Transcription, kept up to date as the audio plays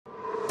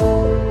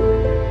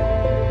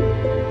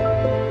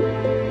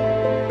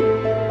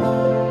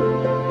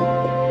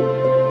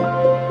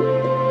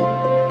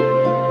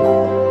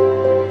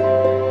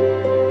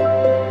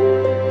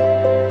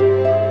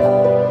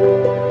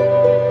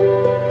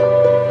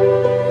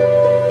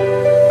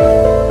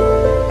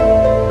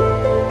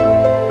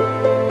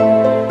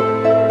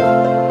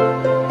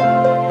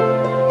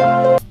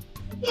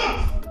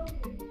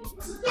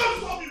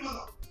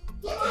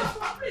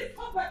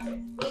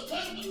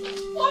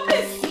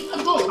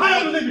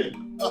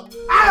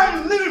I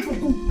am living for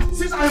good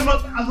since I am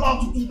not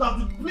allowed to do that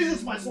which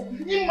pleases my soul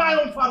in my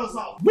own father's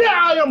house. Where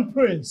I am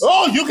Prince.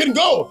 Oh, you can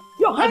go.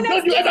 Your Highness,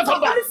 don't you ever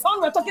come back. What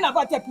son we're talking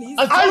about here, please?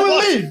 I will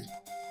leave.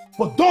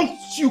 But don't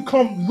you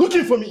come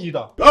looking for me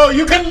either. Oh,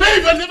 you can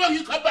leave whenever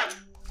you come back.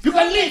 You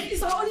can leave.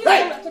 It's only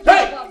Hey,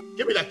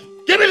 give me that key.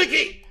 Give me the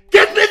key.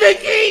 Give me the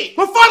key.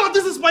 But father,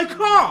 this is my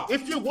car.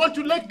 If you want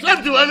to lay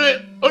claim to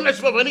any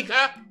ownership of any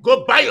car,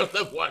 go buy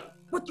yourself one.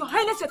 But your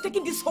Highness, you're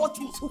taking this whole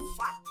thing too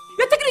far.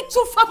 You're taking it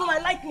too far for my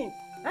liking.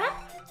 Huh?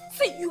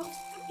 See, you have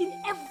in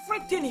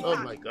everything he Oh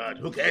can. my God,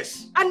 who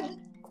cares? And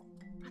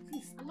at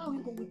least allow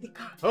him go with the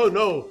car. Oh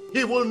no,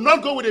 he will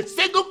not go with a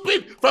single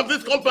pin from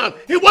this compound.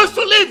 He wants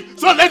to leave,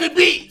 so let it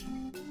be.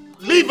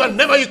 Leave and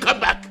never you come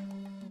back.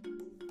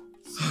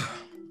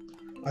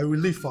 I will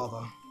leave,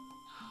 father.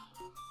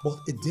 But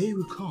a day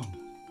will come,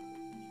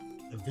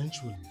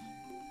 eventually,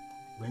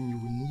 when you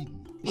will need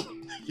me.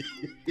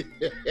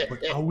 But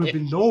I will be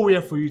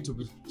nowhere for you to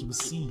be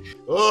seen.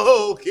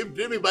 Oh, keep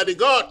dreaming by the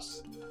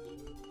gods.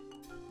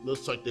 No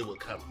such day will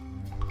come.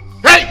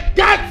 Hey,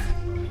 guards!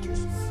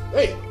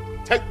 Hey,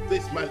 take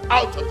this man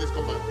out of this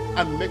compound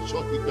and make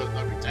sure he does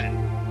not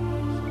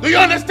return. Do you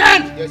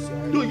understand? Yes,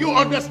 sir. Do you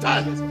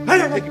understand? Yes, sir.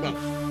 Hey, take him out.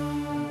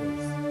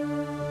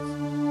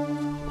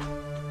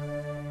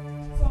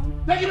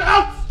 Take him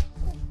out!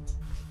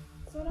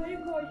 So are you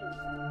going?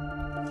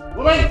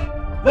 Woman,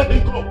 let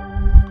him go.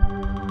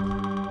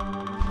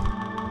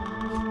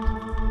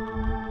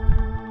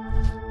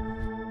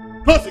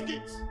 Close the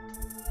gates.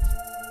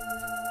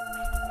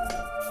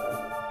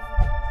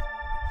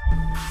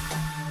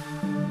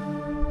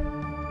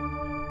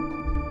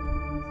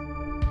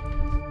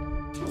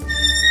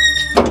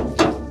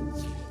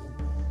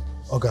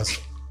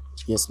 August.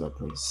 Yes, my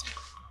prince.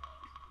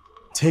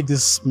 Take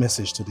this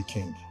message to the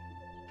king.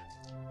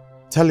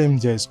 Tell him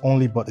there is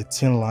only but a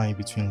thin line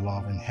between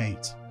love and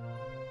hate.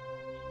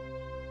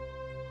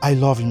 I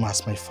love him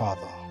as my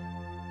father,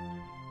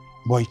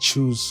 but he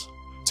chose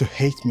to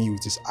hate me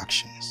with his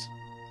actions.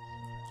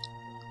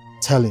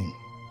 Tell him,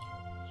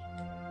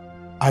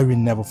 I will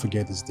never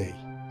forget this day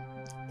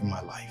in my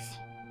life.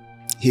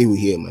 He will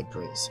hear, my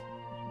prince.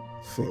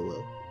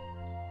 Farewell.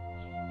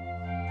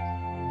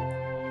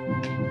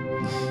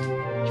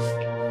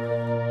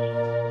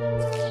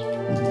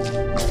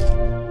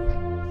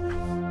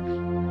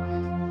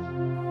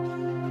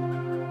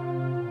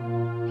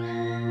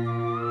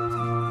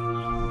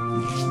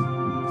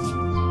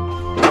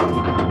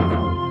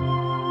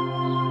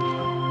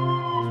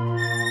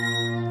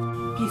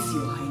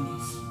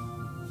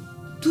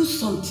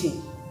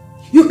 Something.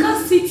 You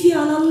can't sit here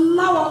and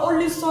allow our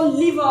only son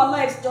live our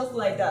lives just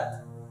like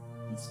that.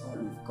 It's all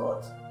with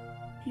God.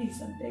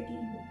 Please, I'm begging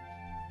you.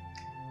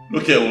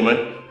 Look here,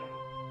 woman.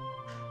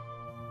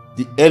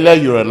 The earlier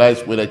you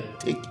realize when I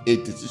take a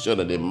decision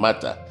on a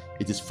matter,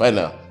 it is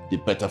final, the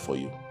better for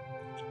you.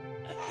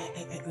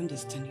 I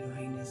understand, Your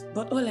Highness.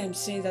 But all I'm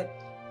saying is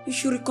that you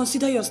should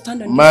reconsider your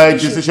stand on My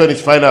this issue. decision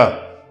is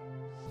final.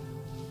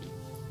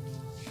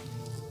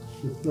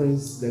 The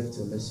prince left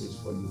a message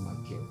for you,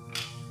 my king.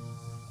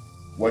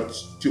 What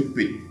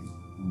stupid,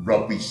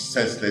 rubbish,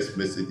 senseless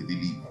message did he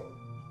leave?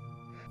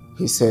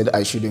 He said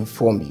I should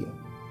inform you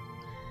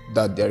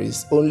that there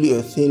is only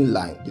a thin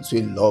line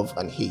between love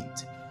and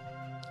hate.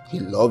 He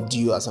loved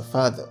you as a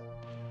father,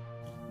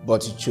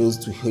 but you chose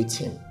to hate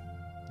him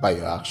by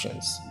your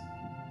actions.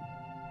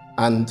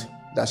 And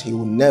that he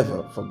will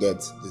never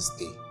forget this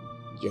day,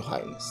 Your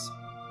Highness.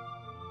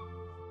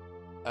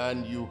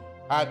 And you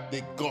had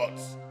the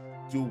guts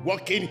to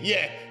walk in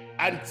here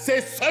and say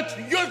such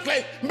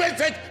useless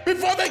message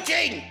before the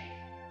king!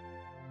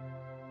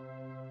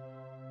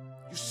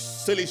 You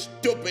silly,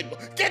 stupid...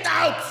 Get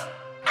out!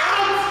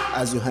 Out!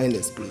 As Your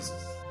Highness pleases.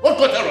 What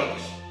got the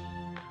rubbish?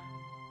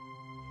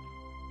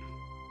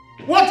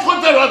 What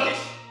got the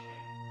rubbish?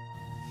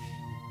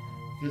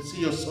 You can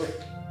see your son.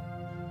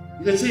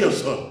 You can see your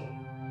son.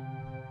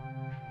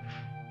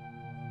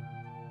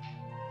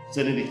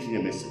 Sending the king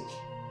a message.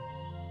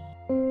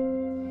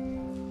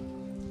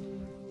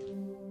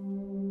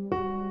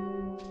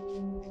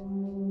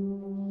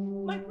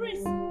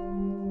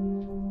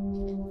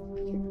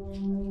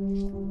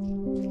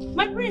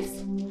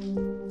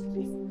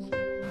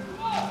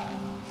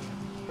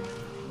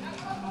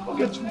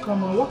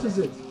 Come on, what is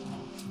it?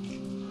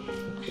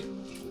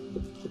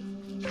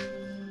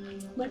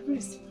 My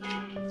prince.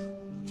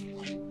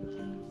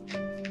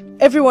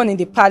 Everyone in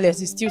the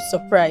palace is still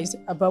surprised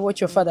about what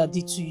your father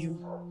did to you.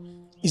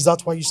 Is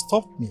that why you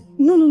stopped me?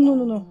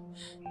 No.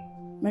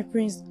 My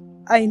prince,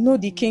 I know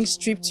the king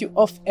stripped you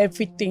of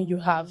everything you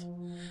have.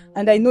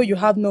 And I know you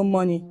have no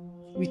money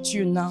with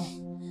you now.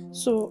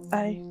 So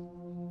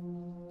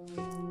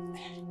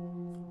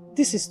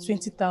this is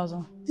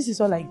 20,000. This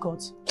is all I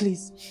got.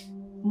 Please,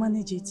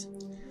 manage it.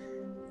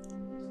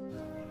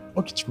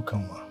 Okay,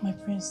 Chukama. My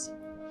prince.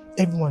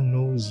 Everyone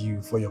knows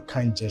you for your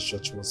kind gesture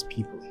towards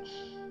people.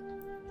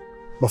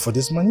 But for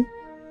this money,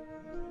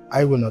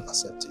 I will not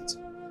accept it.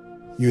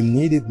 You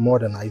need it more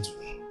than I do.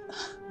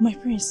 My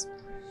prince,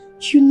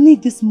 you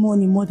need this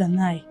money more than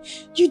I.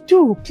 You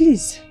do,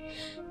 please.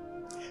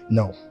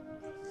 No.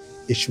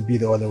 It should be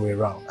the other way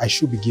around. I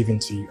should be giving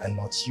to you and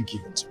not you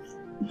giving to me.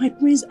 My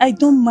prince, I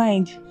don't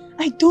mind.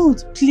 I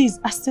don't. Please,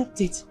 accept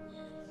it.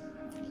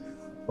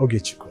 Okay,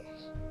 Chico.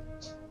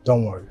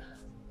 Don't worry.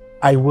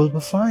 I will be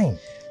fine.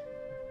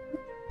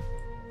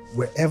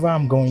 Wherever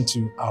I'm going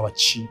to, our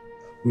Chi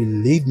will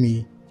lead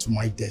me to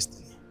my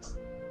destiny.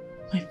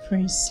 My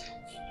prince,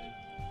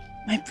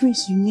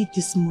 you need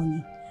this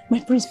money. My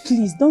prince,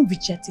 please, don't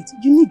reject it.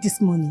 You need this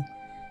money.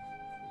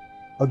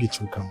 Okay,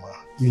 Chukama.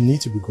 You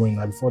need to be going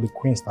now before the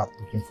queen starts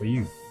looking for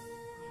you.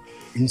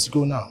 You need to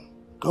go now.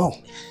 Go.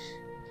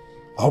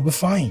 I'll be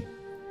fine.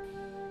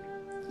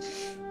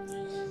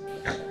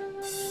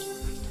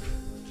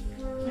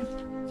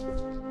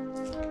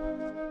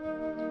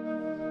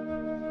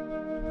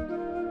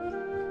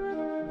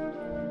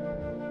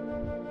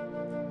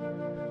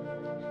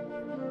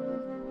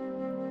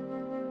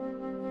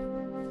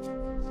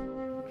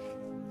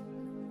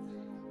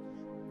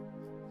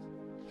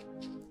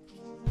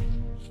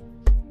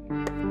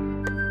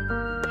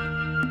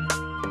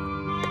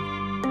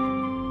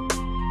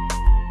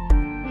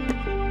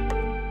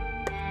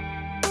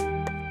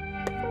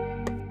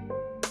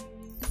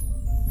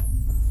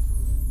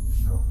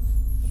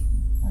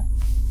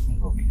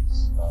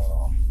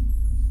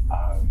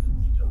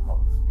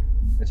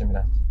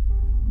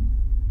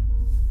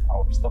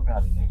 I'll be stopping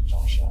at the next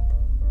junction,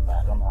 but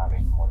I don't have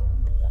any money.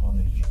 I don't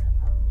know if you can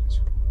help me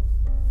to.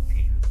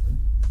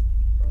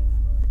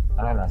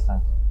 I don't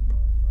understand.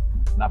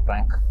 Na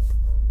prank?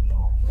 No.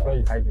 Where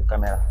you hide your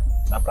camera?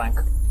 Na prank?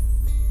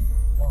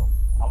 No,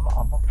 I'm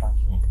not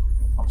pranking.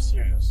 I'm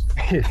serious.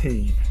 I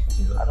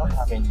don't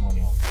have any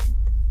money on me.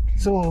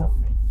 So,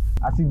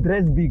 as you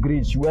dress big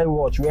rich, wear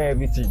watch, wear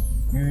everything,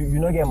 you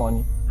don't get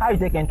money. How you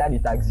take enter the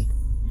taxi?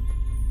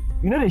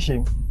 You know the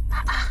shame?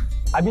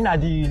 I've been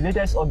at the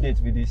latest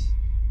update with this.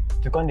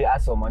 To come they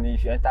ask for money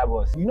if you enter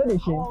bus. You know the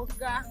shame? Oh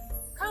God,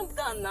 calm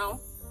down now.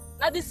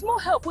 Now the small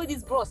help where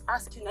this bros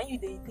ask you, now you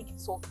they take it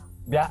so.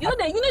 Yeah, you know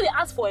they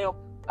ask for help.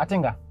 I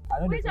think I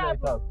know the Come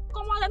talk.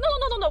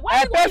 on, no.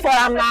 Hey, pay for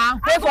him now.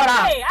 Pay for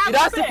him. You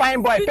don't see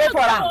fine boy. Pay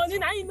for him.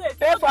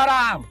 Pay for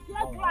him.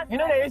 You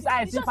know the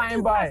I see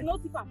fine boy.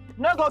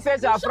 No go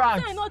face your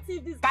front.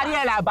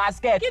 Carry a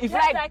basket. If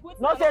like,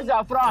 no face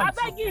your front.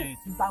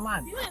 Mr.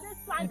 Man.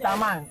 Mr.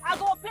 Man. I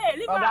go pay.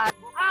 Leave I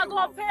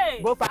go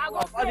pay. Go for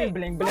all the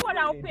bling bling.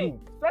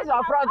 Face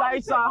your front, I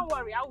saw. Don't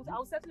worry, I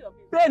will settle your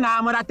bill. Pay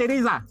now, Mother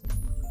Teresa.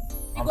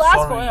 You go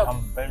ask for help.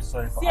 I'm very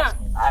sorry for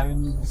asking.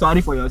 I'm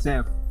sorry for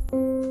yourself.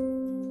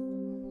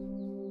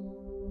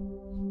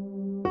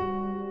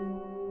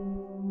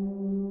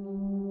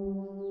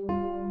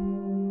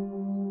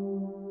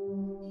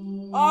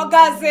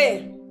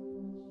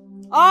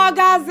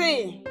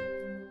 Ogaze!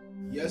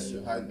 Yes,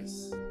 Your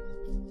Highness.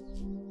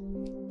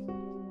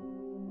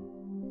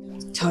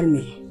 Tell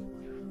me,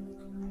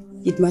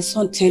 did my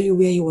son tell you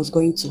where he was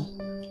going to?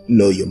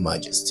 No, Your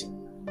Majesty.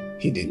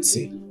 He did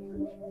say.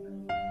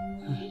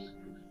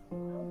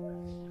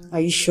 Are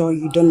you sure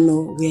you don't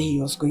know where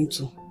he was going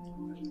to?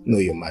 No,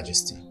 Your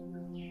Majesty.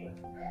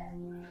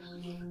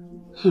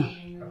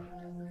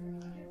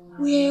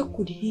 Where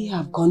could he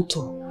have gone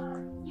to?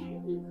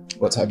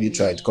 But have you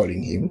tried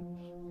calling him?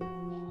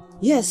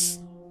 Yes,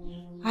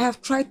 I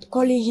have tried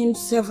calling him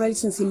several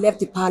since he left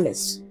the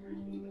palace.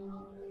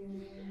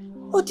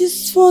 But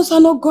his phones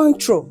are not going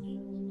through.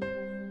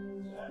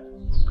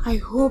 I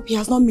hope he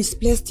has not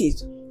misplaced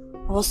it,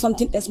 or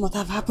something else must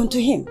have happened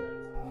to him.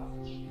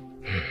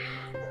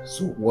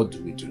 So what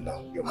do we do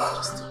now, Your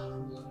Majesty?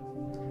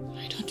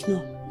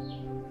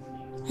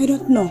 I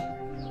don't know.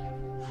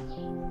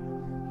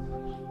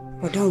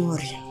 But don't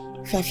worry,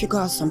 if I figure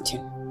out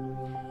something,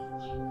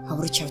 I'll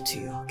reach out to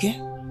you,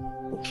 okay?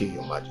 Okay,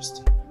 Your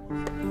Majesty.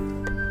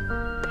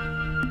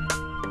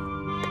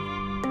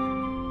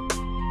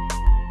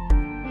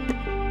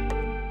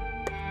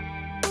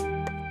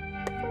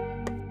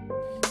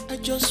 I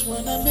just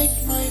wanna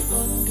make my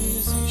own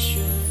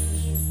decision.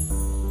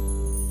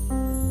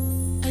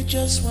 I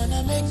just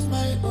wanna make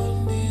my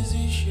own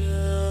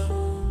decision.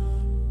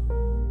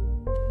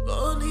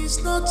 But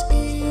it's not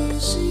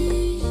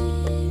easy.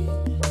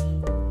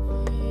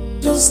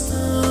 Just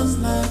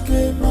stand like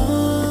a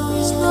man.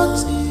 It's not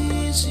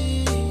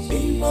easy.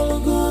 People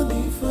go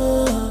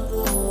differ.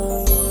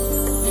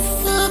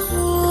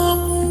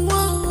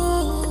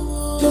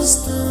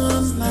 Just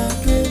stand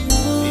like a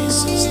man. This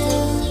is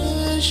the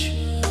nation.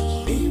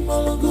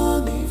 People go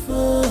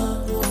differ.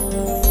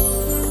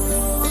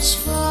 Must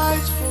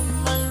fight for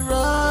my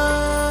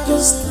right.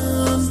 Just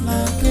stand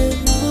like a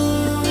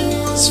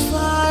man. Must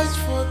fight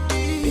for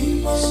this.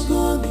 People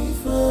go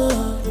differ.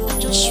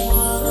 Just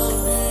wanna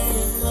be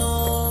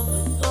alone.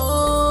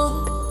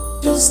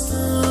 Just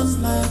stand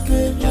like a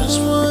man. Just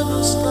wanna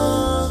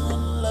stand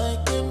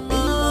like a man.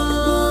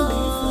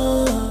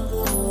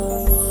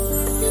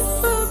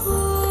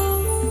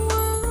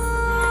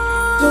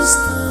 Just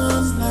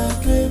stand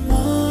like a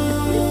man.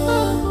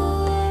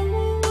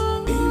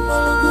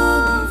 People go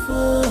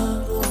before.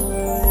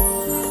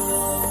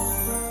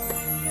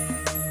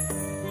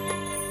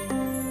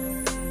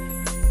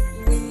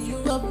 When you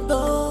have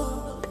done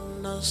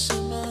as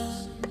a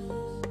man.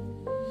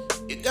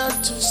 You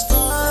got to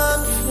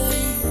stand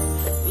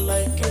firm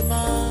like a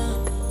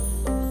man.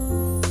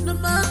 No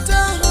matter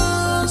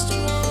how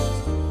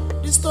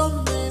strong the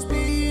storm may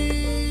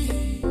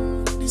be,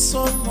 the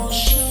sun must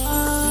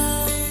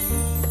shine.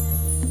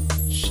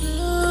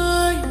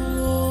 Shine,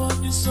 oh,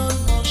 the sun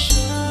must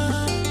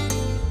shine.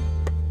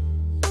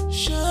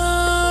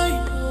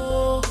 Shine,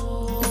 oh.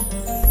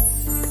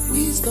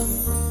 Wisdom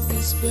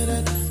is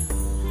better than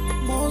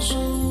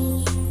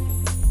muscle.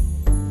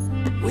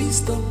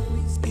 Wisdom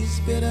is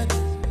better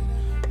than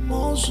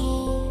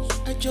muscle.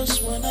 I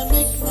just wanna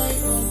make my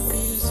own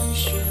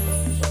decision.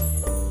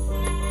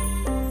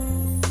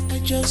 I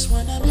just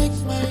wanna make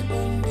my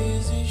own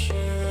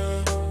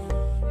decision.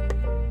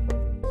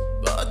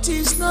 But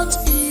it's not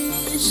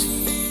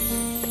easy.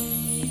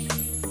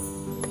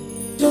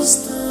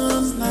 Just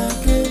stand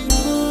like a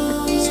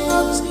man. It's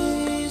not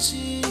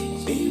easy.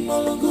 Be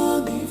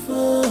Malagoni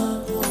for.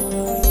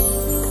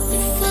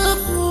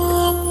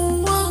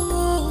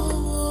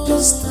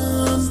 Just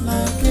stand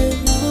like a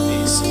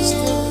man. This is the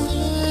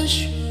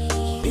pleasure.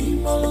 Be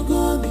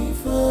Malagoni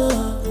for.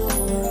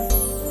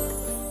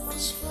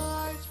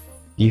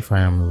 If I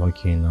am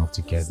lucky enough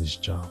to get this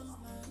job,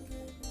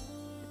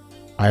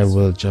 I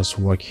will just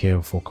work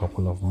here for a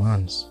couple of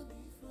months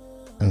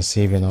and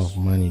save enough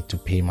money to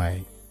pay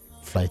my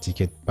flight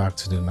ticket back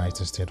to the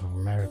United States of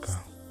America.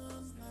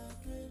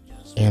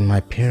 And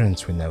my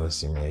parents will never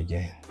see me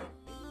again.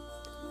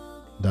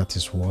 That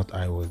is what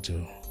I will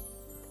do.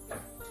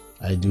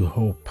 I do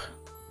hope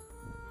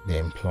they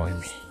employ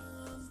me.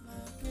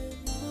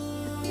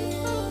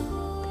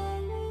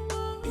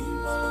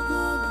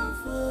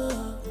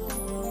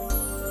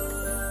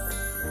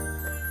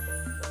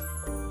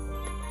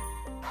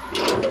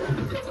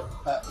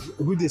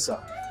 Good day, sir.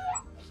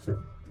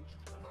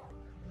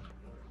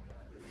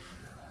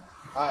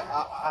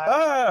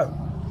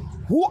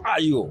 Who are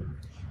you?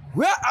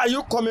 Where are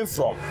you coming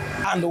from?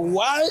 And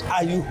why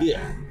are you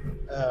here?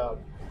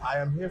 I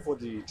am here for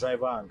the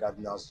driver and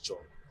gardener's job.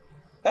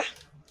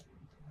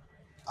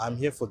 I'm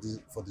here for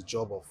the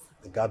job of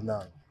the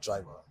gardener and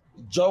driver.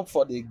 Job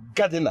for the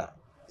gardener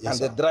Yes, and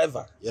sir. the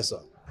driver? Yes,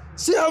 sir.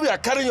 See how you are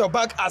carrying your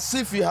bag as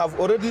if you have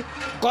already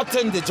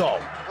gotten the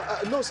job.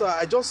 No, sir,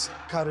 I just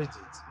carried it.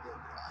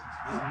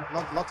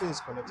 Nothing is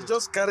connected. You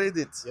just carried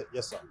it?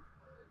 Yes, sir.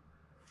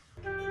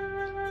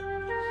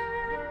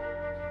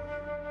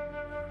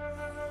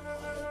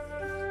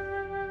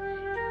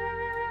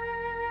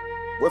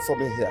 Wait for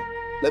me here.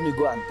 Let me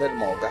go and tell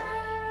my Oga.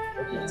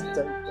 Okay, thank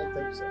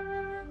you, sir.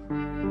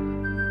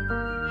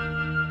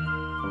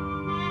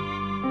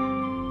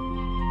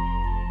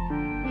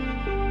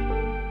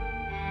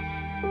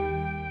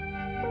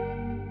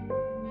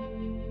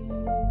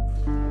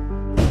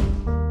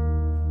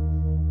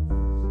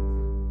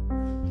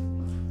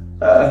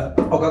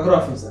 Oga, good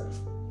afternoon, sir.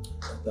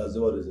 That's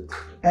what is it?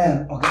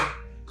 Okay.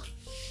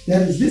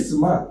 There is this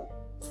man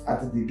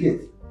at the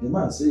gate. The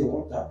man say he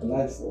want to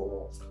apply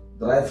for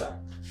driver,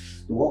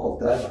 the work of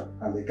driver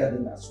and the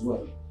gardener as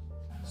well.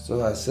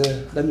 So I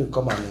said, let me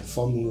come and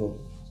inform you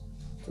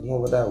to know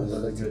whether I will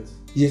select it.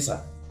 Yes, sir.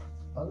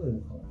 I'll let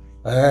him come.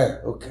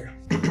 Okay.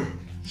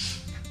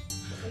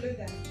 Hello,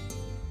 Dad.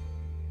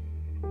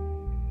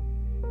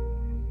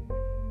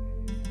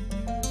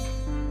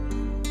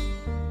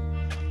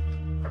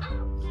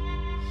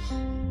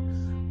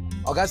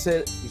 Oga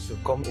said you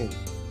should come in.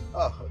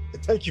 Oh,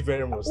 thank you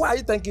very much. Why are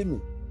you thanking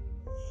me?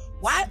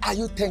 Why are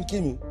you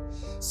thanking me?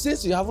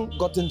 Since you haven't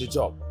gotten the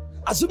job,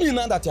 assuming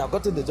now that you have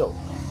gotten the job,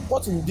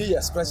 what will be your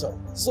expression?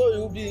 So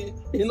you'll be,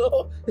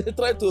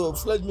 try to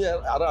fledge me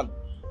around.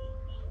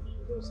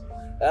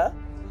 Huh?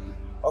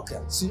 Okay,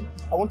 see,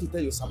 I want to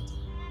tell you something.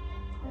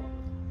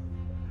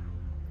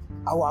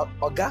 Our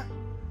Oga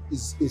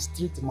is a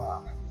street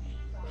man.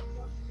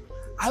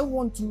 I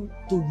want you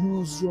to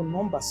use your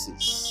number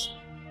 6.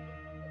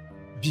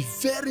 Be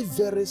very,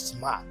 very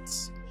smart.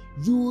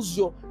 Use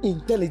your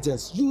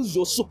intelligence. Use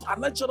your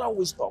supernatural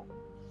wisdom.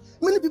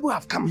 Many people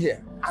have come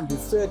here and they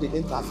failed the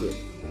interview.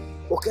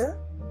 Okay?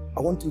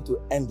 I want you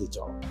to end the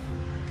job.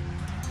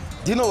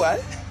 Do you know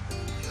why?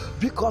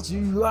 Because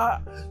you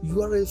are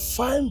a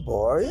fine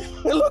boy.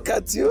 Look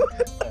at you.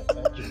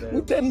 Thank you very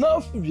much. With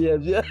enough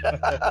behavior.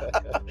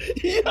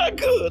 You are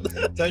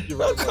good. Thank you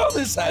very much. Come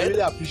inside. I really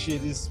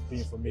appreciate this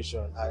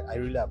information. I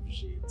really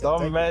appreciate it.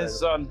 Don't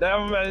mention.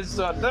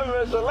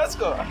 Let's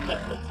go.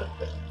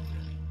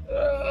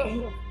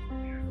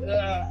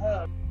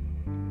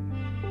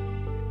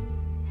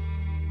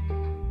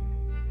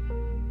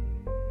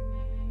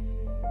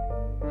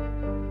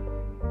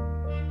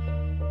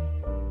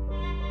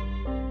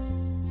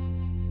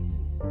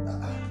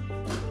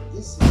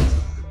 This is...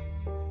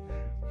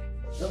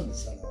 I don't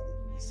understand how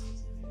this is.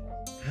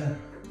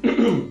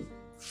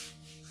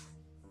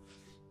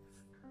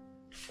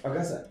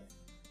 Okay, sir.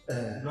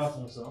 Good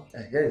afternoon, sir.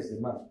 Here is the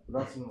man.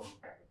 Good afternoon.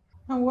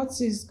 And what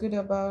is good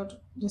about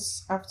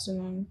this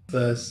afternoon?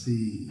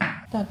 Percy.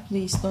 Dad,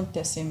 please don't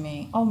test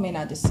me. All men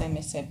are the same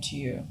except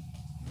you.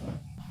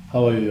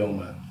 How are you, young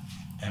man?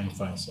 I'm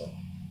fine, sir.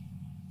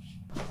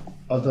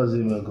 How does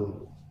it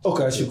go?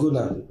 Okay, I should go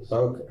now.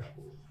 Okay.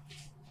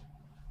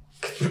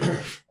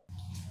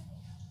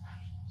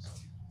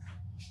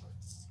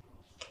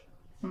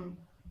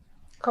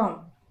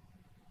 Come.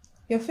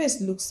 Your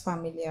face looks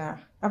familiar.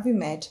 Have we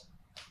met?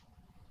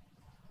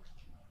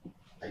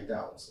 I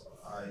doubt.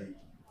 I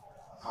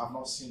have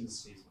not seen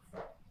this face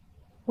before.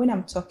 When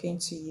I'm talking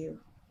to you,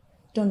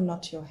 don't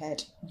nod your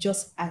head.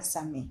 Just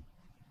answer me.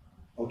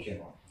 Okay,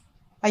 ma'am.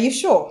 Are you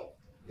sure?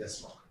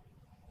 Yes, ma'am.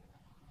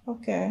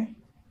 Okay.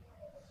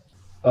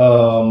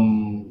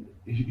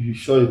 You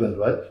sure you can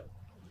drive?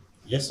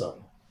 Yes, sir.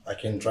 I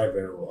can drive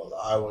very well.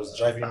 I was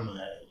driving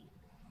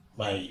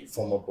my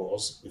former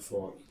boss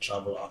before he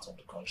traveled out of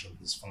the country with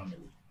his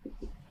family.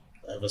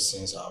 Ever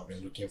since I've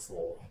been looking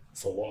for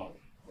one.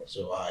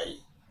 So I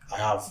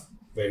have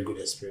very good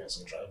experience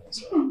in driving,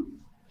 sir.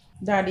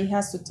 Daddy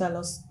has to tell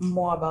us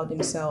more about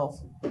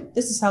himself.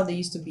 This is how they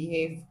used to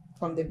behave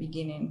from the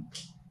beginning.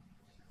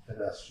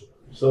 That's true.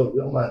 So,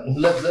 young man,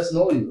 let's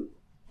know you.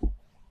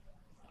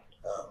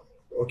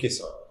 Okay,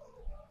 sir.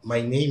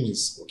 My name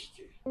is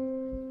Okike.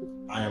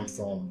 I am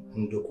from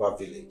Ndokwa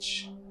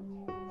village.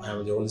 I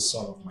am the only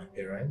son of my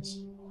parents.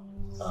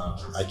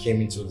 I came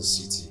into the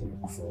city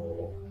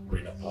for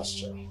greener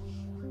pasture.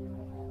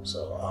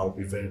 So I'll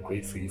be very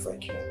grateful if I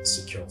can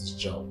secure this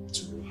job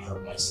to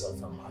help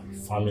myself and my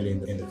family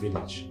in the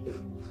village.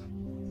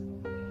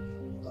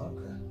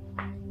 Okay.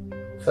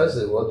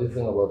 Firstly, what do you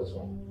think about this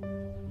one?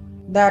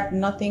 That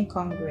nothing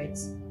concrete.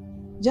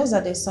 Just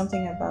that there's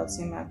something about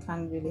him I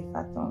can't really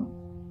fathom.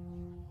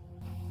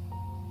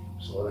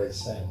 So what I'm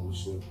saying, we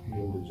should give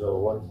him the job,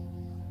 what?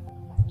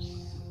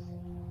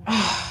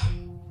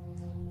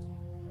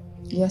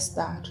 Yes,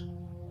 Dad.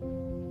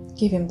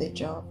 Give him the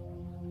job.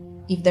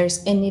 If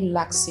there's any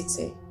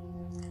laxity,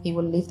 he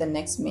will leave the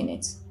next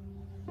minute.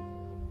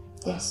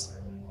 Yes.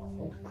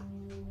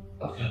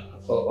 Okay.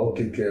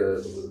 Okay,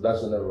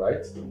 that's enough,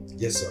 right?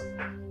 Yes, sir.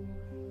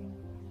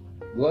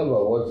 Going by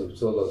what you've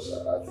told us,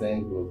 I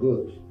think we're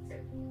good.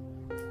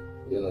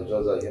 You know,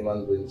 just that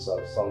human beings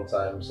are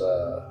sometimes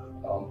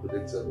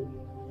unpredictable.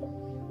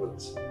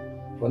 But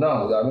for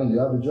now, I mean, you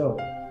have a job.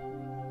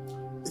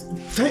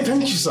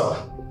 Thank you, sir.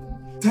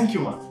 Thank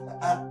you, man.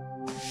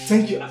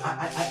 Thank you.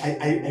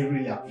 I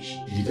really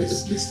appreciate it.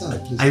 Please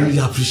stand. I really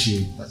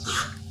appreciate it.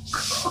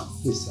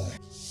 Please stand.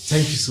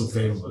 Thank you so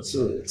very much.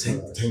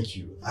 Thank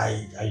you.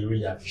 I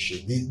really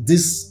appreciate it.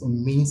 This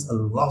means a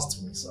lot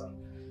to me, sir.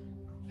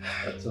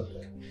 That's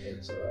okay.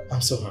 It's all right.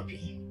 I'm so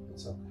happy.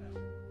 It's okay.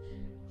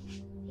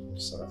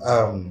 Sir,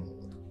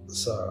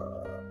 sir,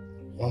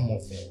 one more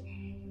thing.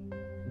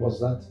 What's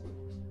that?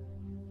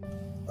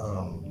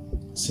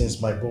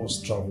 Since my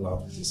boss traveled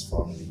out with his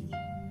family,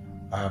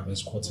 I have been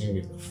squatting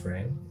with a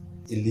friend.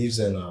 He lives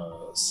in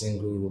a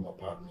single room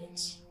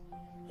apartment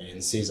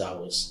and says I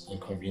was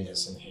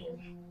inconveniencing him.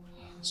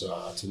 So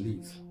I had to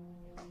leave.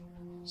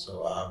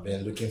 So I've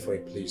been looking for a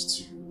place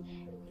to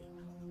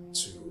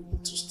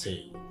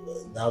stay.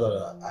 Now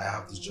that I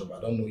have this job, I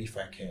don't know if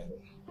I can.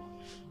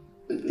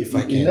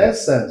 In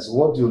essence,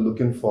 what you're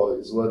looking for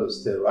is where to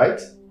stay, right?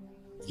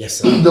 Yes,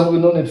 sir. There will be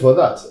no need for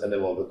that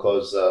anymore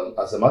because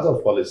as a matter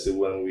of policy,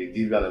 when we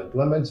give you an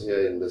employment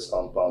here in this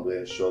compound, we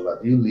ensure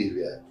that you live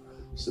here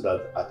so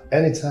that at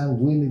any time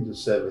we need your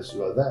service,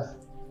 you are there.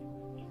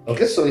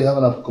 Okay, so you have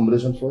an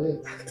accommodation for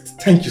you.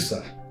 Thank you,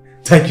 sir.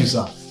 Thank you,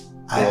 sir.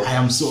 I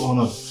am so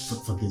honored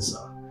for this,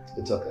 sir.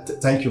 It's okay.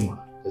 Thank you, ma.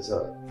 It's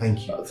all right.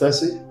 Thank you.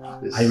 Firstly,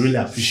 I really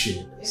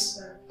appreciate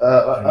this.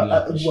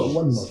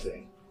 One more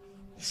thing.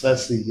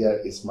 Firstly,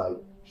 here is my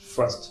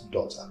first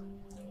daughter.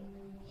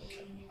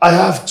 I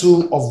have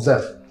two of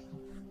them.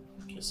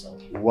 Okay, sir.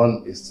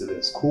 One is still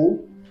in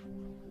school,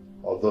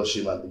 although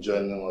she might be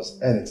joining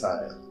us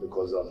anytime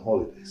because they're on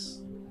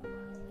holidays.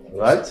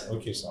 Right?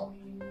 Okay, sir.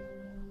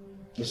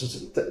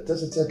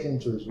 Just take him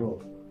to his room.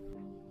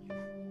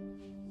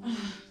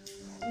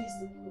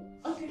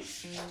 Okay.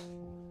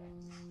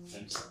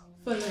 Thanks, sir.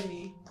 Follow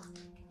me.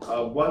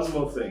 One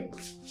more thing,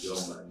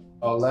 young man.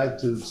 I'd like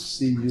to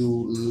see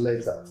you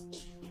later.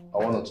 I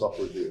want to talk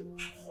with you.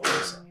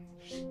 Okay, sir.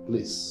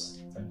 Please.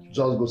 Thank you.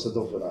 Just go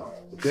settle for now,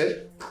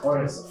 okay? All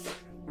right, sir.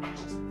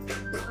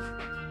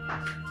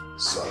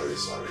 Sorry.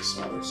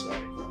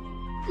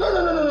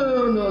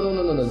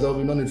 No. There will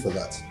be no need for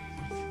that.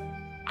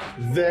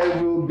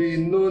 There will be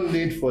no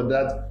need for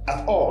that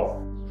at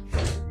all.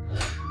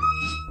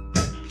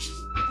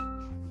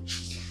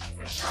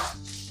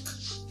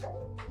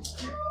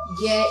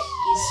 Here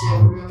is your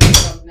room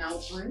from now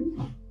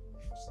on.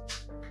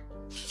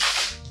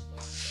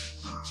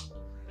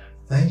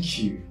 Thank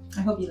you.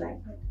 I hope you like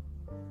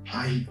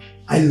it.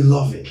 I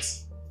love it.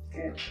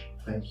 Good.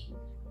 Thank you.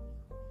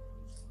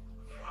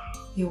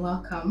 You're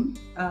welcome.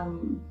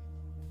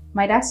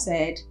 My dad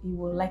said he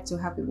would like to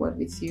have a word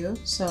with you,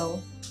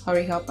 so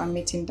hurry up and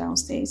meet him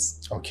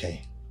downstairs.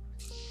 Okay.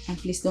 And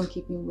please don't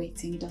keep him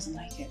waiting, he doesn't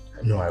like it.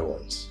 No, I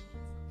won't.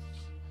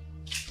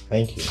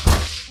 Thank you.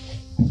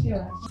 You're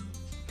welcome.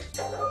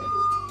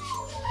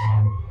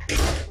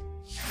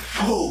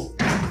 Oh!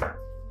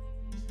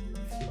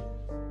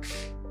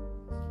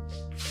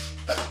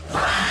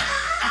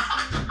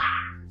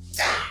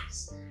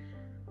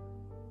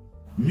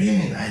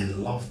 mean, I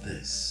love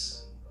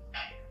this.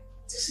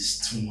 This is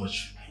too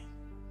much for me.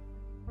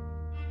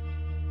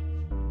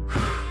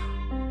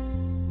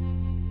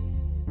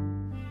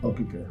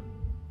 Okay,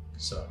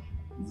 so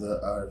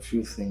there are a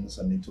few things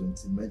I need to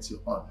intimate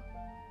you on.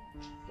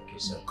 In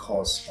the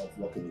course of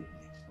working with me.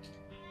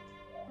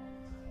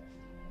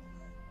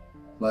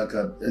 Like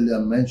I earlier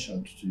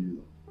mentioned to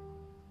you,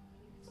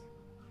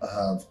 I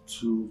have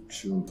 2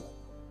 children.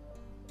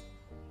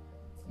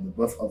 And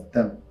both of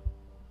them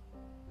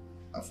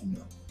are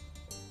female.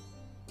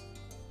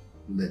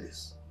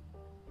 Ladies.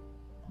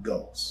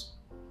 Girls.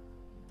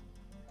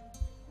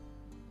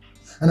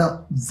 And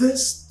now,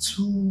 these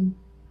 2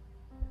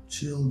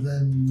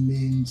 children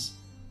means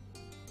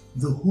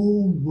the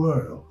whole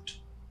world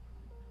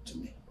to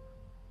me.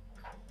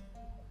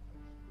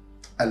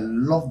 I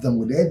love them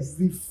with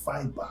every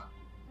fiber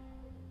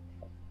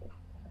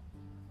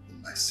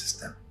in my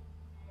system.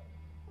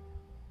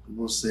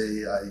 People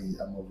say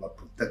I am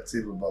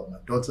overprotective about my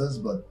daughters,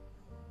 but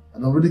I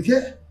don't really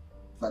care.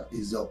 That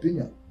is their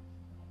opinion.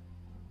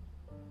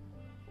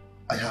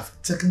 I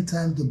have taken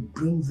time to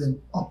bring them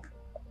up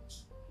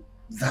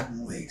that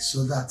way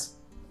so that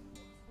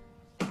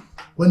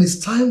when it's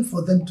time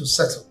for them to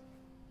settle,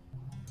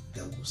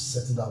 they will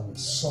settle down with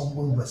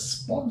someone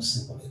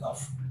responsible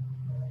enough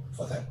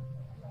for them.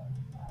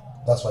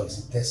 That's why you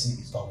see Tessie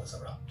is always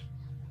around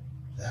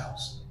the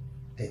house.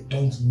 They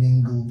don't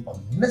mingle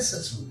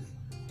unnecessarily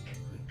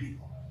with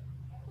people.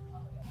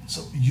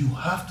 So you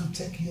have to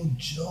take your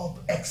job,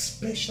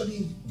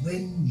 especially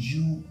when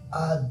you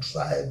are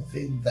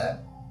driving them.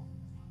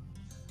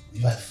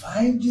 If I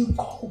find you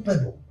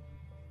culpable,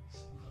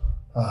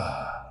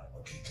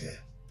 okay,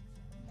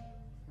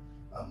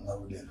 I'm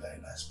not really a very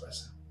nice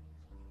person.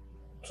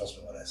 Trust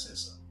me when I say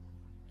so.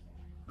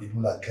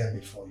 People that came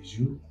before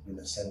you in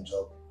the same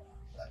job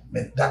that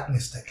made that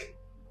mistake,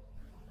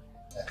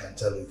 I can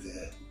tell you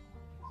they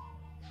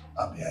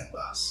are behind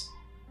bars.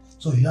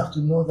 So you have to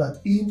know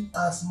that in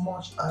as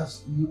much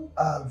as you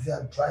are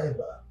their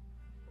driver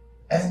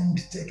and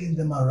taking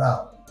them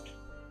around,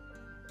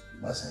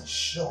 you must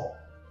ensure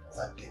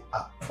that they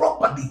are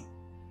properly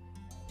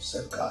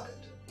safeguarded.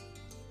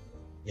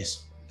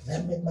 Yes. Did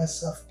I make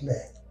myself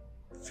clear?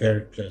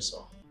 Very clear,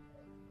 sir.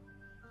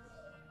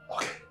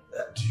 Okay.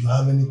 Do you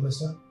have any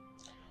question?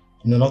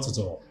 No, not at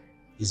all.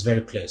 It's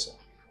very clear, sir.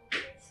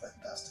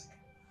 Fantastic.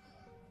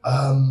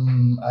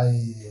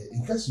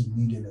 In case you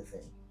need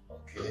anything,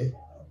 okay,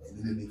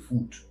 you need any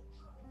food,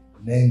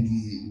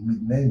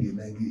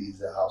 Nengi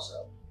is a house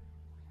help.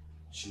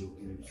 She'll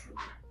give you food.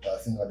 But I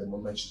think at the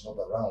moment she's not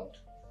around.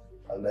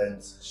 I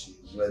learned she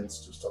went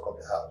to stock up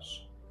the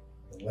house.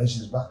 And when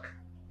she's back,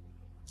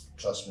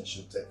 trust me,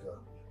 she'll take care.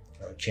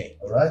 Okay.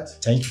 Alright?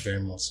 Thank you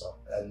very much, sir.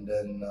 And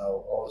then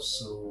I'll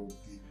also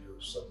give you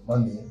some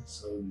money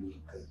so you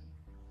can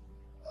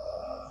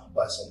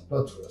buy some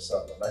clothes for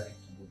yourself. I like it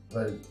to look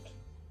very good.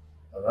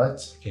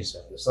 Alright? Okay,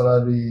 sir. Your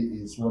salary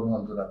is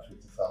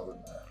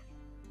 150,000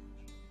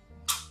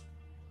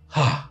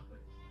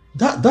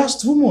 naira. That's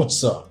too much,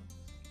 sir.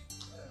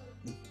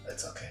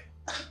 It's okay.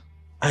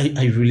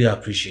 I really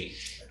appreciate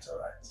it. It's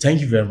alright.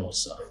 Thank you very much,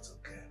 sir. It's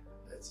okay.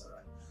 It's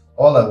alright.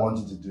 All I want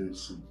you to do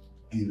is to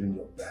give in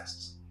your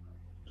best.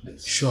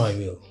 Please. Sure, I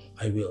will.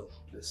 I will.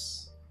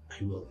 Please.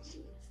 I will.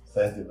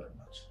 Thank you very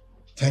much.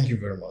 Thank you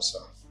very much,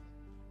 sir.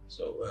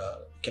 So,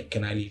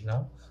 can I leave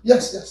now?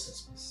 Yes,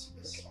 please.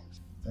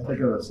 Okay. Take care of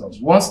yourselves.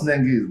 Once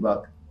Nengi is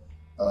back,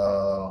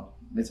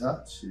 meet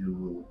her. She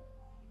will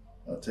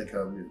take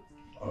care of you.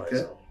 All okay?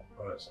 Right, sir.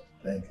 All right, sir.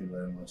 Thank you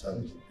very much. Have a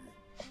good day.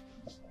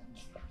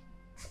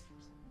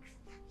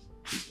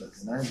 She's like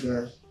a nice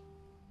guy.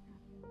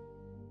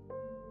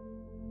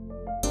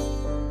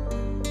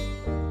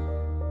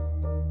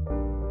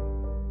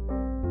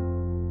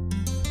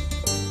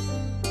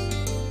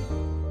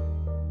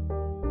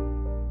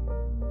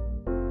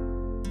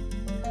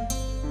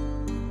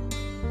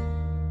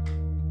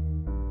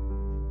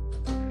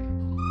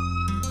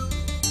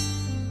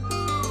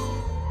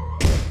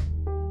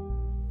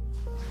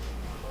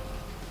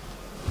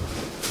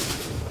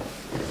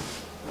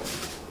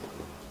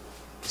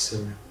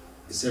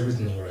 Is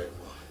everything alright?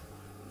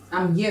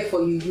 I'm here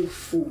for you, you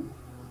fool.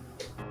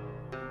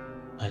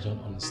 I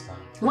don't understand.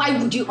 Why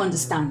would you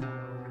understand?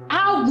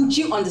 How would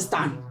you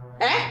understand?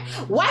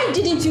 Why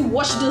didn't you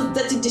wash those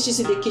dirty dishes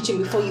in the kitchen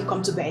before you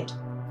come to bed?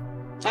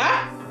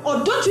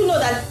 Or don't you know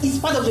that it's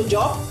part of the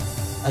job?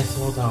 I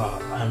thought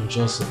I'm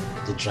just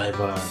the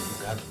driver and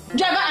gardener.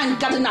 Driver and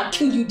gardener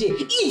kill you there,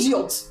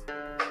 idiot!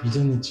 You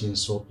don't need to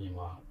insult me,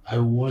 ma. I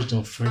washed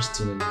them first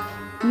thing in the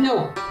morning.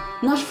 No,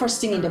 not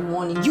first thing in the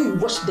morning. You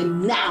wash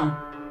them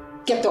now.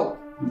 Get up.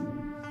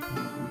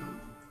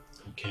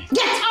 Okay.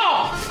 Get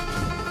up!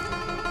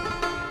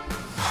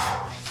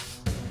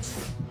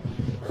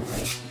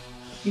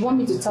 You want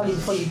me to tell you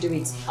before you do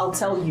it? I'll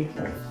tell you.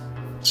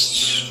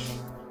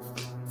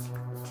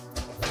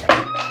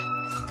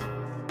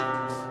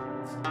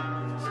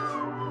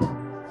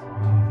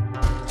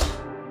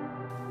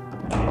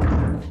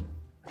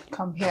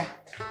 Come here.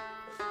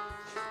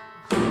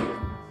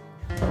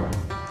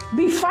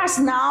 Be fast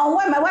now.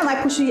 Why am I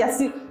pushing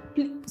you?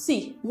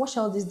 See, wash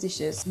all these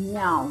dishes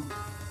now.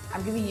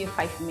 I'm giving you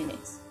 5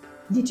 minutes.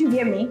 Did you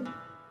hear me?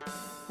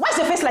 Why's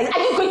your face like?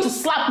 Are you going to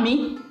slap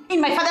me?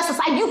 In my father's house,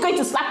 are you going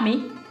to slap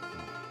me?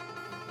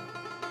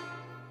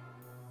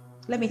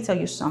 Let me tell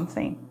you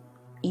something.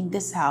 In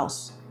this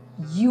house,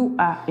 you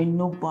are a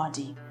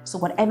nobody. So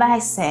whatever I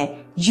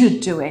say, you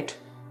do it.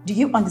 Do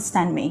you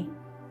understand me?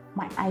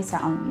 My eyes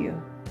are on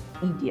you,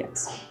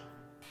 idiots.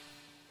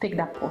 Take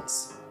that pot.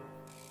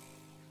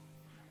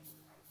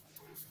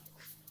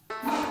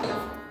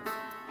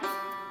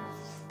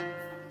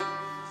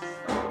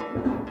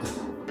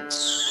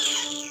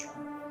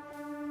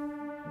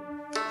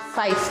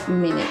 Five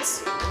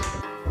minutes.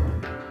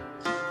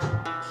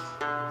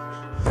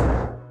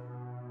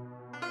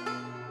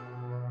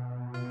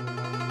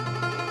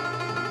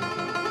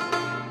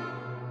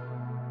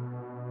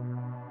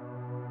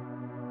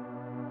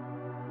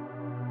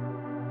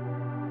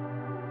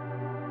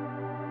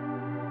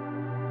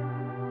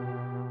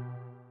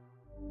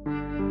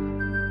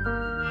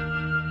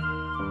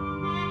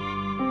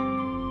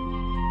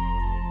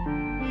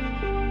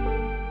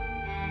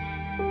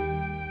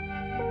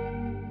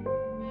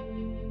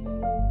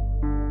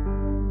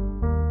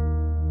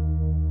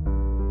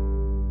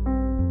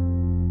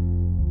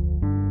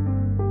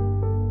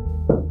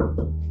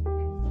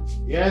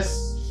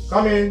 Yes,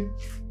 come in.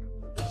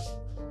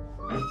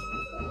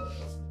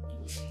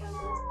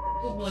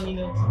 Good morning,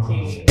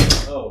 Auntie.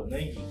 Oh,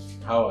 thank you.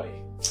 How are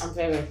you? I'm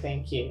very well,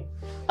 thank you.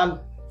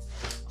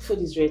 Food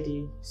is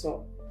ready,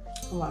 so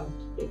come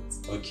on,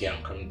 eat. Okay,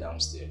 I'm coming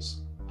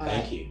downstairs. All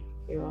Thank right. you.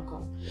 You're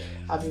welcome.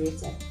 I'll be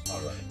waiting.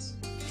 All right.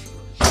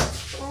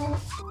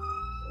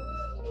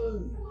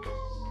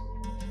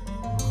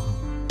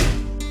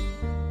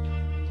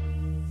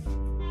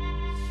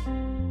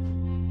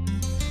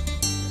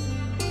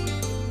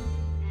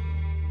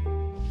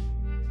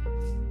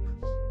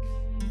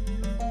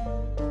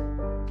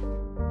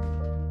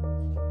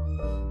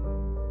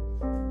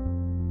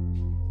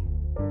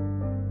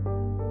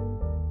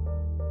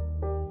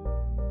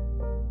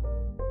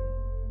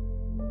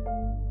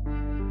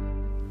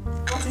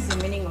 What is the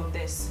meaning of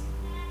this?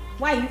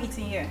 Why are you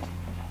eating here?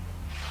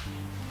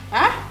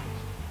 Huh?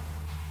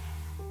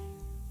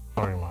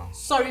 Sorry, Mom.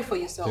 Sorry for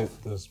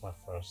yourself. This is my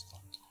first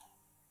time.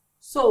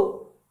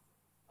 So,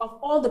 of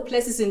all the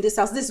places in this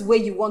house, this is where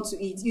you want to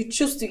eat. You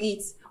choose to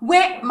eat.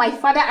 Where my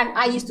father and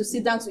I used to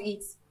sit down to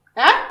eat.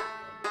 Huh?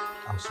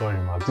 I'm sorry,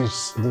 Ma.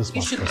 This is my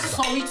You should be first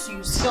time. sorry to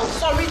yourself.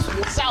 Sorry to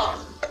yourself.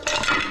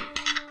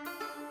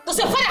 Does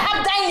your father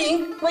have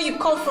dining where you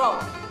come from?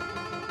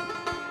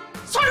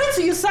 Sorry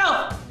to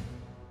yourself.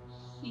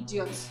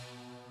 Idiot.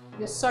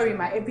 You're sorry,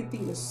 ma.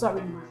 Everything you're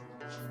sorry, ma.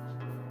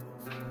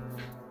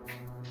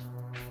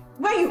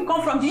 Where you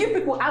come from, do you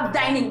people have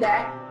dining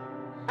there?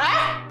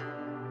 Huh?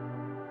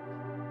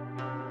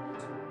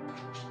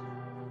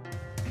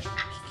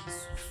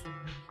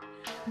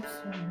 I'm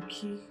sorry,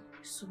 okay?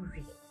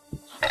 Sorry.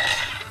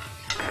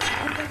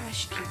 I wonder why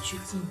she kept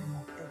treating me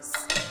like this.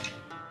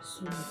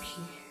 So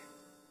okay.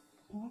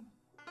 Huh?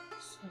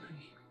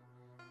 Sorry.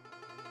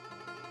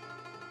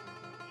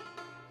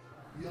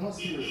 You're not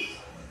serious.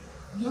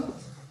 You're not.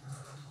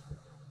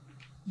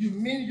 You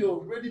mean you're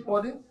already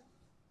boarding?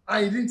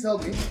 And you didn't tell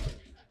me?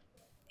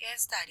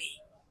 Yes,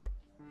 Daddy.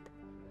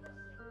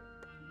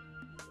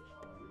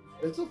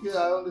 It's okay,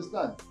 I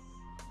understand.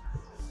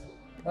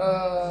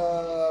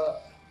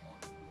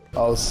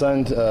 I'll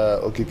send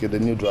Okike, the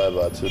new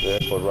driver, to the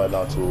airport right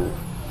now to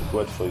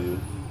wait for you.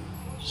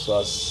 So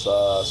as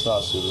soon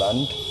as you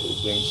land,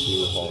 he brings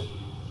you home.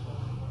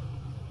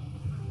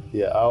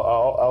 Yeah,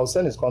 I'll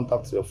send his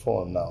contact to your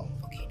phone now.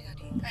 Okay,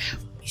 Daddy. I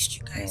have missed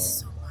you guys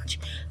so much.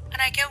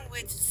 And I can't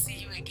wait to see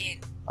you again.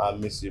 I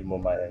miss you more,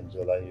 my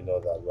angel, and you know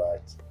that,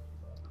 right?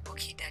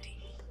 Okay, Daddy.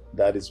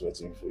 Daddy's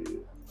waiting for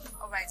you.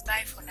 Alright,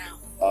 bye for now.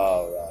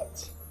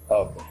 Alright.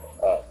 Okay.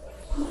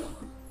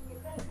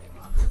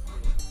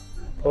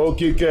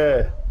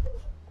 Okike.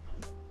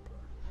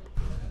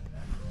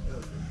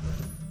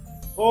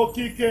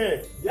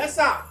 Okike. Yes,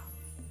 sir.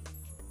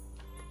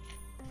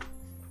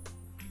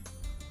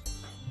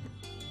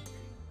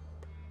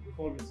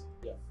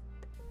 Yeah.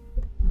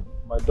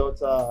 My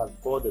daughter has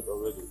boarded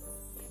already.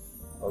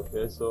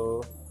 Okay,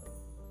 so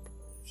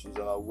she's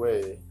on her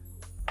way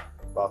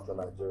back to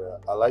Nigeria.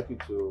 I'd like you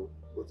to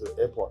go to the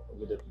airport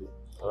immediately.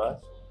 Alright?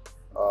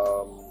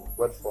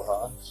 Wait for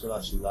her. As soon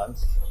as she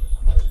lands,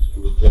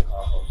 we will take her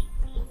home.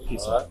 Okay,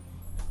 sir. Alright?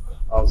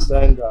 I'll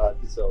send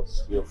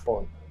details to your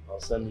phone. I'll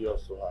send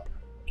yours to her.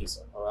 Okay,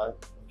 sir. Alright?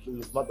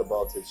 It's not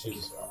about it. She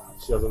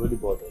has already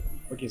boarded.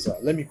 Okay, sir.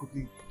 Let me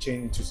quickly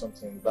change into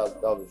something.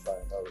 That'll be fine.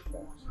 That'll be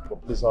fine.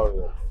 But please hurry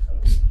up.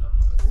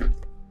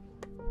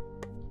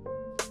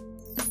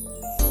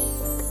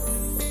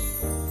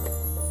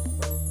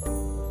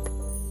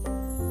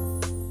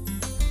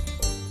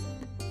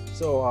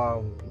 So,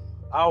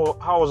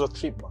 how was your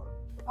trip, man?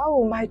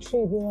 Oh, my trip,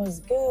 it was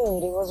good.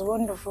 It was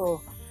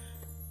wonderful.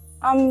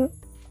 I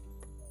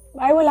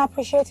will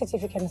appreciate it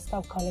if you can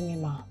stop calling me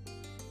Ma.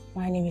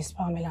 My name is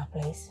Pamela,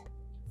 please.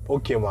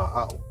 Okay,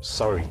 ma.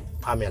 Sorry,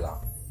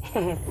 Pamela.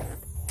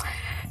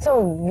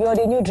 So, you're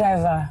the new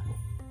driver?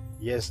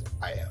 Yes,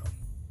 I am.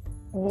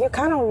 You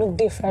kind of look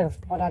different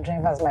from other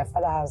drivers my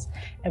father has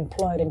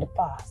employed in the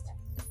past.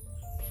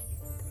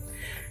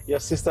 Your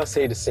sister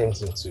said the same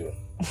thing too.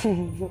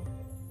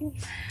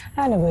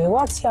 Anyway,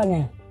 what's your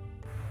name?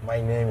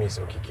 My name is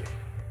Okike.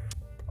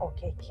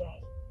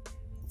 Okike.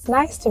 It's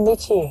nice to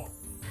meet you.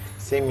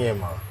 Same here,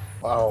 ma.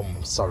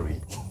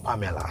 Sorry,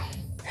 Pamela.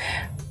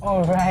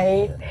 All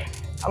right.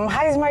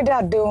 How is my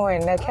dad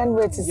doing? I can't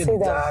wait to see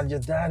that. Your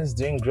dad is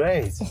doing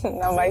great.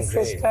 Now my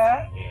sister?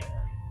 Yeah.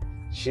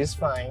 She's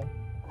fine.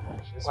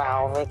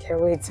 Wow, I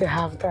can't wait to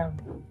have them.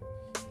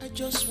 I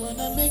just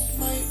wanna make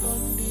my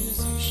own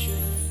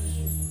decision.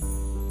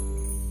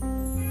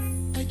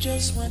 I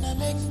just wanna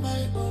make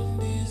my own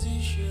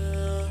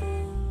decision.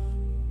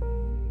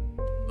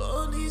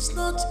 But it's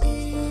not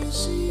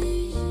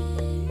easy.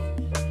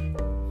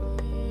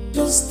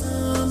 Just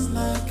stand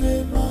like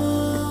a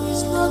man.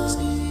 It's not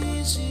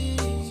easy.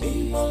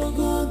 People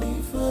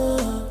gonna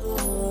fall.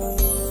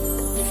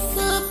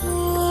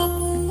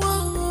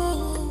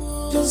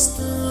 Just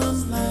stand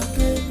like a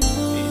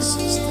man. This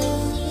is the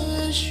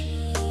nation.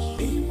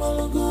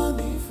 People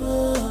gonna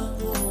fall.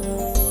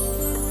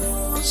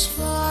 Must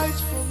fight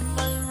for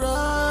my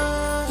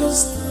right.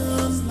 Just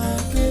stand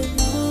like a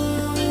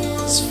man.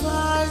 Must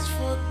fight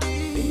for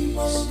this.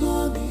 People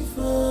gonna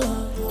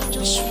fall.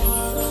 Just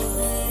wanna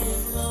be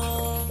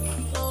alone.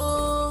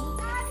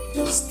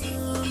 Just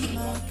stand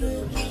like a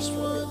man. Just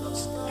wanna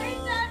stand.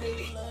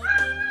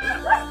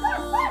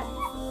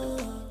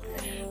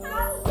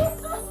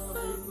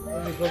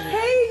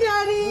 Hey,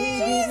 Daddy!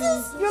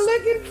 Jesus, you're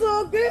looking so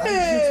good!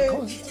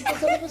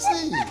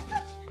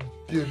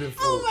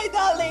 Beautiful. Oh, my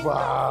darling!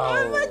 Wow.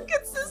 Oh, my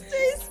good sister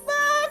is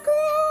back! Oh,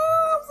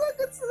 I'm so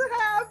good to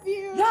have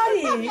you!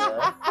 Daddy!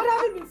 What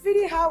haven't been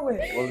feeding her with?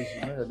 Well, you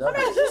should know your I mean,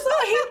 dad. she's so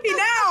hippie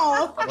now!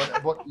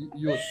 But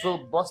you're so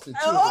busted too.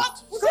 Oh,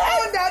 come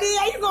on, Daddy!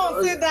 How you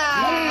gonna say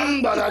that?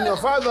 But I'm your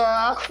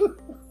father.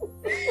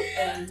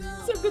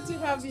 So good to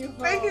have you home.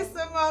 Thank you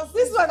so much.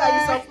 This one that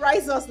you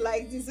surprise us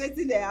like this,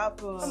 waiting the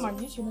apple. Come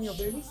on, you should know your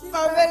baby sister.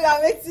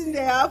 I'm waiting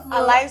the apple. I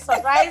like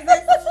surprises.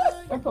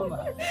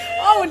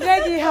 Oh,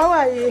 Daddy, how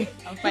are you?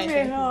 I'm fine,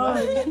 thank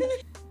you.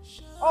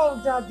 Oh,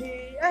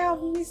 Daddy, I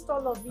have missed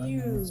all of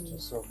you.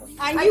 So much.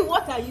 And you,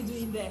 what are you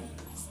doing there?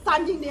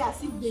 Standing there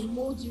as if they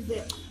mold you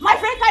there. My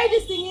friend, carry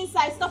this thing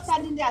inside. Stop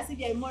standing there as if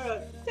you're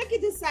immoral. Take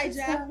it inside,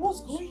 Jack.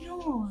 What's going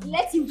on?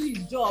 Let him do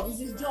his job. It's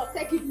his job.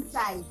 Take it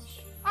inside.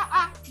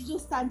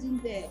 Just standing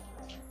there.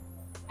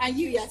 And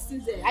you're still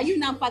there. Are you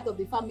now part of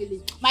the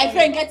family? My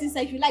friend, get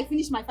inside. If you like,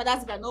 finish my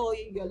father's gonna know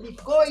your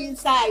lip. Go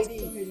inside.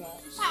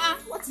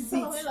 What is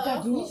it?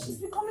 Daddy, she's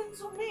becoming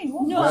too mean.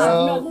 Well.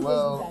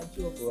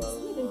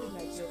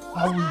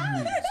 How are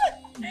you?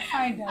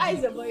 Hi, Daddy. How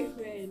is your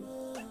boyfriend?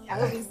 I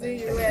hope he's doing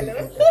you well.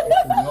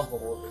 Enough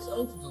of all this. I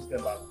want to just get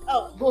back.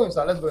 Oh. Go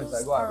inside. Let's go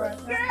inside. Go ahead.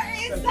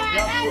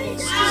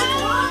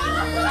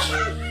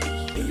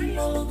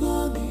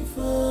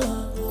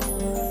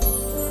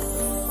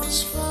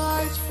 Must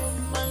fight for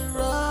my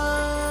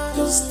right.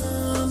 Just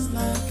stand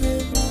like a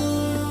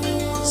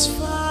man. Must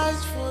fight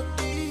for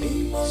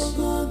this.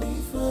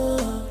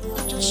 I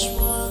just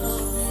wanna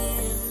be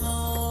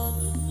alone.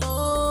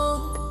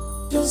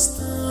 Just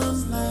stand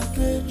like a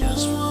man.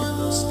 Just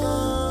wanna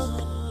stand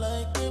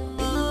like a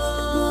man.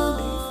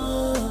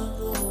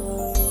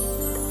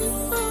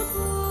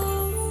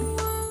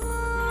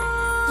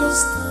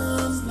 Just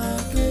stand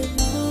like a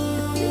man.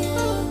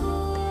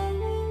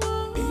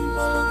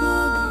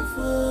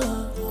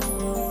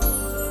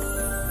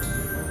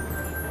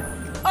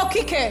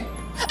 Okike!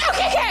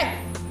 Okike!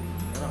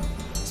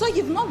 So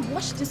you've not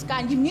washed this car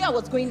and you knew I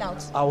was going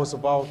out? I was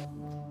about...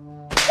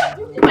 What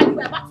do you think you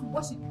were about to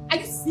wash it? Are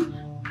you sick?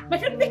 My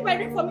friend, pick my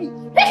ring for me!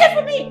 Pick it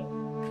for me!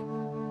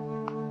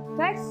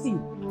 Taxi!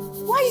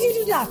 Why did you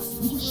do that?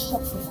 You just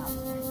shut me out.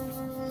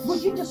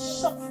 Would you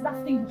just shut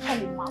that thing you call a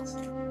mouth?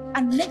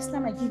 And next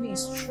time I give you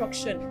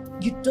instruction,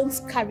 you don't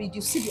carry it,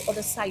 you see the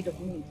other side of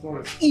me.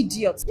 Sorry.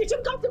 Idiot. Did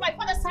you come to my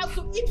father's house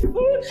to eat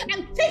food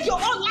and take your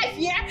own life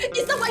here?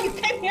 Is that why you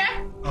came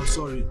here? I'm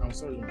sorry.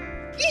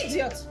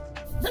 Idiot.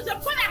 Does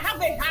your father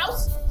have a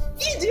house?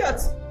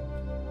 Idiot.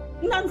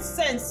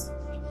 Nonsense.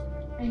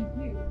 And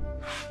you?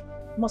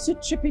 Must you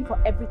trip in for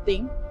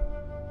everything?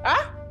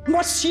 Huh?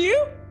 Must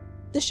you?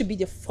 This should be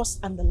the first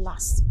and the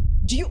last.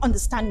 Do you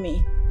understand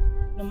me?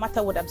 No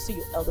matter what, I'm still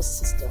your elder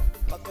sister.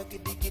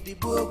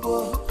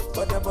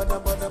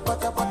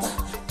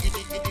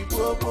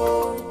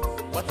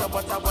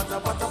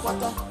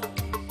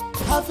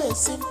 Have a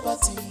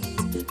sympathy,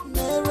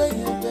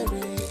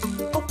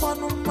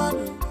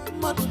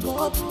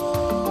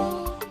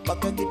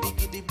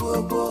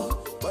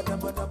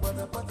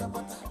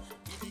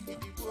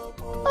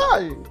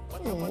 Hi.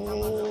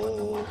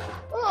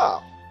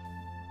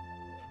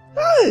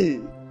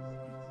 Hey,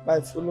 my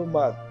fellow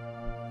man.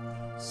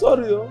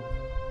 Sorry, oh.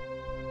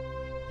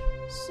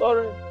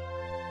 Sorry.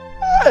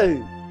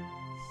 Hey.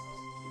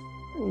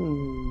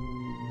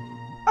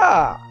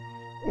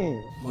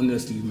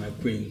 Honestly, my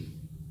queen,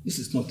 this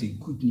is not a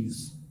good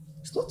news.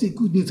 It's not a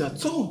good news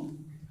at all.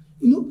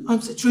 You know, I'm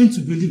still trying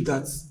to believe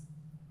that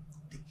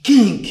the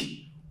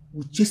king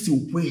will chase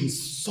away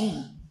his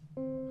son,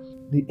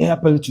 the heir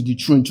apparent to the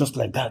throne, just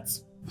like that.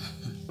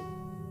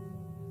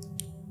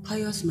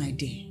 Pious, my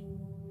dear,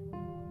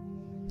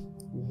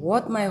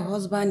 what my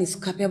husband is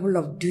capable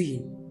of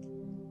doing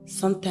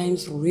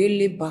sometimes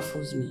really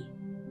baffles me.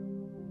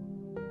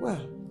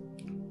 Well,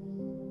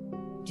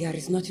 there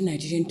is nothing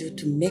Nigerian do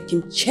to make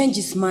him change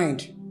his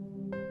mind,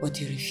 but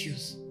he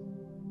refuses.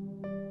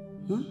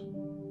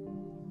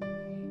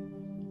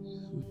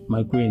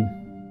 My queen,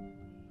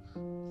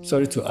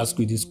 sorry to ask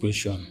you this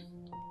question.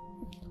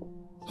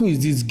 Who is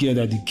this girl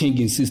that the king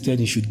insisted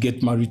he should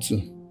get married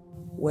to?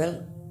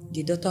 Well,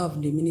 the daughter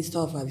of the Minister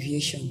of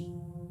Aviation.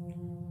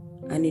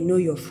 And you know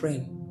your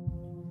friend.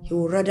 He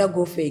would rather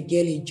go for a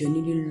girl he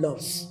genuinely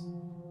loves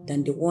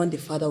than the one the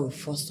father will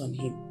force on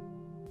him.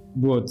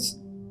 But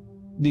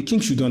the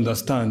king should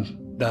understand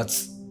that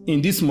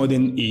in this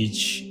modern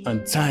age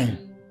and time,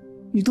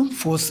 you don't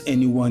force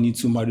anyone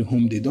into marry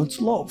whom they don't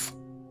love.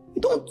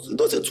 It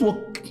doesn't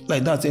work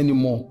like that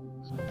anymore.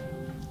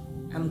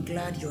 I'm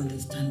glad you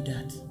understand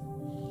that.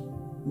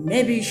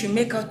 Maybe you should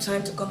make out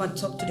time to come and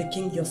talk to the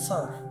king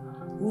yourself.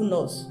 Who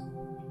knows?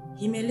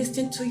 He may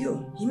listen to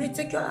you. He may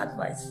take your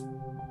advice.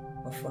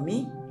 But for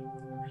me,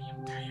 I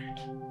am tired.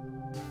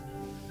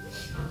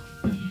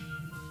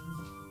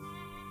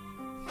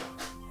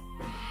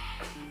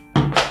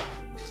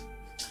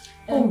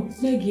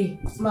 Maggie,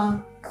 ma,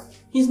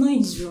 he's not in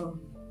his room.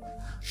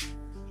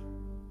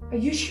 Are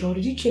you sure?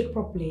 Did you check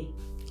properly?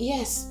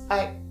 Yes,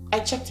 I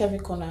checked every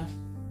corner.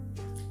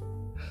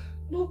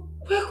 No,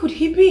 where could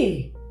he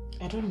be?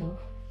 I don't know.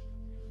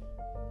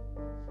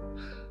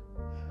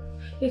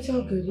 It's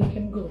all good, you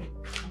can go.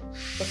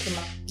 Okay,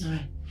 ma.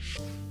 Alright.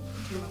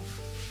 Okay, ma.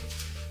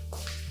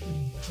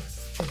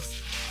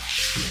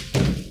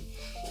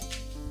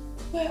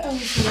 Where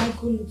else will I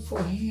go look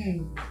for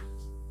him?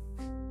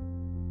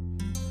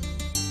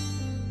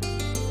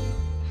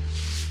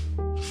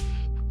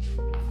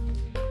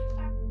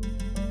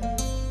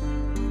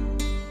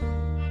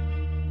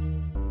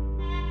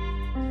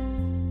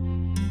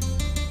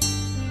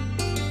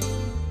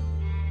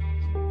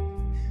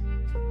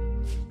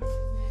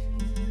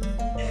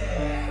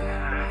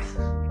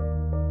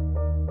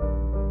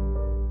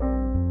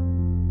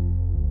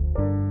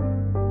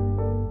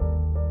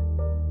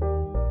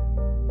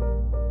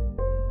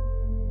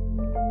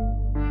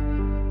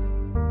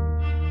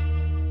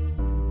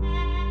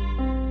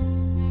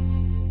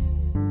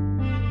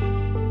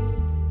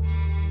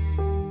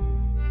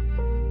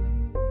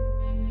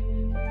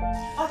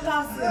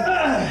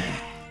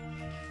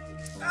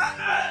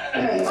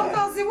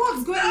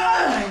 What's going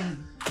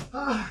on?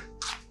 Oh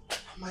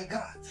my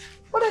God.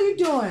 What are you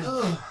doing?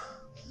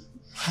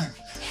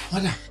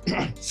 Madam.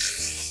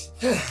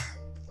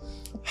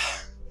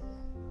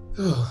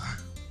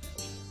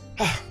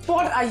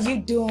 What are you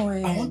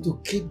doing? I want to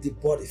keep the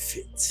body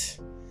fit.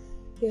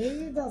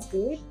 Okay, that's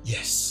good.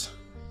 Yes.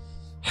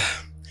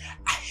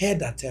 I heard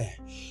that the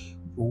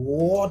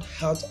World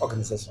Health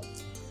Organization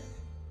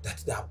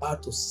that they're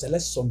about to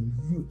select some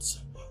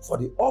youth for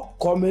the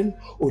upcoming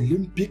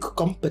Olympic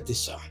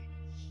competition.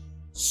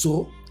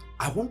 So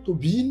I want to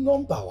be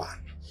number one.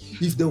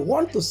 If they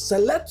want to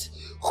select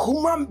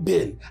human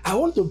being, I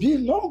want to be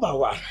number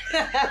one.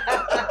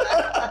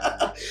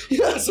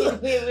 Yes.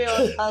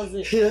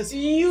 Wait, yes.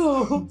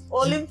 You,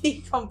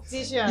 Olympic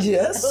competition.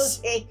 Yes.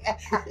 Okay.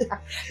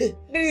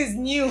 This is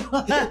new.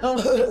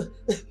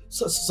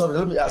 Sorry,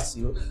 let me ask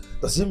you.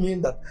 Does it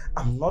mean that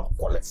I'm not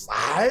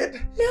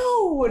qualified?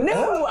 No.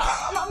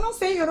 I'm not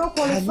saying you're not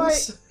qualified.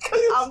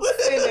 I'm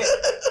saying it.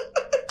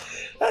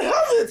 I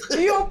have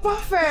it. You're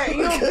perfect.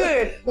 You're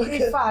good.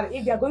 Okay. In fact,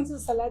 if they're going to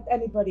select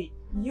anybody,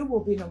 you will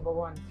be number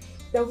one.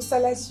 They will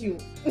select you.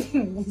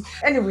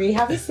 Anyway,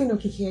 have you seen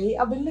Okike?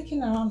 I've been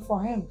looking around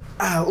for him.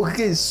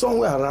 Okay,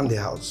 somewhere around the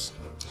house.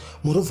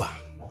 Moreover,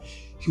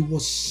 he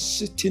was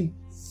sitting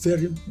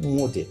very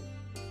modern.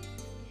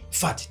 In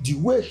fact, the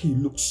way he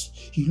looks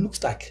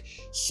like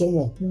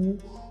someone who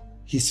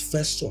his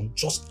first son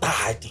just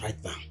died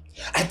right now.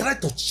 I tried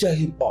to cheer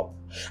him up.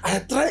 I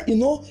tried,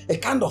 a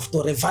kind of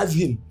to revive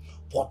him.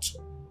 But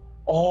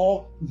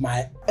all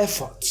my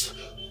efforts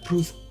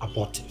proved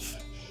abortive.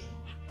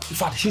 In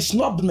fact, he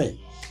snubbed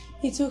me.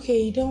 It's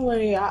okay, don't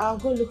worry. I'll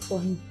go look for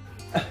him.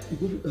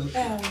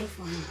 Okay. I'll look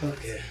for him.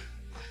 Okay.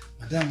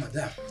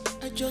 Madam.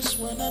 I just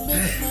wanna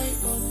make my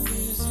own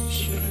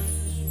decision.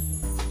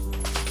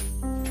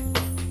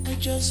 I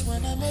just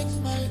wanna make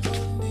my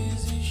own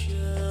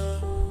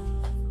decision.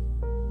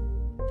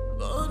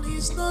 But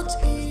it's not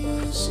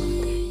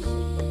easy.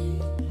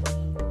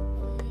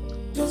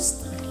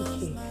 Just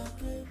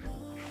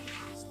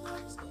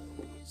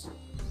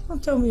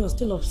Don't tell me you're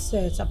still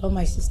upset about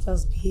my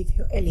sister's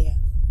behavior earlier.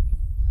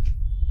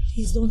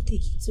 Please don't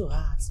take it to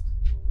heart.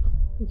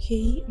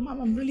 Okay?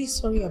 I'm really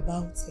sorry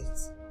about it.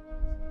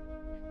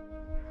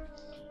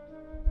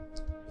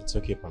 It's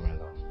okay,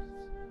 Pamela.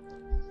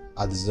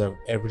 I deserve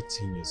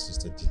everything your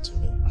sister did to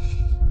me.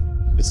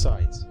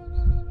 Besides,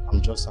 I'm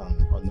just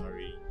an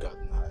ordinary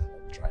gardener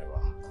and driver.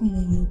 Come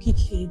on,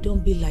 Okike, don't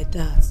be like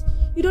that.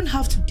 You don't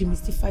have to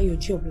demystify your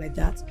job like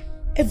that.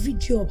 Every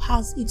job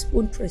has its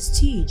own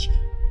prestige.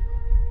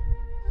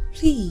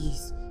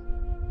 Please.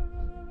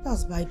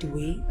 That's by the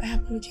way. I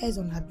apologize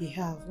on her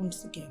behalf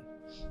once again.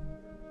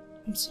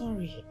 I'm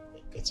sorry.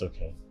 It's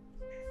okay.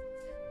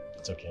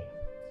 It's okay.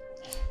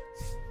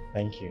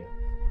 Thank you.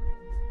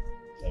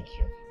 Thank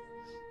you.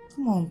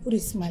 Come on, put a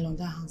smile on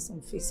that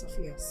handsome face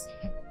of yours.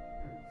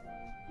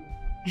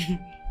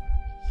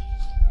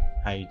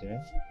 How you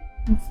doing?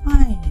 I'm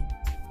fine.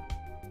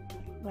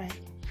 Right.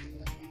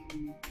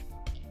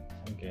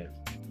 I'm good.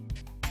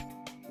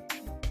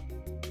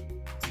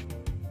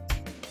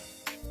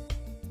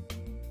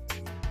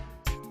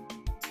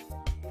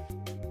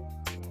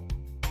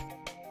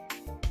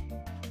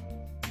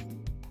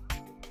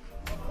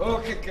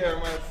 Okay,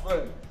 my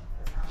friend.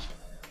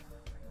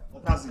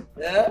 What has it?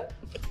 Yeah?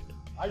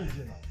 How you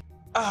doing?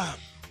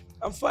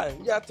 I'm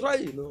fine. Yeah, try,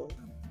 you know.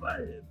 I'm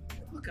fine.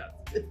 Look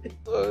at it.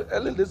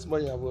 Early this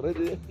morning, I've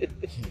already.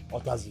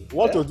 What has it?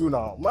 What to do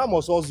now? Man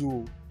must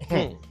hustle.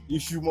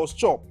 If you must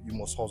chop, you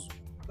must hustle.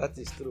 That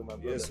is true, my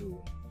brother. Yes.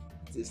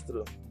 It is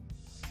true.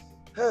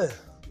 Hey,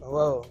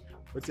 wow.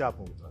 What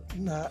happened with that?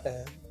 Nah,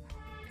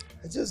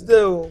 I just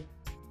there.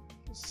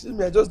 See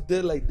me, I just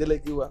there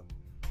like you are.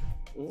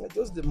 I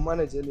just dey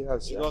manage anyhow.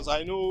 Because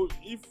I know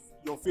if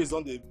your face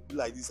don't be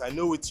like this, I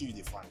know what you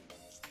define.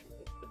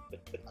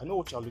 I know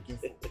what you're looking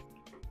for.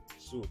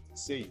 So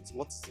say it.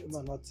 What is it?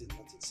 No, nothing.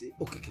 Say,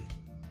 okay.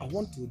 I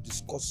want to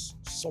discuss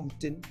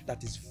something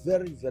that is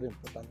very, very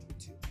important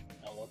with you.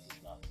 And what is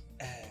that?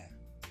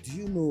 Do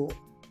you know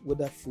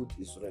whether food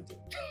is ready?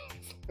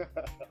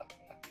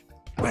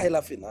 Why are you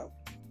laughing now?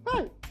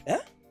 Hi. Eh?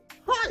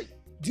 Hi.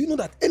 Do you know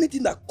that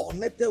anything that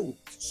connected with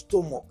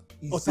stomach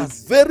is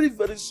Otazi. a very,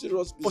 very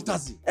serious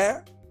business? Otazi.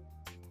 Eh?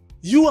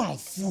 You and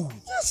food.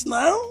 Yes,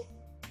 now.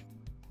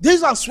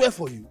 This I swear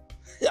for you.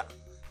 Yeah.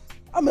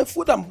 I'm a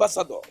food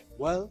ambassador.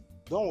 Well,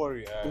 don't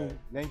worry.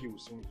 Nengi will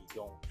soon be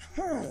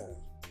done.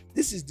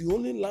 This is the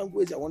only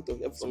language I want to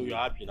hear from So you. you're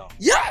happy now?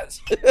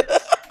 Yes!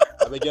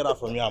 I will get that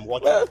from you. I'm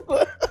watching.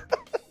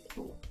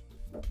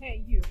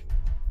 Hey, you.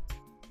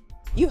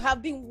 You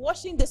have been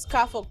washing this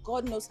car for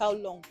God knows how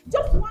long.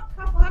 Just one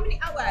car for how many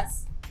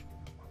hours?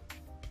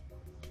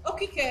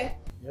 Okay.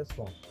 Yes,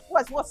 ma'am.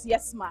 What's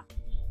yes, ma?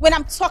 When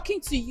I'm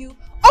talking to you,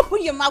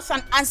 open your mouth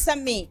and answer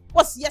me.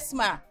 What's yes,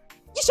 ma?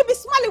 You should be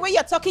smiling when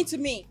you're talking to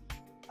me.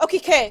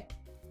 Okay.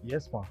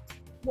 Yes, ma'am.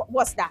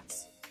 What's that?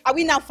 Are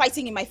we now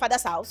fighting in my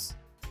father's house?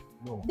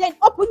 No. Then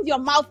open your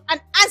mouth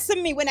and answer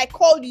me when I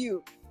call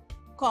you.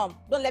 Come,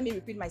 don't let me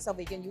repeat myself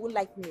again. You won't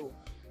like me.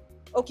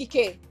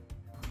 Okay.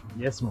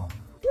 Yes, ma'am.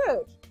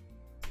 Good.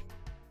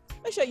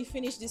 Make sure you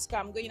finish this car.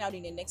 I'm going out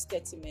in the next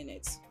 30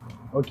 minutes.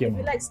 Okay, If ma'am.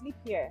 you like, sleep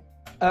here.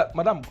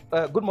 Madam,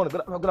 good morning.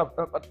 Madam,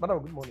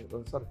 good morning.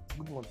 Sorry,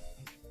 good morning.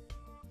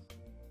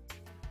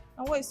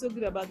 And what is so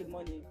good about the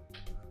money?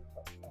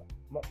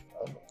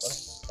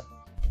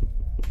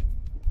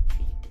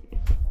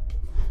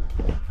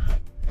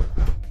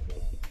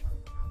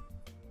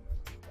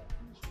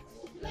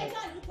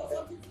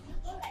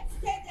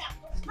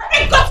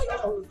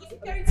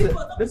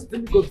 Let me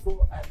go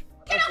for.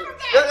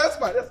 That's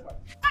fine. Just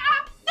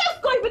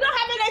go if you don't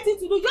have anything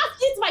to do.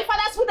 Just eat my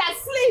father's food and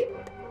sleep.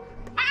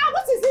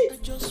 What is it? I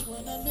just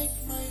wanna make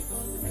my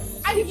own.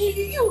 And if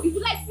you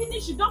like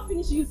finish, you don't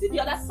finish, you see the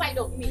other side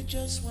of me.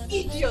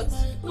 Idiot.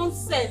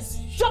 Nonsense.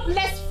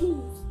 Jobless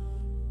food.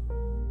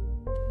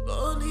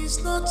 But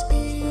it's not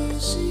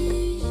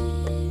easy.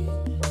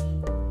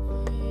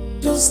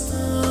 Just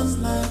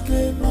stand like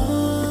a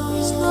man.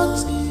 It's not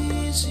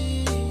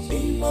easy.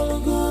 People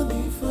go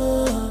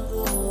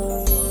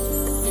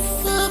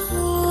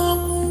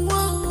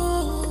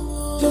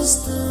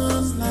just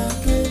stand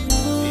like a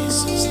man. This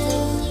is the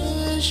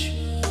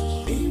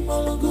nation.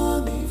 People go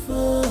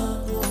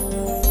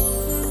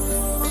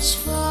must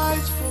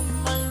fight for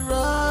my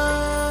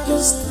right.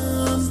 Just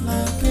stand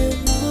like a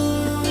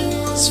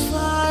man. Must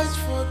fight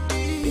for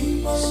this.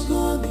 People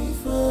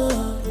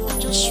go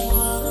just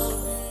wanna.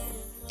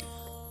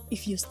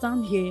 If you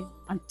stand here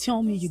and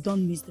tell me you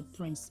don't miss the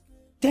prince,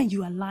 then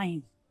you are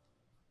lying.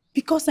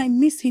 Because I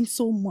miss him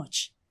so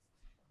much.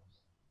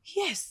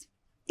 Yes,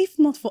 if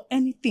not for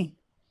anything,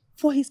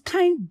 for his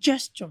kind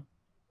gesture.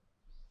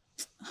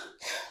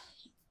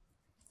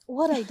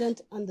 What I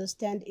don't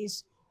understand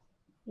is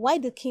why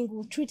the king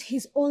will treat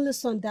his only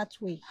son that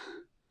way.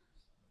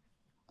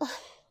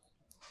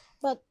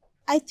 But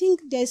I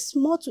think there's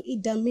more to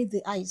it than meet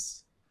the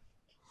eyes.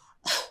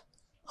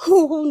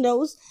 Who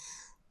knows?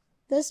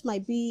 This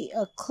might be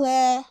a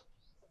clear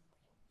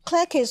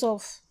case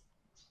of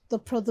the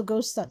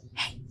prodigal son.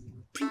 Hey,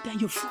 bring down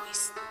your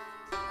voice.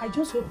 I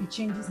just hope he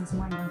changes his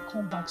mind and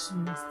come back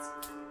soonest.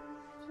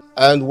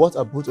 And what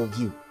are both of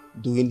you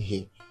doing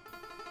here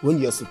when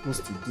you're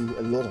supposed to do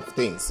a lot of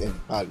things in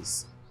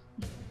Paris?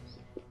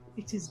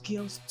 It is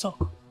girls'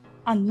 talk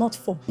and not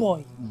for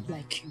boy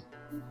like you.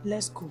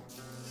 Let's go.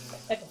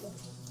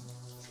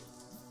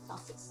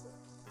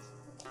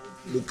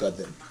 Look at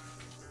them.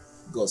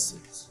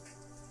 gossips.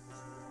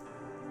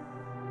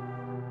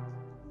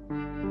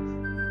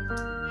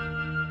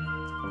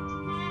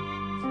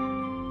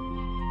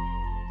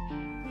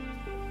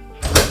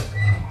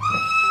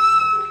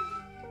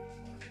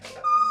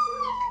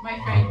 My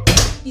friend,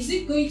 is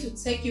it going to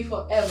take you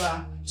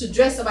forever to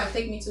dress up and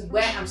take me to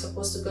where I'm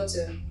supposed to go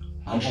to?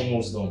 I'm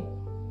almost done.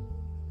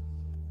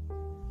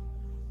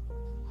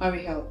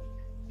 Hurry up,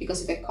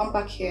 because if I come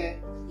back here,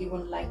 you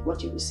won't like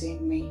what you will say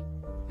in me.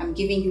 I'm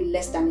giving you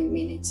less than a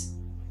minute.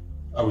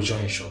 I will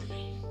join you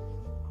shortly.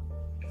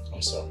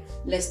 I'm sorry.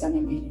 Less than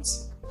a minute.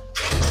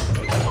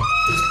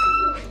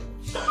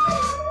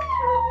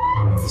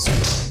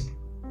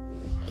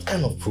 What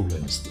kind of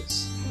problem is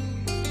this?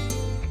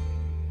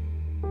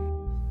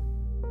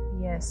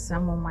 Yes,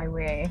 I'm on my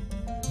way.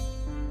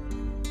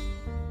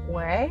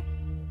 Where?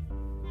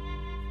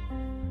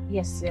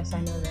 Yes, I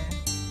know that.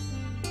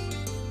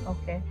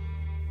 Okay.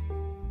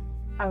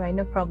 Alright,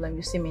 no problem.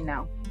 You see me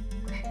now.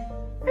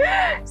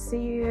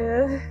 See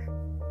you.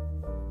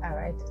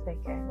 Alright,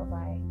 take care.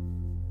 Bye-bye.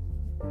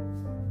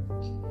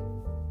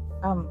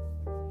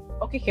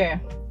 Okay.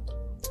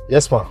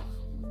 Yes, ma'am.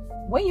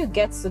 When you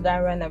get to that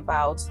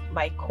runabout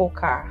by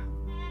Coca,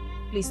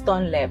 please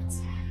turn left.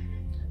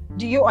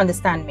 Do you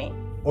understand me?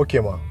 Okay,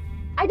 ma'am.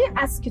 I didn't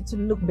ask you to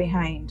look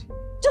behind.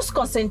 Just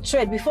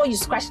concentrate before you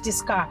scratch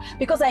this car,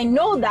 because I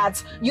know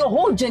that your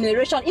whole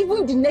generation,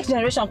 even the next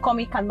generation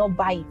coming, cannot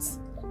buy it.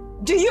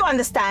 Do you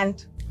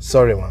understand?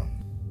 Sorry, ma'am.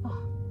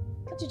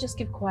 Can't you just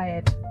keep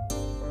quiet?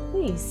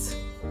 Please.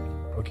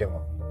 Okay,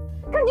 ma'am.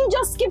 Can you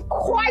just keep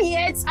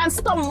quiet and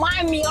stop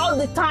miming me all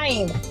the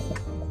time?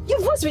 Your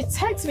voice will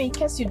text me in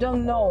case you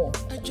don't know.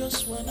 I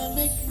just wanna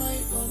make my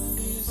own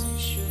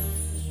decision.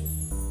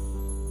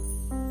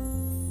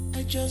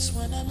 I just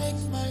wanna make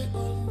my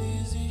own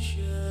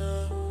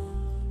decision.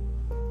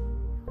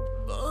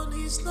 But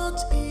it's not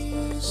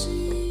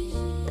easy.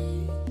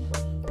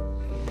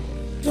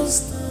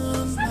 Just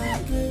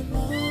like a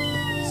man.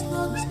 It's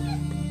not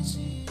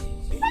easy.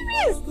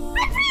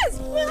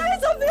 My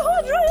eyes of the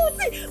whole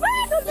royalty! My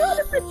eyes of the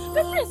whole prince!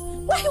 My prince!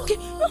 Why? Okay,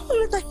 no,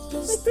 hold on.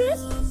 My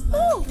prince?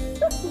 Oh,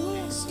 that's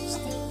nice.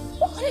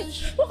 Walk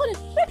on it.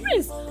 My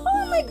prince!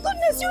 Oh my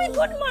goodness, you're a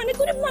good man. A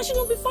good man should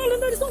not be falling.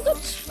 That is not good.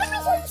 My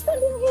prince, why are you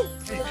standing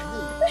here?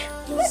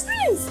 My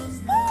prince!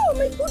 Oh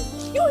my god,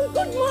 you're a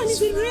good man.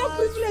 It's a real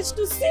privilege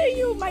to see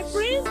you, my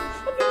prince.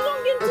 I've been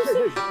longing to see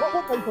you. What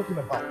are you talking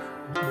about?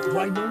 Do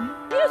I know you?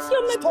 Yes,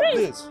 you're my Stop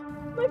prince. This.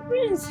 My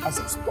prince. I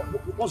said, stop.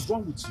 What's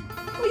wrong with you?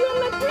 Oh, you're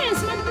my prince,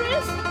 my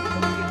prince.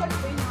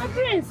 My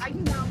prince. Are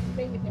you now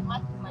playing with the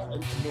heart of my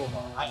life? No,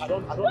 I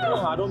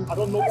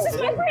don't know. This is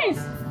my prince.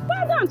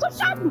 Bow down,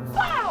 touch up.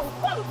 Bow.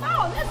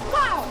 Let's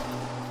bow.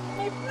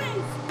 My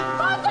prince.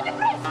 Bow to the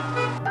prince.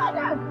 Bow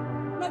down.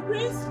 My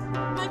prince.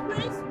 My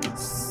prince.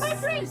 My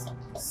prince.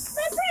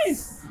 My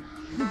prince.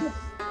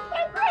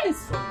 My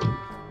prince.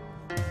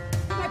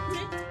 My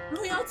prince.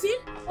 Royalty.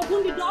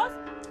 Open the doors.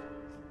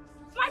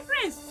 My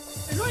prince.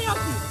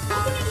 Royalty.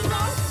 Open the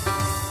doors.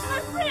 My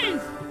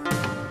prince.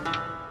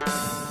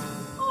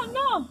 Oh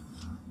no.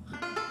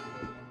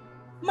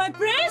 My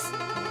prince.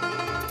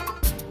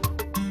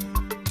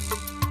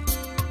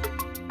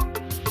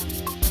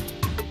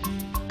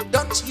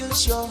 Don't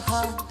use your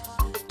hand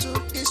to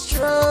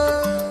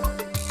destroy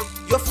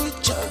your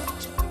future.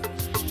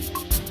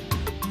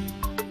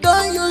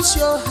 Don't use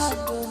your hand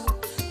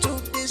to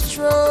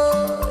destroy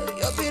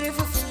your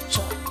beautiful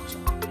future.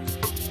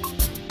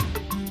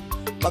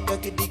 Baka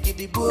gidi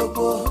gidi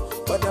bobo,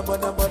 bada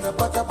bada bada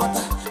bada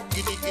bada,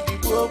 gidi gidi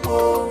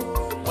bobo,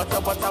 bada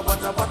bada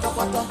bada bada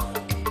bada.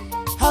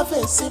 Have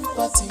a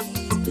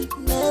sympathy,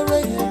 mere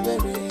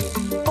mere,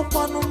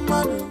 opanu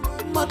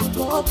madu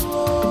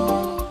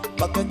bobo.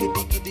 Baka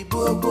gidi gidi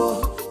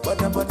bobo,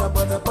 bada bada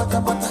bada bada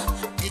bada,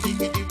 gidi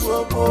gidi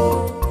bobo,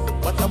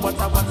 bada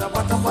bada bada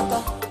bada bada.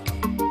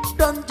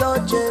 Don't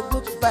judge a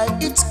book by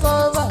its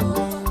cover.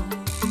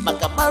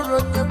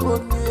 Makamaro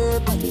nebonye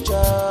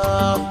baja.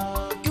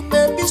 You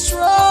may be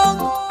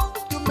strong,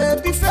 you may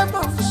be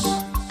famous.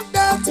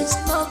 That is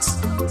not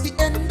the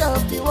end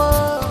of the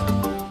world.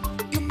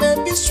 You may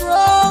be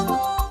strong,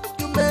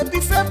 you may be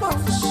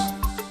famous.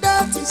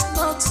 That is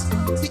not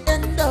the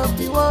end of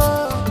the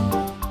world.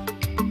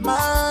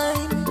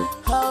 Mind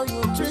how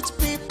you treat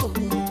people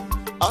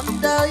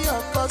under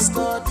your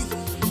custody.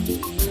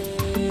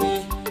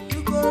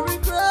 You go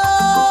regret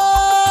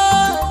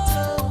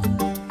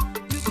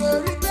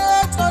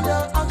all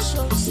your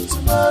actions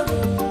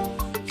tomorrow.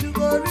 You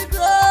go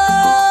regret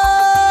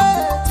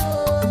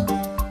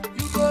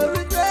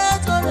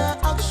all your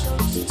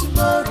actions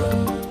tomorrow.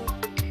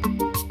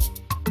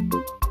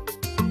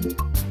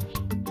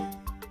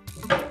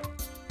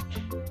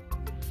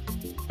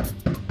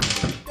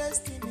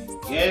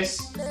 Yes,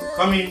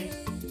 come in.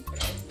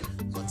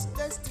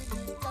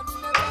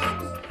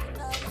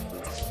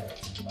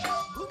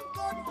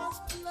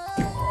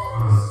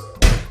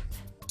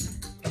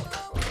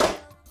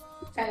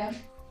 Hello.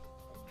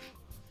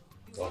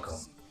 Welcome.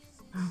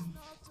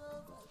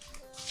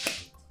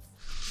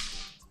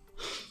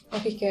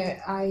 Okay,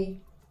 I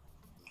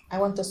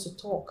want us to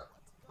talk.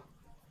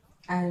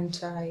 And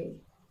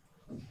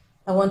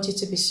I want you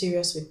to be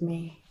serious with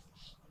me.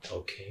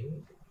 Okay.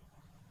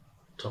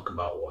 Talk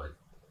about what?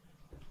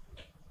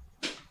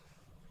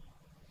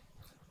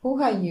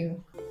 Who are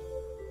you?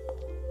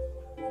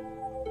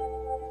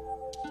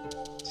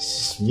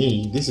 This is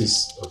me. This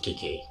is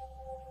OKK.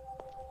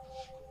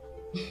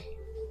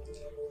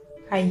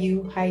 Are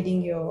you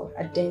hiding your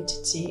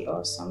identity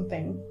or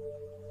something?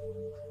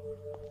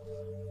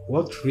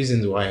 What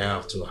reason do I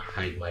have to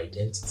hide my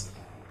identity?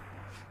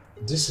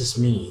 This is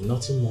me,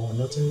 nothing more,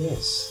 nothing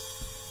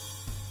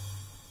less.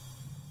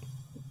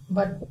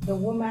 But the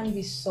woman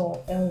we saw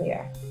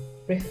earlier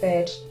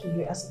referred to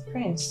you as a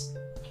prince.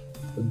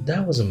 But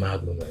that was a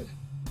mad woman.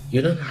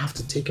 You don't have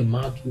to take a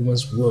mad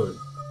woman's word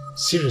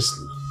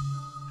seriously.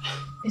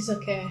 It's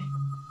okay.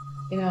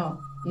 You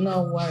know,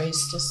 no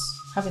worries. Just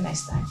have a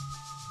nice time.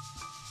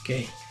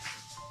 Okay.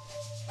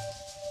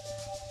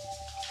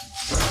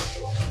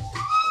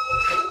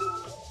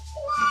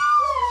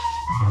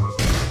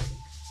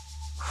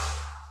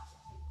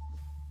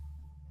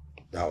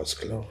 That was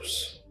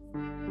close.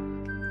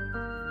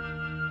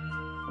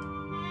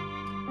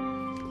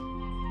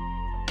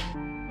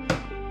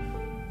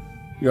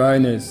 Your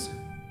Highness,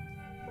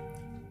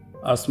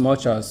 as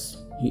much as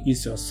he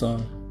is your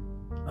son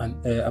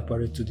and heir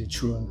apparent to the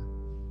throne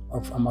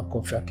of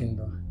Amakofia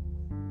Kingdom,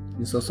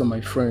 he's also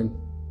my friend,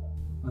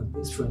 my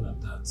best friend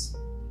at that.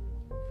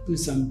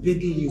 Please, I'm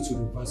begging you to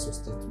reverse your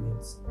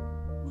statements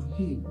on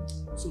him.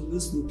 So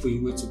let's look for a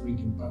way to bring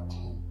him back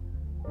home.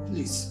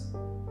 Please.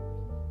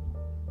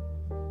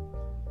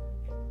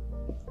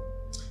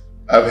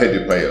 I've heard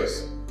your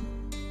prayers.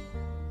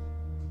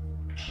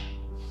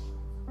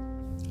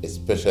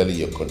 Especially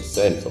your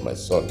concern for my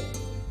son.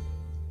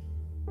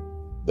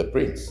 The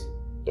prince,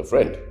 your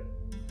friend.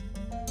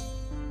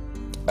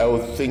 I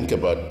will think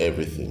about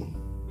everything.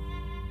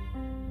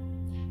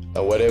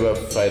 And whatever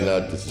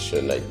final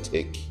decision I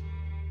take,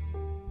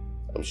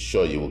 I'm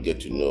sure you will get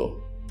to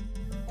know.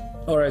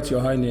 All right, Your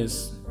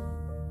Highness.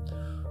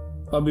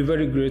 I'll be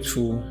very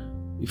grateful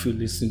if you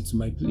listen to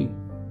my plea.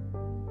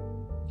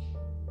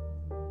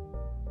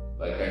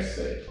 Like I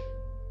said,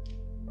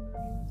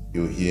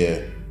 you'll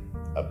hear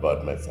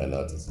about my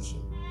final decision.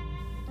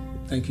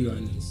 Thank you, Your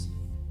Highness.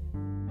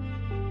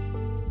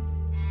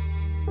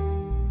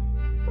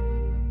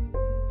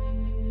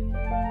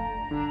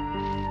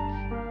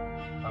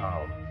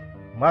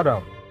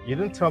 Madam, you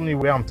didn't tell me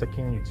where I'm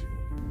taking you to.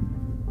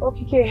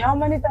 Okay, how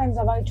many times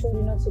have I told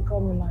you not to call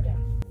me madam?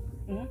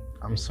 Hmm?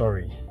 I'm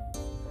sorry.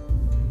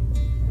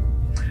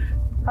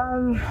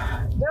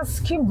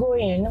 Just keep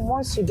going.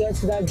 Once you get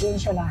to that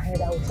junction ahead,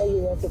 I will tell you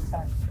where to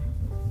turn.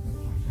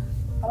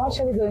 I'm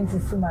actually going to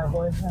see my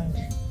boyfriend.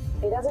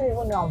 He doesn't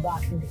even know I'm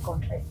back in the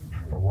country.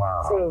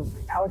 Wow. So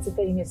I want to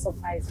pay him a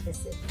surprise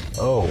visit.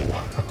 Oh,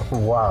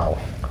 wow.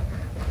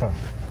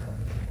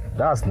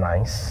 That's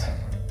nice.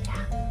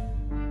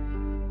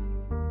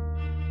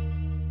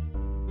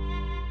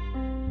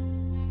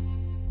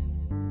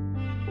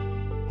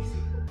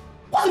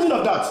 What's the meaning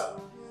of that?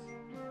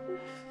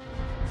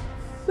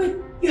 Wait,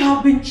 you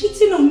have been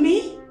cheating on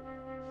me?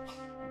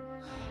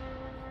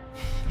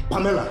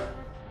 Pamela,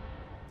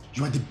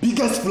 you are the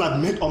biggest fool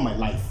I've met all my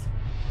life.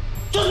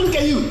 Just look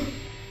at you.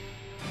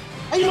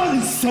 Are you not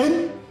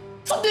insane?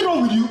 Something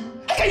wrong with you?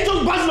 How can you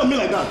just bash on me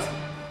like that?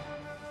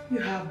 You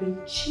have been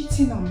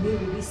cheating on me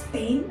with this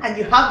thing and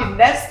you have the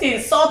nerve to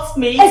insult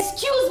me?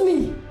 Excuse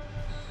me!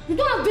 You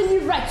don't have any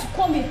right to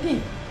call me a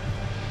thing.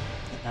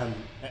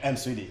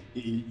 Sweetie,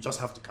 you just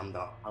have to calm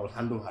down. I will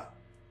handle her.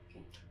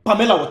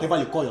 Pamela, whatever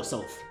you call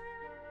yourself,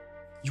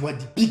 you are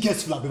the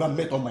biggest fool I've ever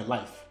met all my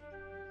life.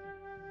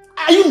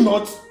 Are you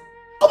not?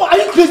 Come on, are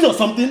you crazy or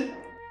something?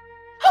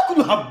 How could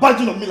you have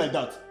badged on me like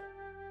that?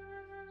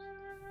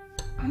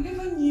 I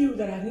never knew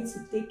that I need to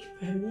take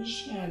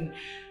permission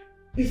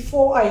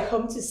before I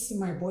come to see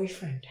my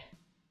boyfriend.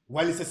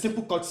 Well, it's a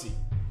simple courtesy.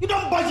 You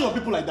don't badge on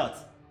people like that.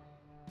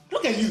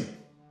 Look at you.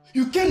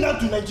 You came down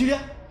to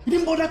Nigeria, you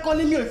didn't bother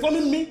calling me or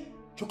informing me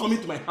to come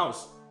into my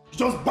house. You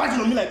just badged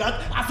on me like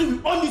that as if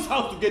we own this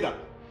house together.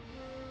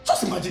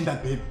 Just imagine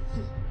that, babe.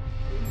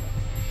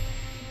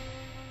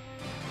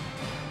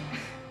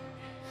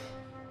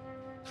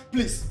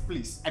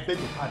 Please, I beg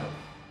your pardon.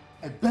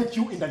 I beg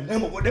you in the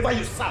name of whatever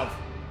you serve.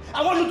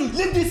 I want you to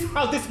leave this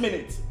house this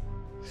minute.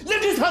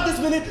 Leave this house this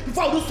minute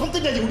before I do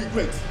something that you will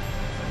regret.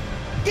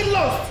 Get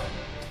lost!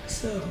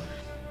 So,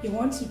 you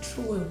want to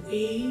throw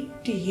away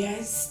the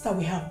years that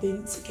we have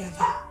been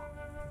together?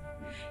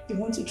 You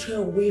want to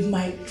throw away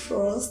my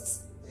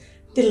trust?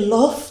 The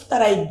love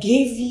that I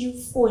gave you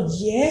for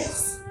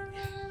years?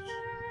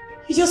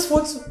 You just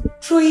want to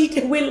throw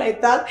it away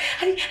like that?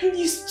 And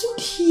you stood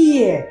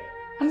here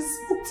and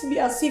spoke to me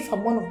as if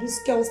I'm one of these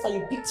girls that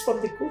you picked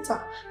from the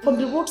gutter, from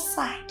the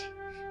roadside,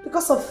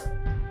 because of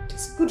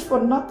this good for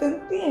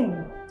nothing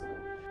thing.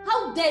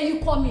 How dare you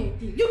call me a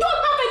thing? You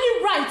don't have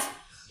any right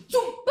to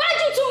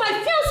barge into my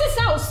fiance's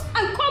house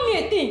and call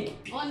me a thing.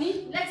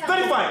 Honey, let her go.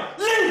 Very fine.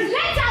 Leave!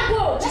 Let her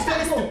go. She's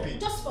very stupid.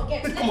 Just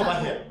forget. Come over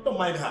here. Don't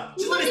mind her.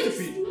 She's very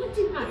stupid.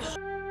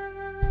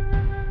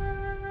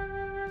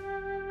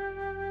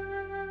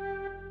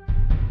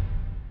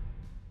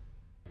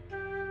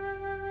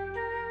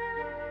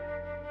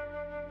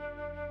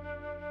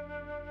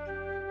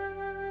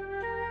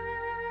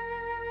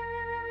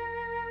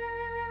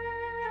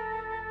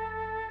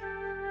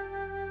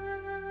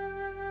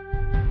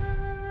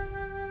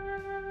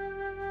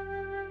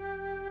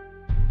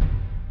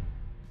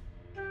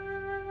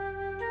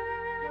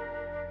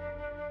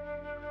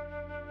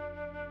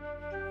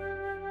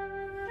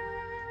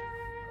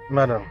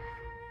 Madam,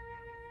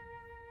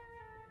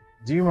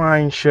 do you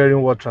mind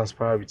sharing what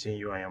transpired between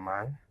you and your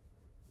man?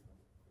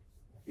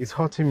 It's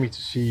hurting me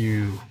to see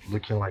you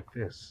looking like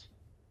this.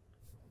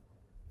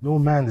 No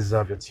man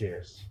deserves your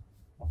tears.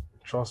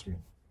 Trust me.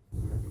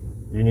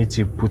 You need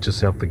to put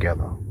yourself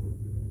together.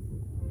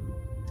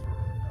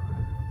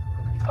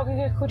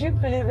 Okay, could you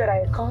believe that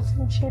I caught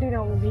him cheating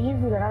on me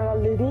with another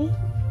lady?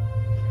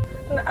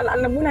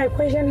 And when I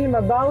questioned him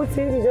about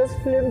it, he just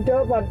flamed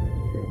up and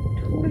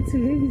told me to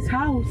leave his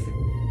house.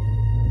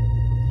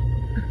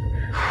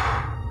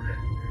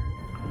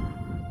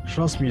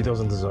 Trust me, he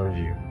doesn't deserve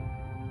you.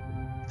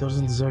 He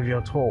doesn't deserve you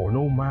at all.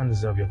 No man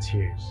deserves your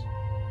tears.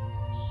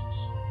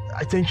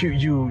 I think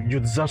you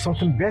deserve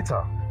something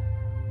better.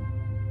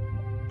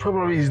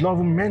 Probably it's not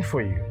even meant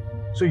for you.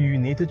 So you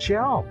need to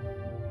cheer up.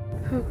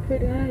 How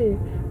could I?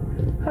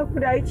 How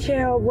could I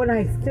cheer up when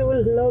I still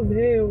love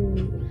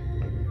him?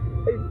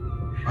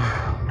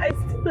 I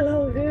still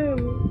love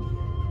him.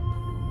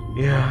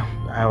 Yeah,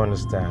 I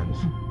understand.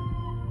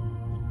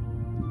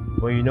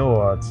 But you know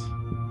what?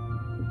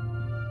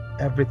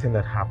 Everything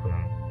that happened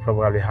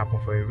probably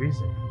happened for a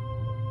reason.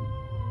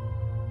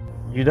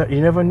 You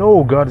never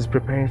know, God is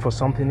preparing for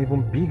something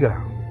even bigger.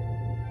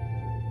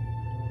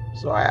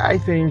 So I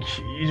think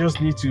you just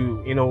need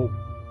to,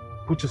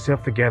 put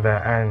yourself together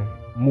and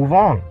move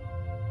on.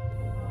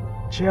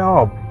 Cheer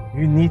up.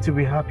 You need to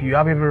be happy. You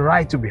have every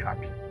right to be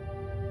happy.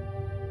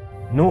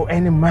 No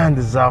any man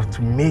deserves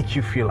to make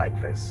you feel like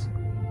this.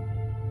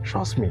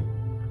 Trust me.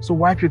 So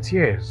wipe your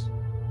tears.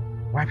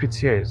 Wipe your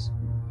tears.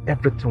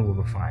 Everything will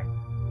be fine.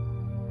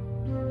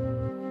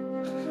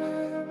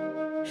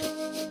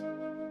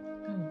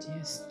 Oh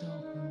dear,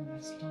 stop, Mama,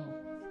 stop.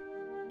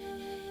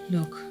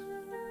 Look,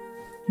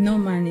 no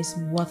man is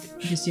worth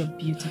just your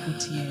beautiful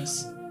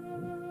tears.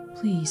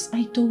 Please,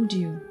 I told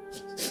you.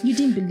 You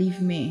didn't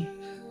believe me.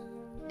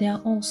 They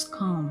are all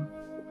scum.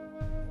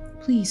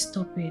 Please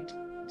stop it.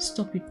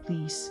 Stop it,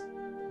 please.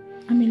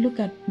 I mean, look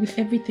at with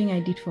everything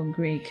I did for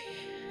Greg.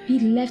 He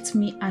left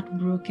me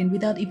heartbroken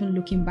without even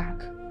looking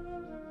back.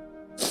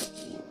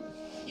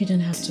 You don't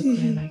have to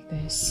cry like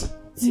this.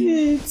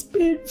 It's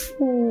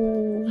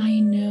painful. I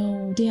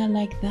know, they are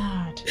like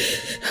that.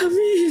 I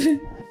mean,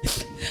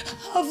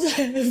 after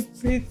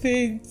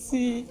everything,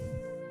 see,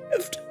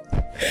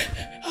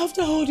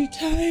 after all the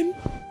time,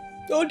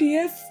 all the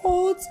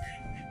effort,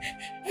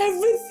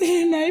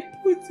 everything I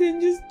put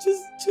in just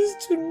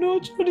to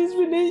nurture this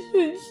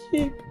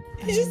relationship.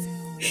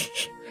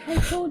 I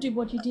told you,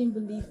 but you didn't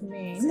believe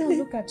me. Now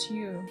look at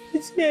you.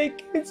 It's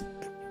like it's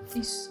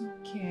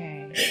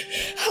okay.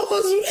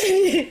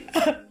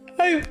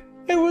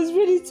 I was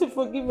ready to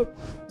forgive him.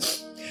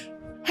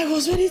 I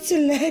was ready to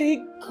let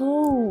it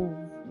go.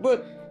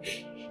 But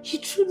he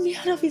threw me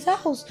out of his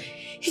house.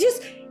 He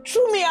just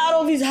threw me out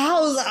of his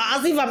house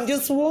as if I'm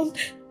just one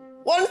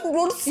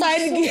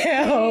side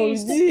girl.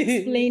 Stop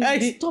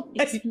explaining. Stop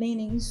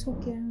explaining. It's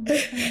okay.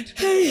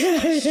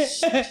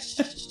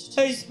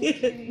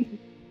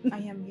 I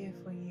am here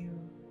for you.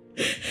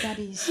 That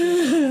is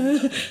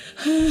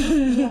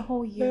we are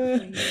all here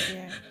for you,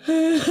 dear.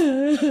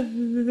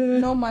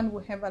 No man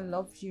will ever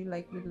love you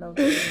like we love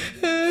you.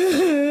 It's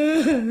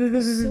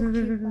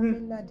okay,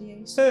 Pamela, dear.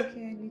 It's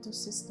okay, little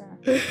sister.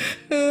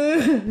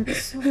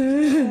 It's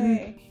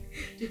okay.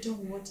 They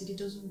don't want it. He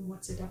doesn't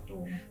want it at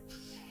all.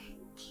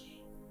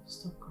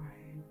 Stop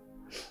crying.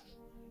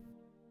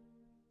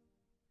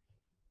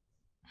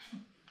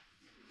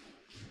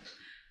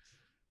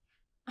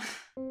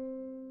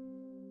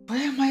 Why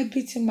am I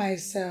beating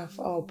myself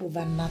up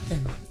over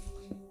nothing?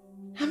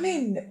 I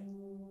mean,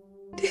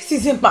 this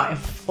isn't my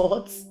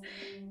fault.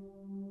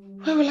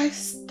 Why will I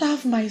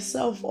starve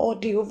myself all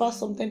day over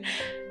something?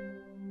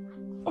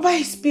 Over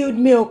I spilled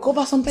milk,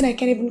 over something I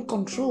can't even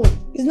control.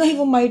 It's not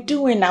even my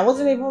doing. I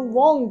wasn't even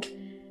wrong.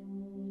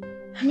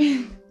 I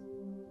mean,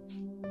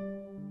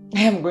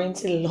 I am going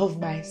to love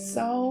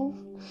myself,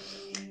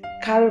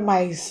 carry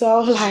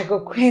myself like a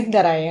queen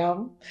that I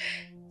am.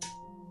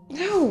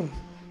 No,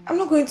 I'm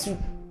not going to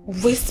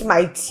waste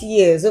my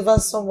tears over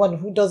someone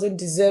who doesn't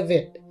deserve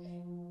it.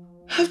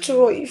 After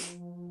all, if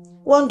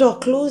one door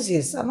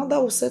closes, another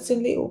will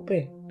certainly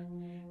open.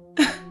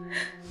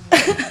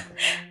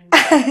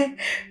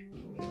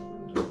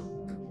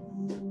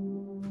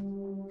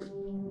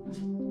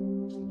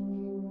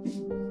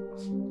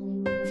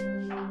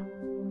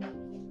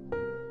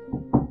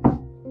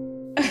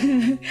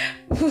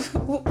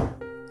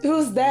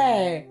 Who's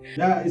there?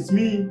 Yeah, it's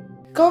me.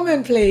 Come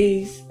in,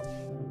 please.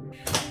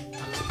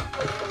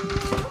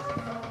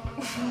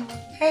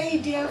 Hey,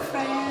 dear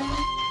friend.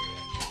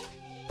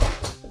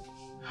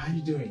 How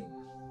you doing?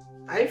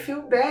 I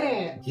feel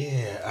better.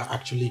 Yeah, I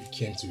actually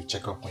came to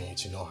check up on you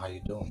to know how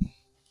you're doing.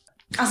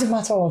 As a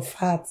matter of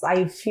fact,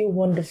 I feel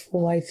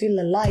wonderful. I feel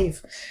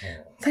alive.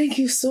 Thank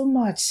you so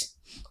much.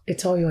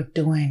 It's all you're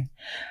doing.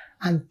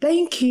 And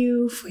thank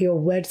you for your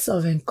words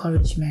of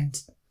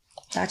encouragement.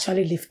 It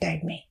actually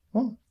lifted me.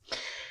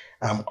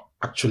 I'm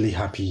actually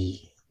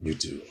happy you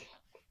do.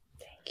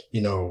 Thank you.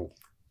 You know,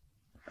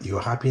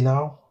 you're happy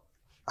now.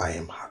 I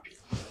am happy.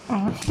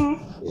 Yeah.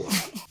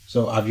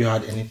 So, have you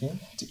had anything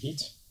to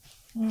eat?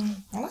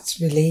 Not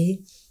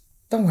really.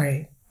 Don't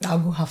worry. I'll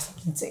go have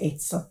something to eat,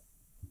 so.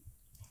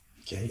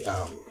 Okay,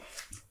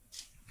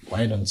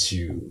 why don't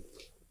you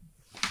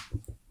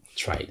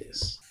try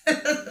this?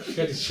 You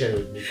gotta share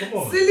with me, come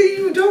on. Silly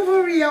you, don't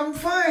worry, I'm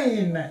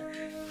fine.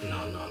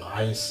 No,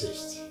 I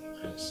insist.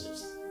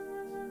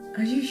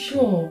 Are you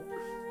sure?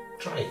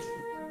 Try it.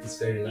 It's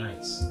very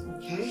nice.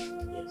 Okay.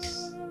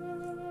 Yes.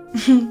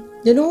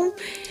 You know,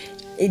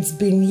 it's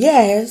been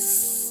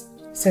years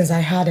since I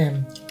had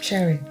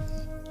sharing.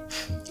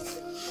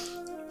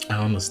 I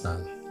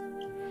understand.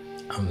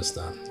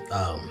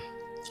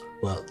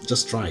 Well,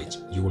 just try it.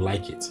 You will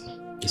like it.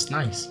 It's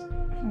nice.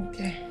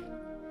 Okay.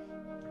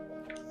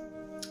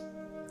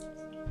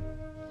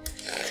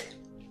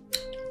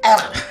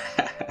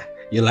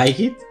 You like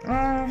it?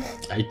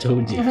 I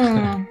told you.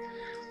 I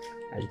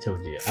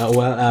told you.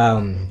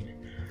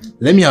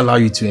 Let me allow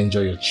you to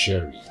enjoy your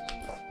cherry.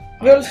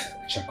 You'll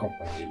check up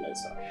on you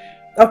later.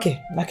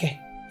 Okay.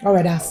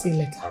 Alright, I'll see you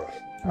later.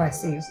 Alright,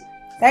 see you.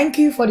 Thank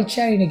you for the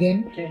sharing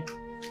again. Okay.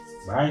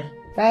 Bye.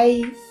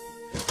 Bye.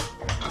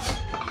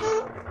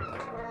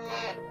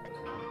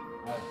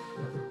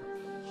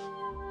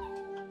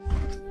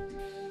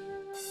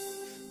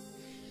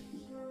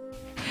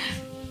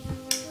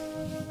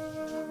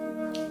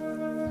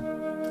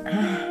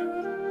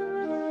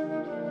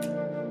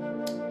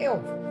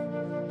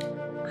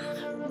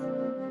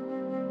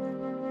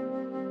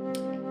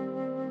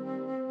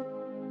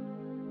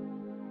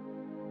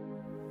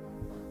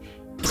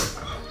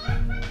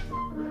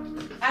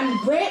 And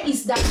where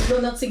is that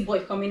lunatic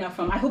boy coming out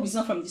from? I hope it's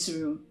not from this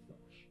room.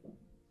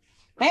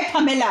 Hey,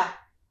 Pamela!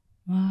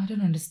 I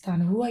don't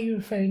understand. Who are you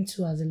referring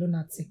to as a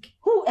lunatic?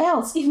 Who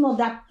else, if not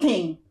that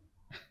thing?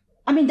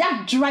 I mean,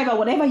 that driver,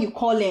 whatever you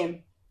call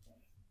him.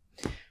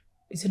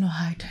 Is it not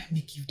high time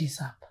we give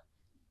this up?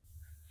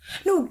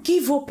 No,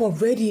 give up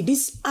already.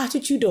 This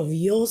attitude of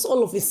yours,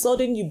 all of a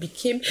sudden you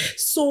became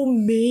so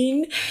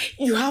mean.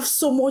 You have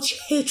so much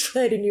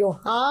hatred in your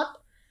heart.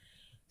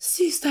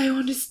 Sister, I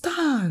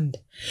understand.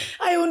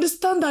 I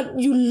understand that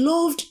you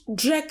loved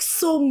Drake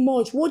so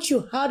much. What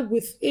you had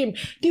with him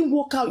didn't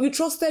work out. You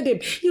trusted him.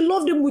 You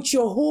loved him with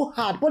your whole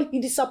heart, but he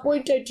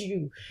disappointed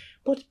you.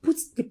 But put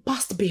the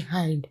past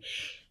behind.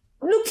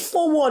 Look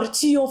forward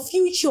to your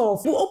future.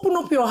 Open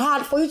up your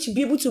heart for you to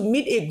be able to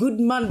meet a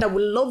good man that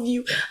will love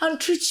you and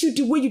treat you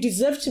the way you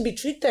deserve to be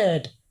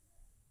treated.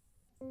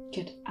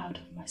 Get out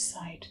of my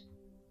sight.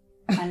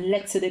 And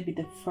let today be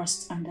the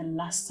first and the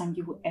last time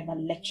you will ever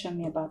lecture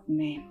me about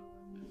men.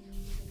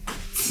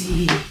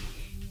 See,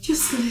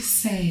 just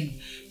listen.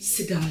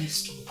 Sit down,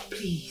 let's talk,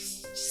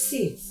 please. Just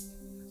sit.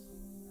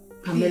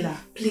 Pamela,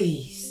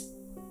 please.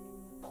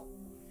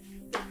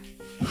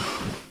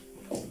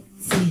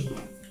 See,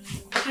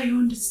 I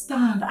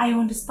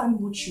understand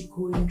what you're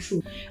going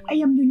through. I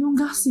am your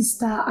younger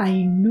sister,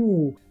 I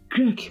know.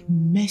 Greg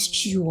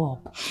messed you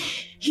up.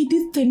 He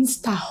did things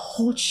that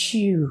hurt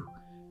you.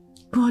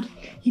 But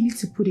you need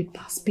to put it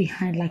past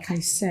behind, like I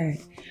said.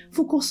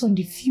 Focus on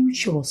the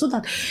future so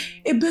that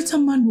a better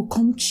man will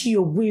come to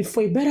your way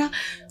for a better...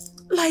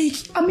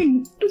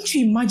 don't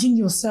you imagine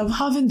yourself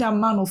having that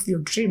man of your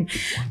dream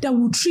that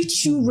will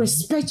treat you,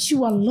 respect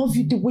you, and love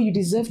you the way you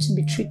deserve to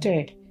be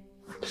treated?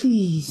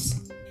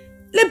 Please.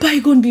 Let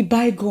bygone be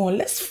bygone.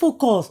 Let's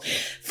focus.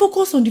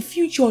 Focus on the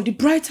future, the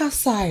brighter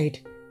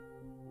side.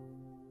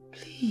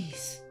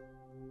 Please.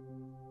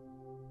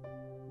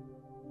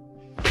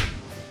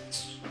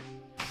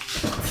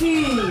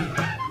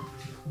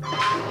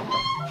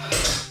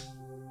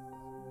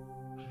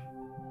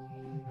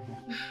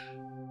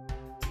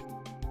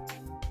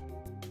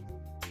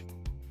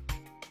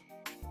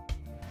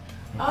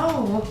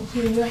 Oh,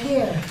 okay, you're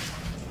here.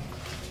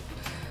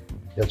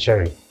 Your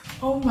cherry.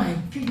 Oh my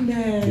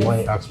goodness. The one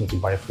you asked me to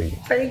buy for you.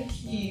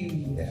 Thank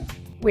you. Yeah.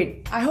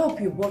 Wait, I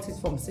hope you bought it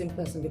from the same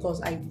person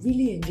because I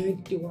really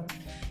enjoyed the one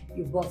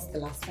you bought the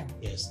last time.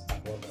 Yes, I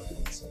bought that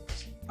from the same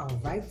person.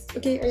 Alright.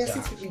 Okay,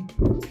 sit with me.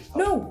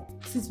 No,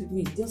 sit with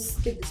me.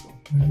 Just take this one.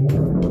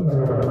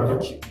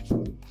 Thank you.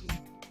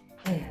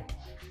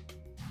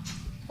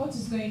 What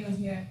is going on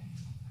here?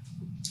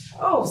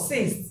 Oh,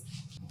 sis.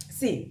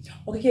 See,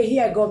 okay,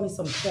 here I got me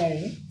some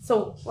sharing.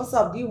 So, what's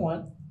up? Do you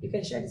want? You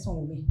can share this one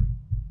with me.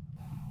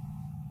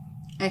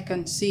 I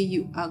can see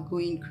you are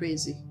going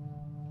crazy.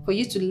 For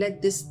you to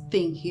let this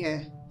thing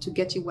here to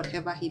get you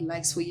whatever he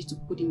likes for you to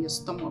put in your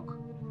stomach.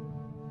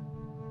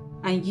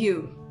 And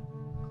you,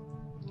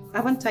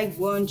 haven't I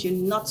warned you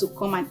not to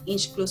come an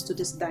inch close to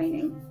this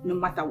dining, no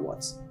matter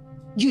what?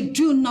 You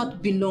do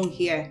not belong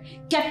here.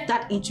 Get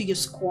that into your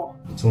score.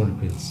 It won't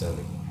repeat itself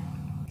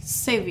again.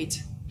 Save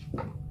it.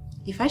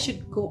 If I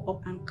should go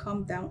up and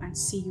come down and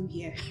see you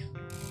here,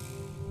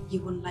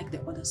 you won't like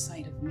the other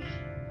side of me.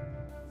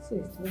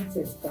 Sis, what is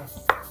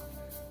this?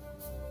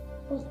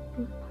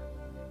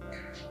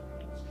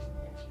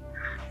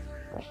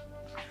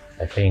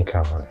 I think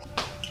I'm...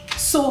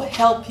 So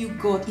help you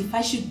God, if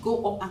I should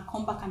go up and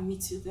come back and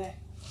meet you there.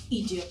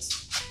 Idiot.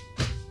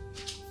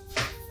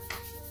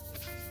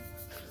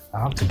 I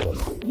have to go.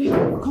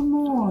 Come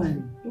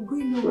on. You're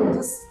going nowhere.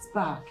 Just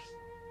back.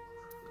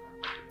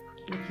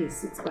 Okay,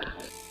 sit back.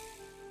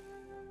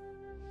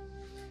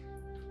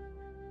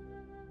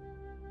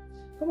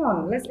 Come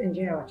on, let's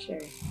enjoy our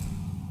cherry.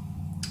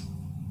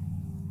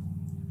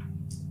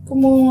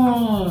 Come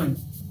on.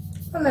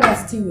 Don't let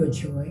us steal your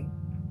joy.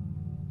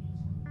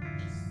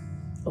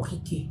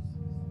 Okay.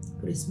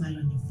 Put a smile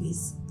on your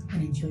face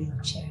and enjoy your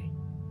cherry.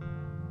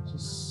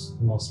 Just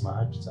lost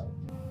my appetite.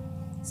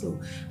 So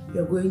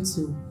you're going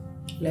to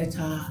let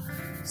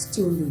her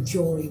steal your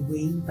joy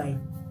away by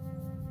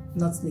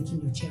not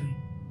licking your cherry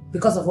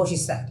because of what she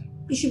said.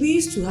 You should be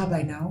used to her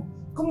by now.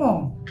 Come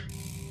on.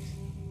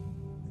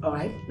 All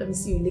right, let me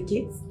see you lick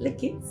it.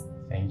 Lick it.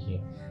 Thank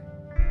you.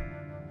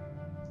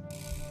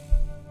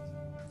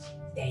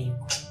 There you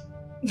go.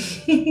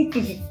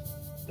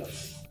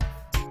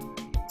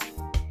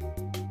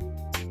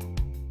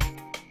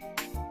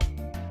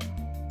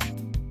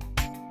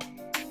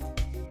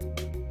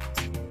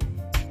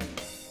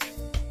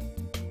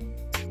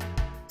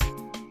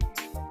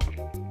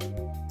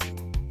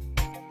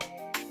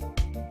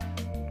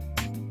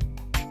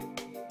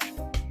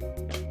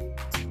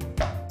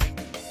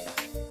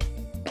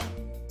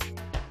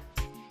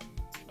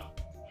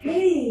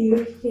 Hey,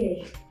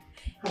 okay.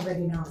 I'm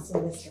ready now, so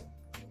let's go.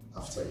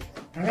 After you.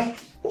 Alright.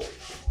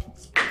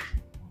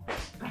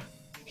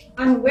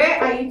 And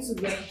where are you two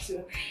going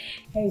to?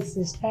 Hey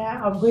sister,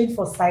 I'm going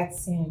for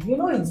sightseeing. You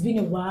know it's been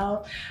a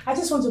while. I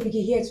just want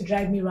Okike here to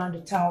drive me around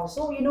the town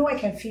so you know I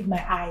can feed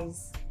my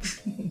eyes.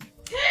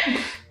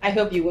 I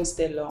hope you won't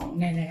stay long.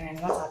 No,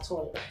 not at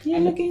all. You're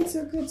looking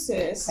so good,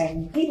 sis.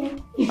 Thank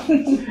you.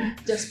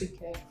 Just be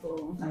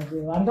careful. I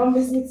will. And don't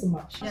miss me too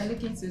much. You're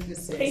looking so good,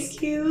 sis.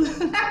 Thank you.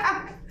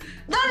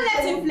 Don't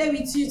let him play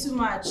with you too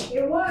much.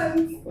 It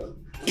was.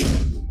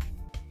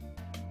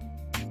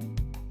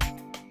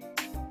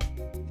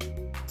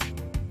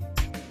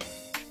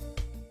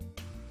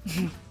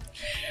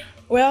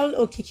 Well,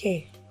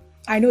 Okike,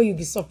 I know you'll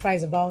be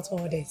surprised about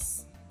all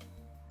this.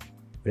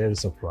 Very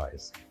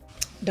surprised.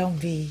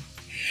 Don't be.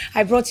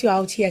 I brought you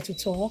out here to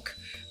talk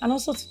and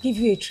also to give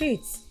you a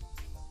treat.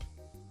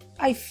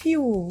 I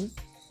feel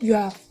you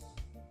are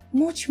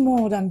much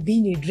more than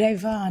being a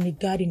driver and a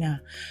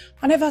gardener.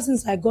 And ever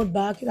since I got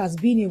back, it has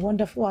been a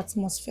wonderful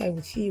atmosphere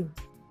with you.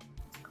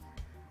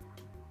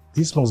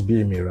 This must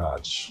be a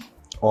mirage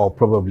or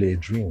probably a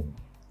dream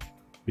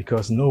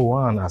because no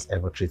one has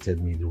ever treated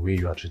me the way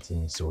you are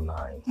treating me so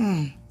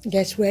nice.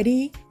 Get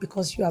ready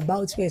because you are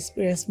about to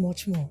experience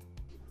much more.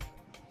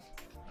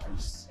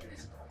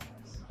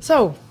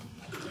 So,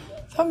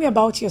 tell me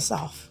about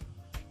yourself.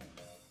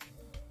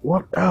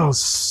 What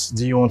else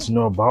do you want to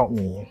know about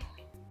me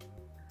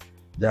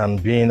than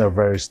being a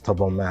very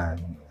stubborn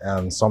man?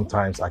 And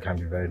sometimes I can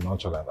be very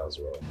nonchalant as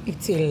well.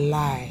 It's a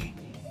lie.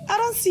 I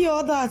don't see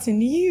all that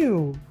in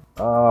you.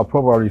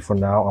 Probably for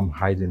now I'm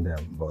hiding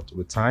them, but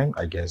with time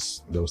I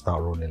guess they'll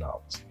start rolling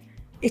out.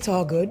 It's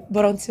all good,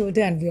 but until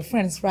then, we're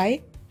friends,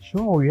 right?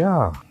 Sure,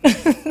 yeah.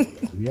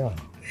 Yeah.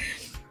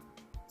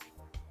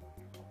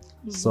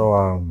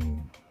 So,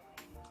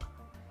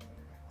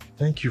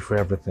 thank you for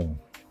everything.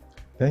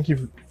 Thank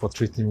you for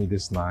treating me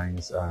this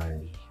nice.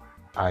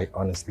 I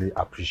honestly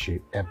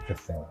appreciate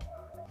everything.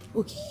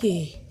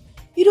 Okay,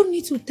 you don't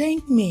need to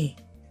thank me.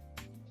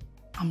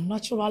 I'm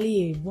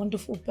naturally a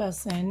wonderful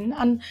person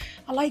and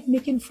I like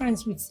making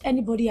friends with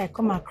anybody I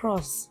come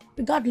across,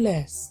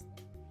 regardless.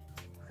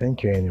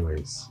 Thank you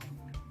anyways.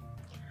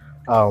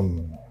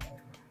 Can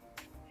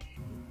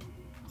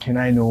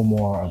I know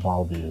more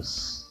about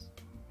this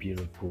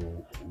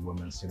beautiful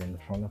woman sitting in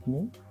front of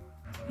me?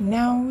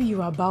 Now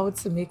you are about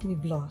to make me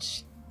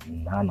blush.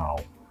 No.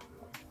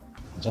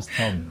 Just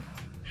tell me.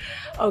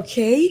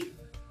 Okay.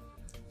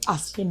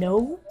 As you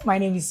know, my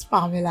name is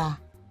Pamela.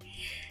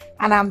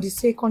 And I'm the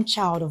second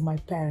child of my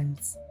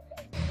parents.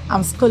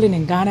 I'm schooling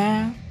in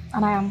Ghana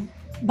and I am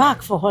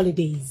back for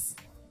holidays.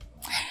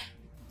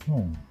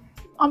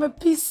 I'm a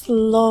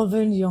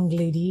peace-loving young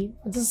lady.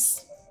 I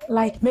just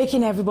like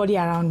making everybody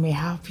around me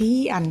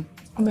happy and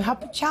I'm a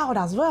happy child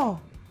as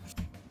well.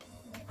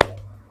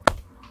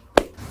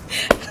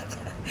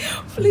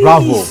 Please.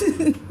 Bravo!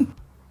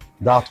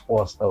 That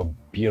was a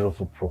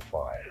beautiful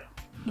profile.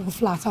 Don't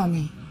flatter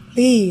me.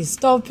 Please,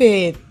 stop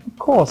it. Of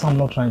course, I'm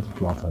not trying to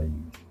flatter you.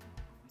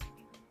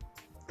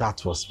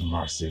 That was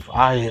massive.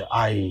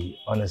 I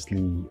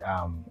honestly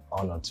am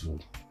honored to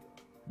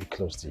be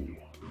close to you.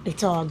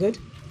 It's all good.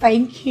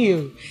 Thank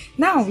you.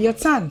 Now, your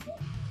turn.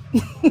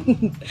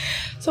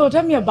 So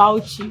tell me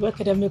about you,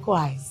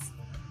 academic-wise.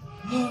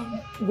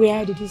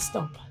 Where did you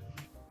stop?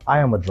 I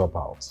am a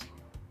dropout.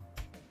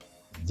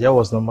 There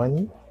was no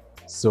money,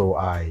 so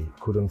I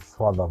couldn't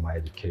further my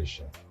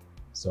education.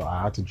 So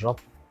I had to drop.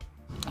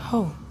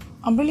 Oh,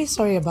 I'm really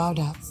sorry about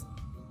that.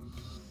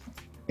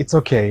 It's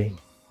okay.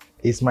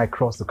 It's my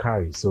cross to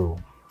carry, so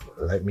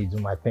let me do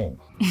my thing.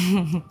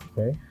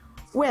 Okay?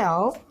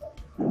 Well,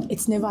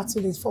 it's never too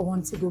late for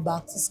one to go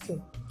back to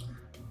school.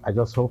 I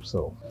just hope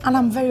so. And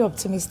I'm very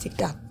optimistic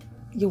that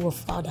you will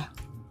further.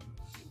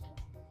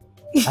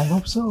 I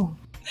hope so.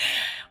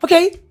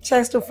 Okay,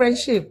 cheers to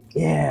friendship.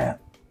 Yeah.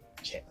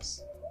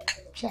 Cheers.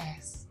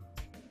 Cheers.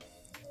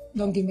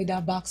 Don't give me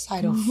that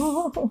backside of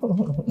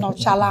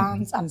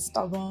nonchalant and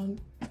stubborn.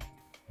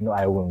 No,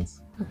 I won't.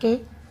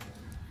 Okay?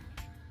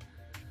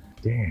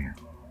 Damn.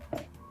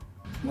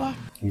 What?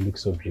 You look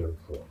so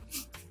beautiful.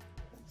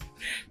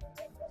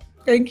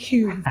 Thank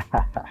you.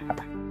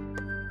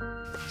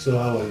 So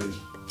how are you?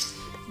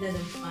 That's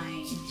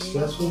fine.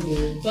 Stressful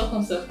day.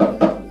 Welcome, sir.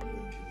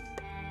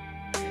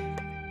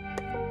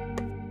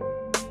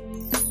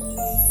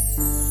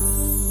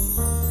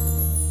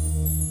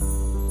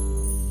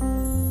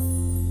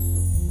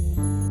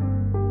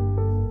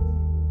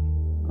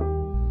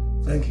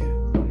 Thank you.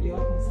 You're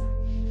welcome, sir.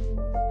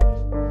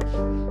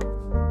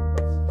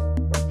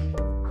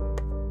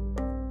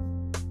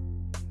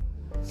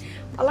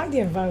 I like the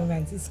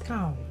environment. It's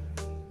calm.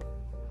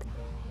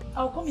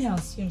 I'll come here and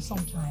swim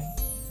sometime.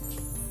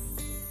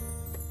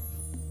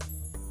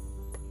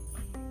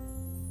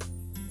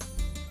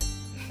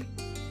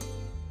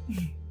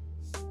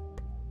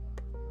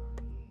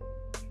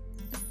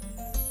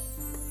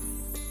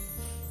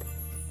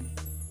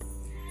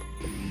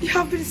 You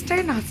have been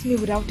staring at me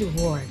without a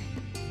word.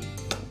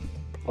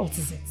 What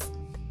is it?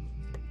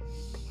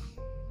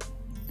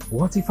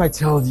 What if I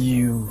tell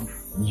you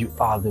you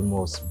are the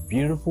most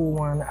beautiful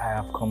one I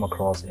have come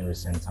across in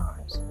recent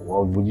times?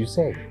 What would you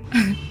say?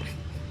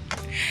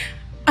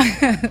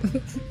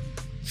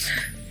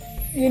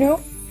 You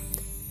know,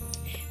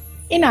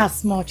 in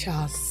as much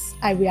as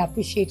I will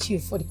appreciate you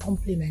for the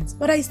compliment,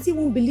 but I still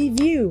won't believe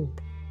you.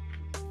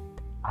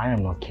 I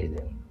am not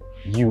kidding.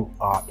 You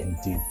are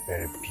indeed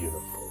very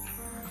beautiful.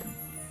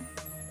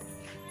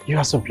 You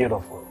are so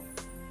beautiful.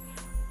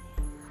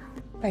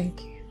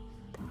 Thank you.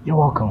 You're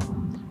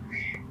welcome.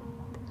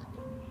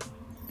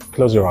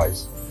 Close your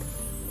eyes.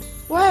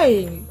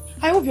 Why?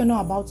 I hope you're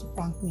not about to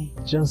prank me.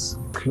 Just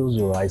close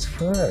your eyes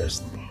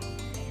first.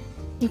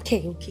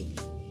 Okay, okay.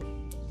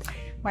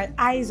 My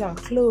eyes are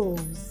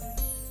closed.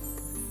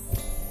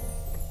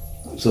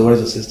 So where's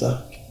your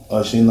sister?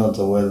 Or is she not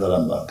aware that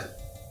I'm back?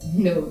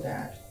 No,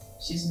 Dad.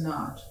 She's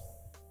not.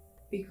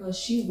 Because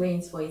she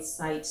went for a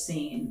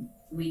sightseeing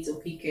with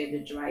Opike, the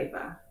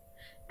driver.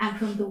 And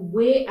from the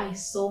way I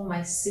saw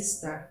my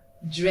sister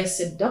dress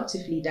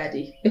seductively,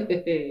 Daddy,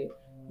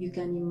 you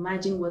can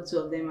imagine what two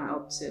of them are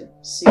up to.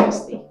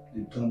 Seriously.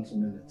 You can't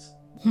mean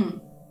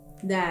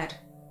it. Dad,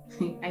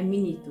 I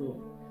mean it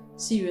though.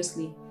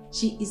 Seriously,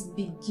 she is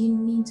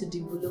beginning to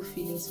develop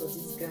feelings for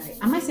this guy.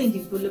 Am I saying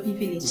developing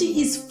feelings?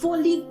 She is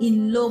falling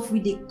in love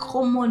with a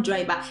common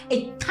driver,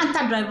 a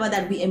Tanta driver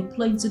that we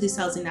employ into this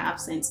house in her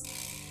absence.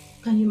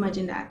 Can you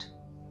imagine that?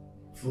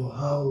 For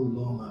how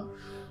long have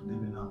they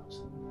been out?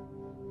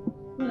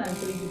 More than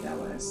 3 good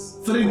hours.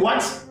 3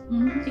 what?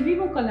 If you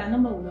even call her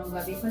number, we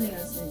don't be calling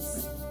her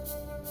since.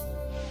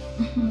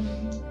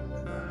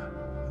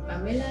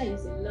 Pamela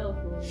is in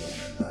love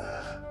with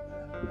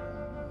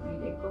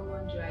a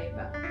common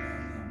driver.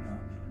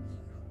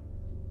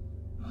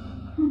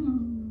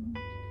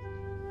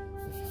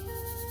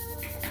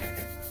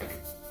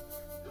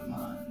 Come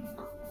on.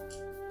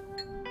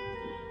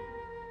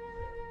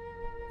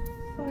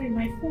 Sorry,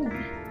 my phone.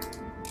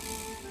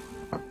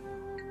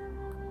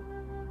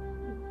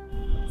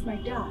 It's my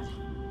dad.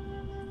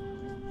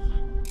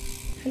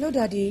 Hello,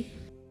 Daddy.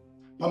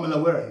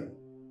 Pamela, where are you?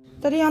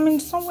 Daddy, I'm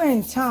somewhere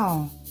in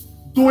town.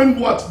 Doing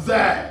what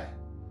there?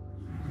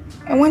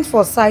 I went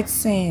for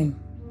sightseeing.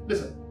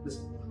 Listen.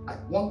 I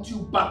want you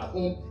back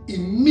home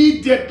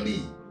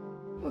immediately.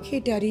 Okay,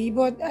 Daddy,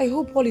 but I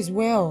hope all is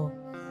well.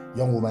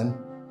 Young woman,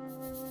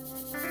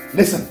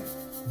 listen.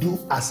 Do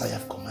as I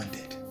have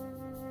commanded.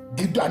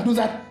 Do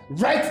that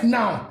right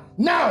now.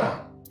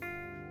 Now!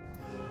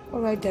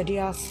 Alright, Daddy,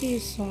 I'll see you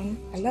soon.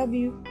 I love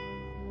you.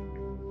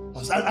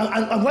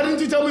 And why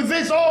didn't you tell me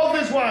this all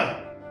this while?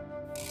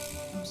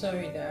 I'm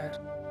sorry, Dad.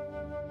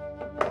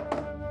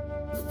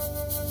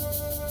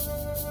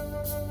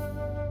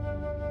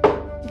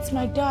 It's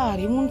my dad.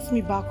 He wants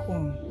me back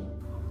home.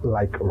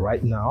 Like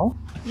right now?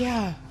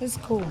 Yeah, let's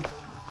go.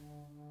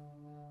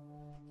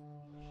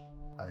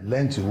 I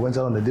learned you went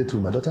out on a date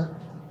with my daughter.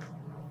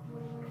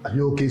 Are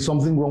you okay?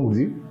 Something wrong with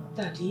you?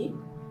 Daddy?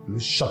 You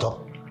shut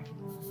up.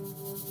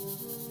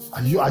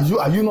 Are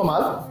you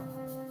normal?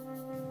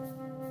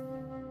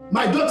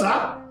 My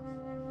daughter?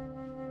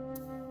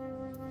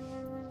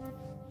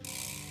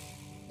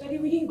 Daddy,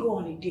 we didn't go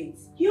on a date.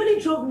 He only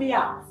drove me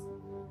out.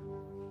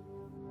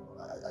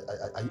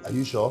 Are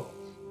you sure?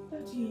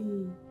 Daddy,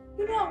 you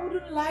know I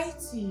wouldn't lie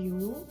to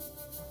you.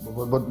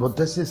 But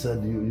Tessie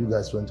said you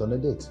guys went on a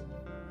date.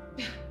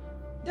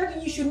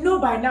 Daddy, you should know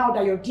by now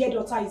that your dear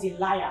daughter is a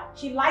liar.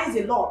 She lies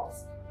a lot.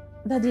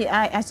 Daddy,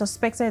 I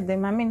suspected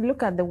them. I mean,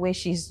 look at the way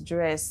she's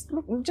dressed.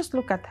 Just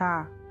look at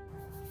her.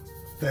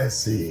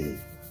 Tessie,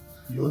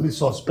 you only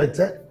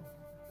suspected?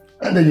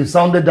 And then you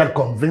sounded that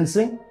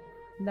convincing?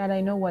 Dad,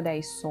 I know what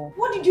I saw.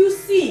 What did you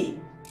see?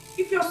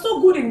 If you're so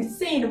good in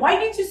saying, why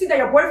didn't you see that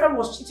your boyfriend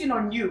was cheating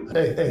on you?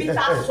 Hey,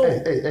 enough of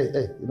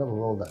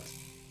all that.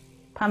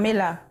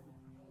 Pamela,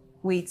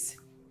 wait.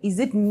 Is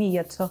it me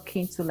you're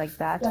talking to like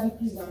that? Daddy,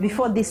 please,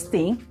 before this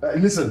thing?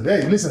 Listen.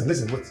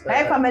 Wait.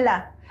 Hey,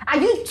 Pamela. Are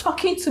you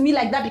talking to me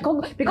like that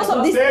because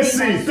of this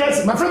thing?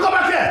 Stacy, my friend, come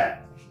back here!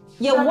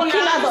 You're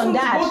working out on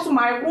that. Go to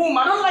my room.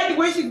 I don't like the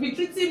way she's been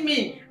treating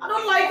me. I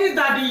don't like this,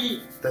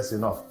 Daddy. That's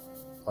enough.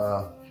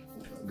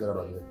 Get out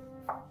of here.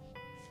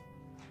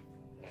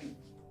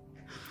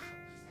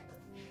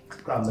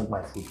 Go and make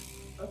my food.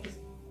 Okay.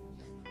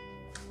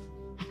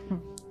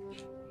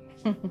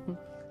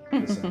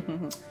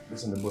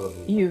 Listen, the both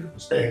of you.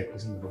 Hey,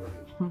 listen, the both of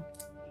you.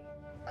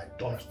 I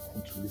don't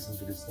want to listen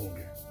to this thing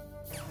again.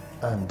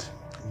 And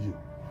you,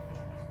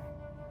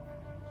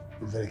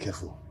 be very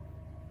careful.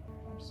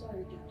 I'm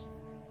sorry, Dad.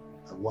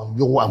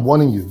 I'm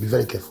warning you, be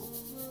very careful.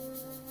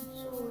 I'm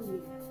sorry.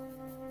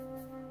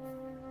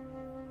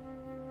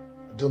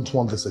 I don't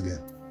want this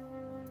again.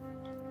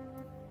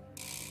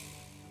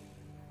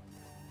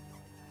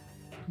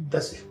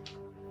 That's it.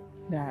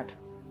 Dad.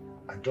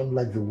 I don't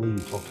like the way you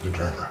talk to the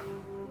driver.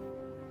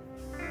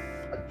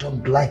 I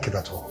don't like it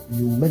at all.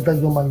 You make that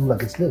young man look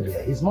like a slave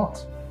here. He's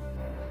not.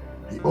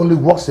 He only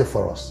works here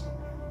for us.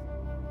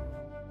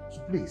 So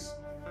please,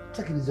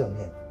 take it easy on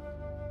him.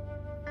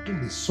 Don't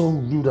be so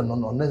rude and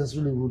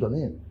unnecessarily rude on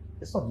him.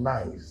 It's not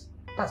nice.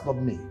 That's not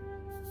me.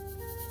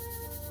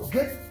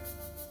 Okay?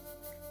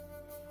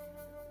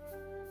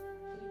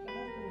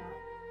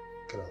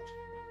 Get out.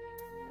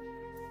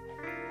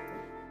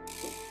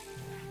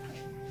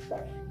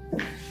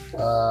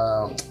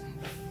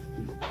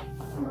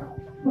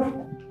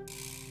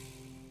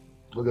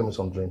 Go get me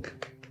some drink.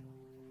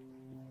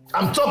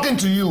 I'm talking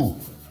to you.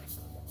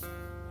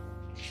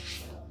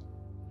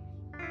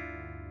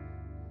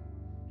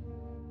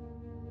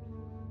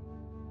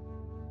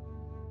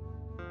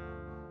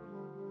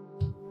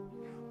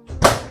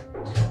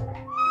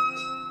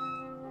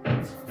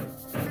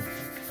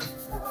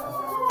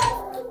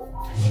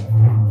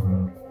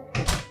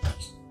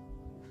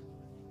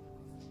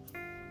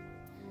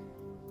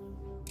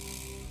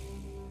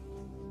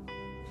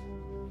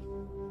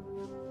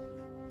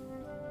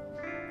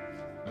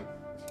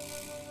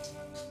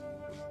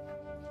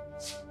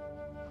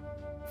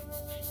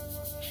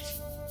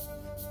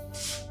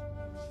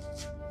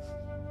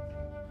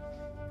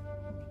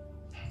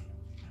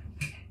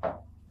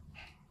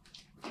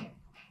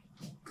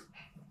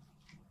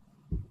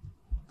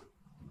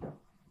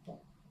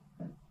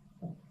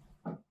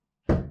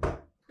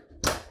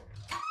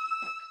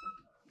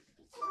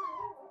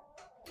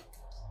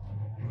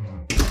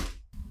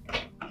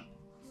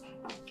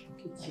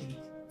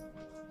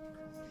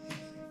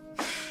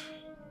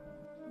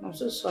 I'm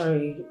so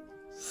sorry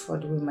for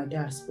the way my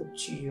dad spoke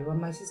to you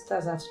and my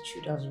sister's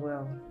attitude as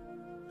well.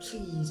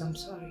 Please, I'm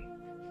sorry.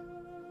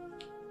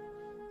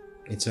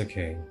 It's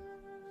okay.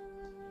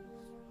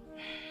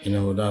 You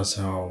know, that's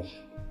how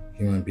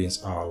human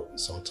beings are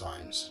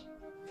sometimes.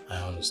 I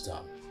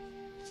understand.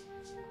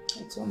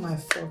 It's all my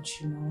fault,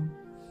 you know.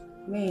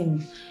 I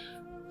mean,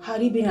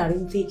 had it been I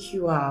didn't take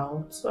you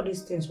out, all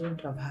these things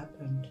wouldn't have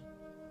happened.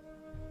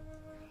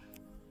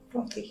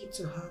 Don't take it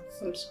to heart.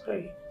 I'm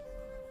sorry.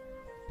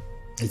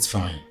 It's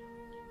fine.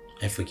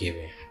 I forgive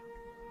you.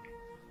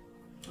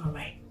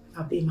 Alright,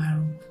 I'll be in my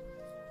room.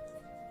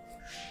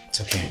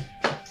 It's okay.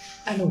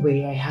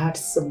 Anyway, I had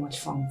so much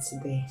fun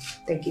today.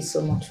 Thank you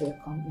so much for your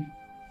company.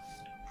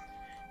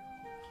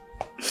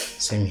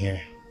 Same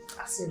here.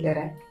 I'll see you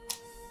later.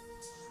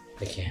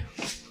 Take care.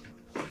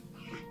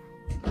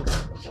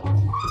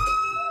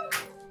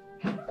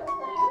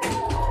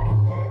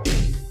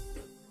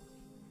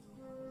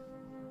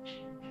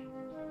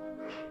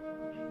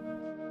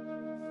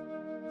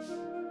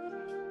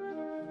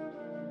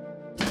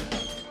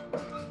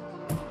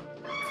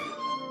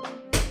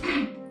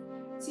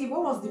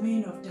 What was the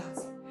meaning of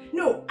that?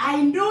 No,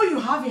 I know you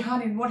have a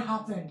hand in what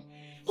happened.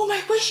 But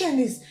my question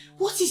is,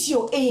 what is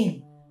your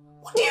aim?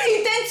 What do you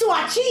intend to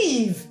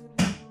achieve?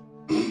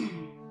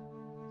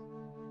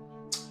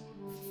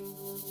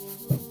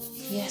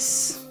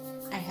 Yes,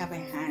 I have a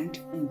hand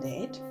in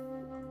that.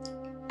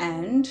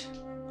 And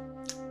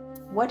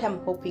what I'm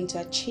hoping to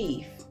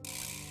achieve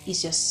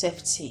is your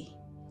safety,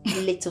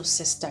 little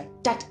sister.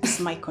 That is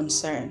my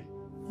concern.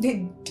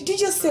 Did you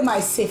just say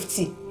my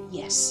safety?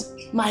 Yes.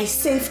 My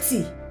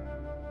safety?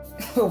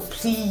 Oh,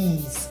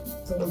 please.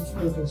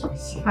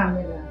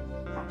 Pamela,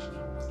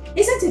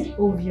 isn't it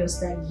obvious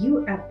that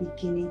you are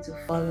beginning to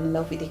fall in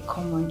love with a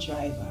common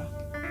driver?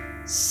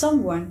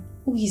 Someone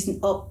who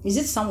isn't up, is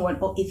it someone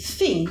or a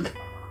thing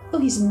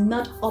who is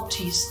not up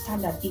to your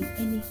standard in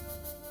any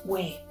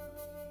way?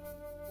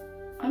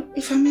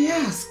 If I may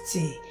ask,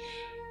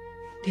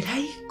 did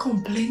I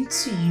complain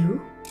to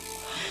you?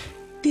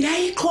 Did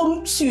I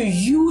come to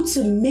you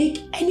to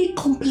make any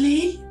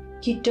complaint?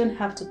 You don't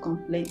have to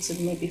complain to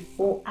me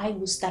before I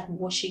will start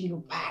washing your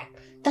back.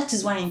 That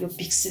is why I'm your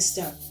big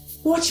sister.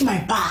 Watch my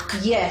back?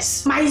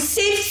 Yes. My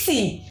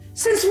safety?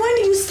 Since when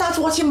did you start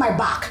watching my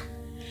back?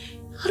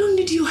 I don't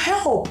need your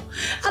help.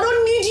 I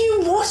don't need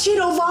you watching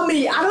over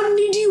me. I don't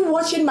need you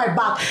watching my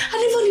back. I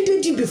never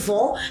needed you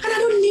before and I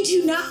don't need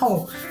you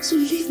now. So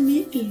leave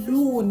me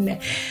alone.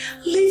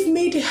 Leave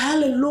me the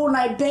hell alone,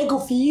 I beg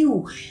of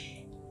you.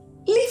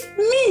 Leave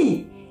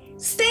me.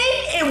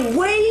 Stay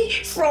away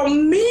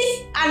from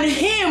me and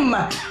him.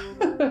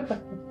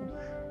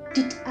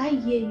 Did I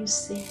hear you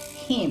say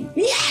him?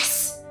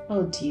 Yes.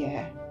 Oh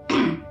dear.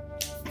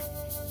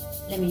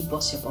 Let me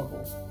bust your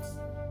bubble.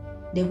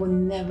 There will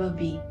never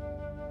be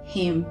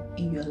him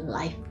in your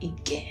life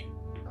again.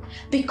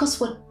 Because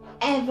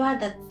whatever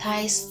that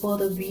ties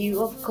both of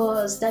you, of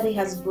course, Daddy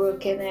has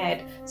broken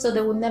it. So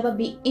there will never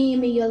be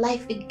him in your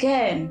life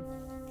again.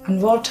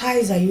 And what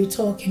ties are you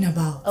talking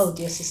about? Oh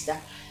dear sister,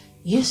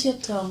 use your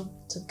tongue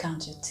to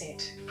count your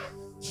teeth.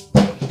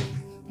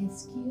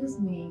 Excuse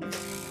me.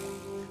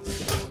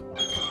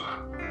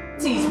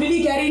 It's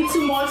really getting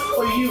too much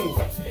for you.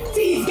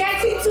 It's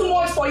getting too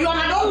much for you and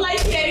I don't like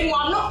it anymore.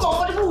 I'm not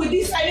comfortable with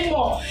this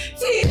anymore.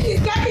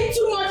 It's getting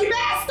too much. You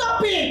better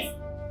stop it.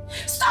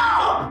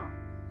 Stop!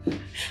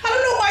 I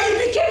don't know why you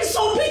became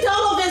so bitter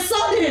all of a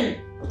sudden.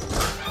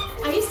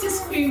 Are you still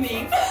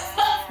screaming?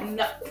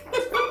 No.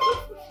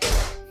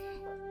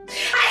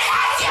 I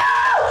hate you!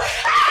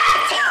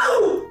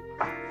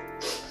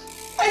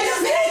 I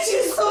just hate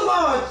you so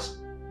much.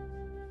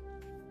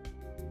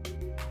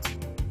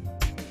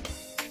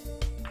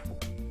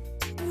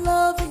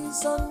 Love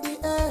is on the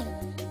air,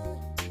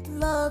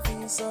 love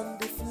is on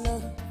the floor.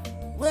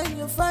 When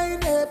you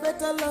find a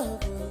better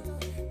love,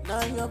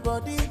 now your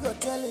body go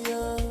tell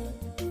you.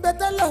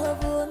 Better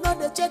love, not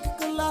the check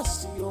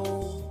class,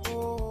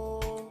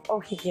 yo.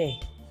 Okay.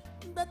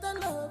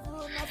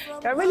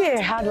 You're really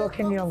a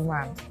hard-working young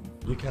man.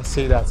 You can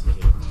say that.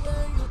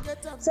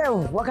 So,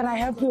 what can I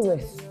help you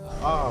with?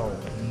 Oh,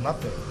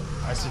 nothing.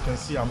 As you can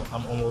see, I'm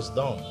almost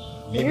done.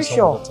 Maybe you some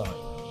sure? other time.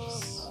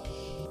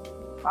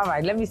 All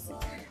right, let me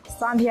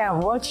stand here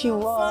and watch you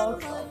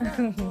walk.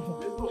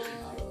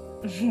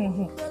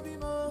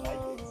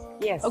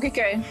 Yes.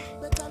 Okay.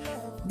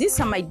 These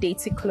are my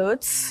dating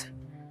clothes.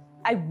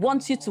 I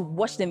want you to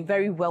wash them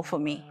very well for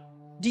me.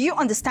 Do you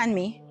understand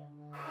me?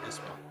 Yes,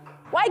 ma'am.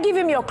 Why give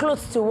him your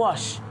clothes to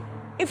wash?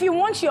 If you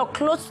want your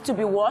clothes to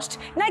be washed,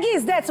 Nagi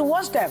is there to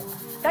wash them.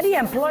 Daddy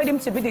employed him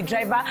to be the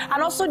driver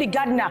and also the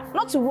gardener,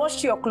 not to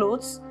wash your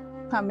clothes.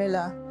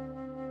 Pamela,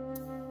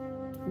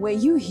 were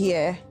you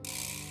here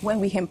when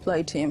we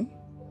employed him?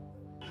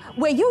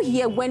 Were you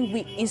here when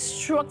we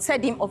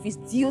instructed him of his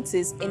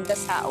duties in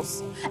this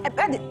house?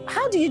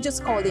 How do you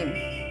just call him?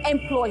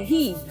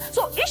 Employee.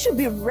 So he should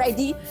be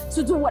ready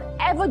to do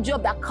whatever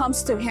job that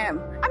comes to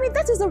him. I mean,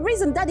 that is the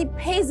reason Daddy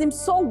pays him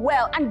so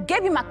well and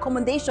gave him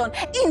accommodation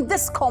in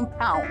this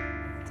compound.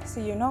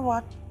 So you know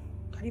what?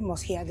 Daddy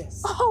must hear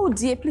this. Oh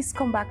dear, please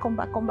come back.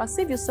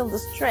 Save yourself the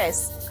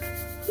stress.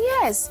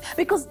 Yes,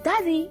 because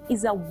Daddy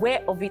is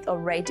aware of it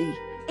already.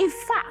 In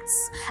fact,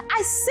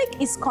 I seek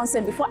his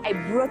consent before I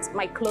brought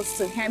my clothes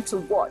to him to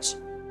watch.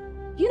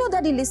 You know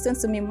Daddy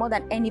listens to me more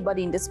than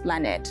anybody in this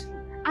planet.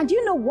 And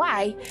you know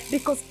why?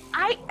 Because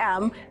I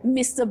am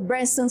Mr.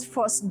 Branson's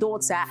first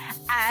daughter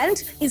and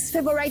his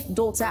favorite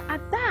daughter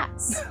at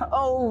that.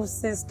 Oh,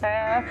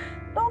 sister,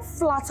 don't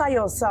flatter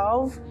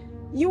yourself.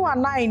 You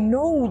and I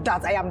know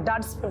that I am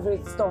Dad's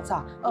favorite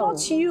daughter,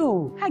 not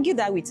you. Argue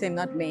that with him,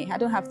 not me. I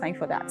don't have time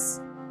for that.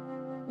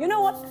 You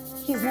know what?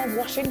 He's not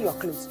washing your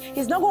clothes.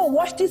 He's not going to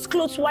wash these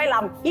clothes while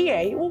I'm here.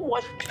 He won't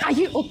wash. Are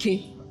you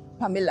okay,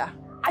 Pamela?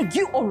 Are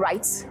you all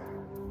right?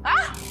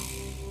 Huh?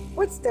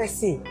 Wait,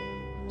 Stacy.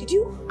 Did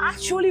you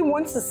actually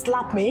want to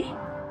slap me?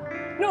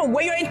 No,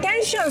 were your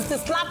intentions to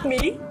slap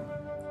me?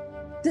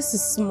 This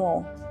is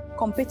small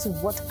compared to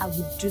what I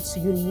will do to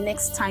you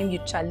next time you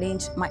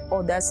challenge my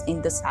orders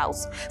in this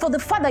house. For the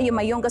fact that you're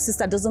my younger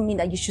sister doesn't mean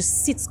that you should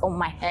sit on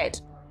my head.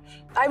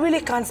 I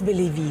really can't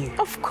believe you.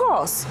 Of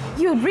course,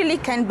 you really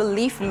can't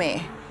believe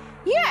me.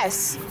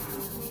 Yes.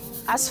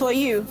 As for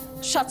you,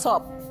 shut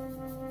up.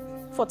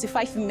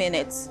 45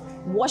 minutes.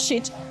 Wash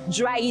it,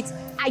 dry it,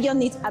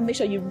 iron it, and make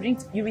sure you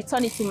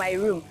return it to my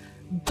room.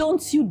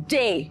 Don't you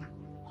dare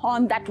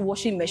on that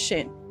washing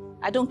machine.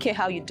 I don't care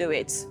how you do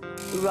it.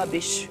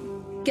 Rubbish.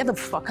 Get the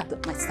fuck out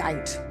of my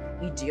side,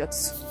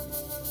 idiots.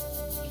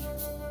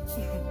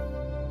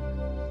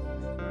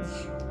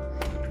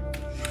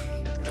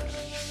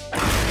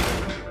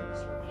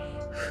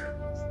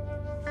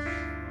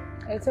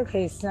 It's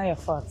okay, it's not your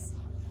fault.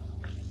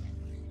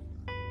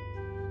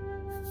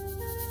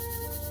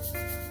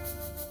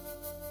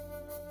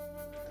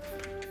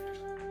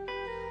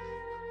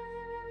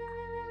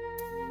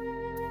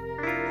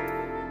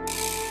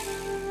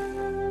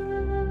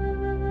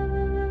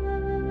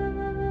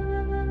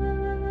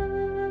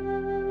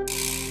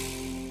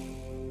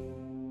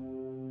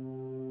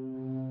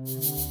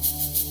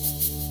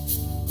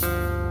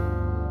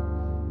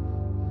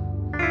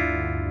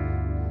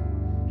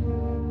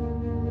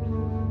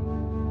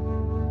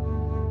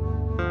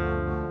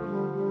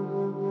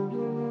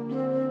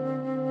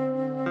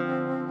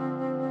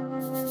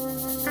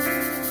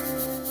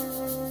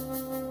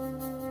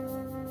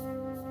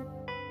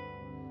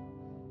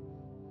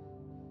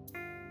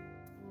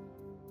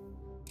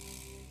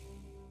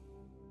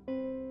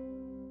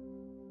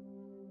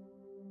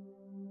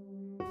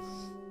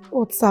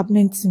 What's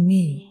happening to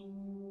me?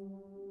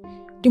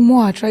 The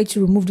more I try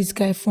to remove this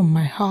guy from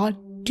my heart,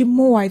 the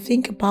more I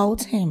think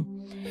about him.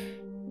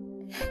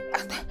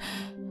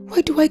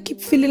 Why do I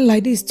keep feeling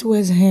like this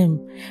towards him?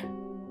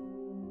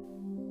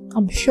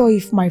 I'm sure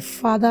if my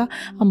father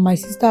and my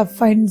sister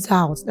finds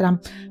out that I'm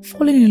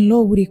falling in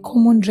love with a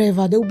common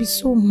driver, they'll be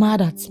so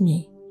mad at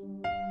me.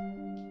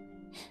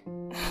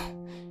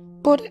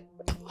 But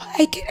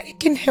I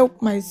can't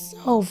help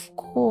myself,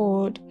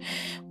 God.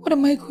 What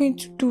am I going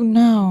to do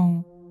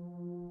now?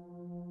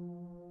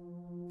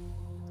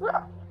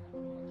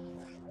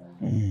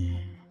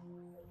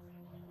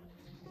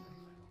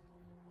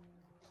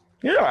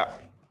 Yeah.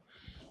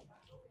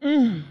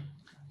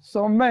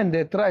 Some men,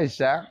 they try,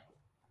 sir.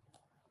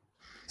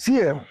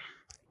 See,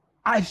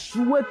 I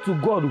swear to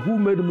God who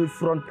made me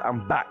front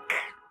and back.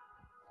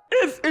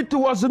 If it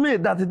was me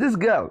that this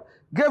girl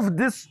gave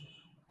this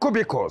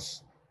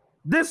cubicles,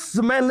 this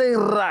smelling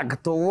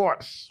rag to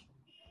wash,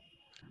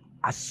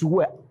 I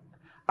swear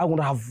I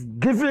would have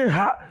given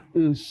her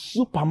a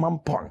Superman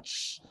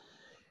punch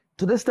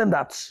to the extent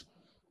that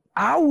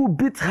I will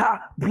beat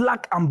her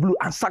black and blue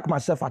and sack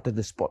myself out of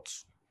the spot.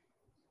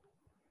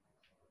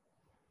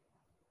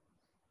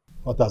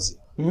 What does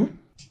it?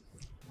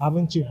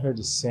 Haven't you heard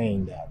the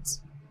saying that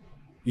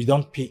you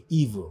don't pay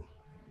evil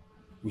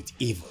with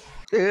evil?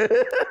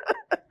 This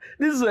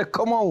is a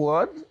common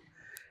word.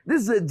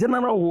 This is a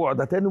general word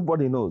that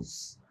anybody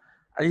knows.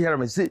 Are you hearing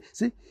me? See,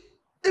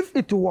 if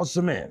it was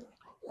me,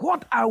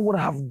 what I would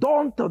have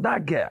done to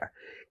that girl,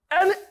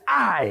 any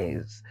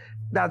eyes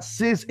that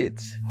sees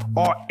it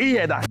or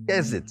ear that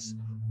hears it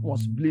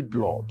must bleed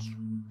blood.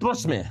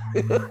 Trust me.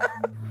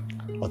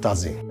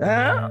 Otazi,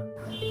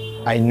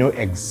 I know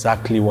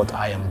exactly what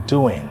I am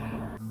doing.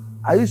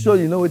 Are you sure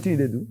you know what you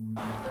do?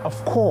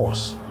 Of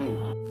course.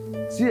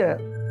 See,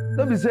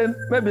 don't be saying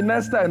maybe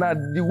next time now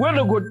the way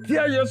to go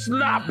tear your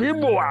slap,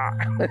 people.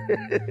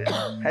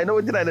 I know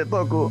what you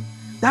talk.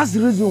 That's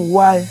the reason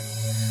why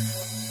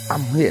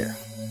I'm here,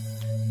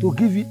 to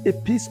give you a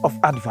piece of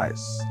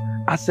advice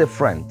as a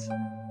friend.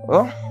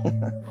 Oh?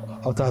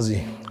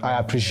 Otazi, I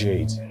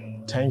appreciate.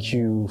 Thank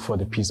you for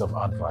the piece of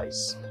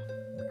advice.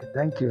 Okay,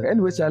 thank you.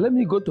 Anyway, sir, let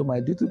me go to my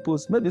duty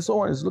post. Maybe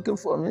someone is looking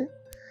for me.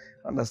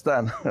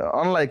 Understand?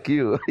 Unlike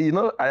you, you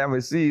know, I am a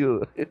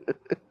CEO.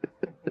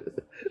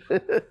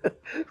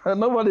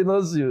 Nobody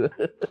knows you.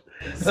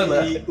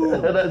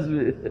 CEO. That's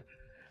me.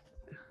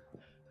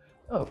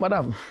 Oh,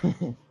 madam.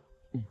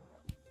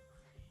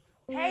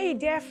 Hey,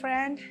 dear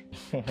friend.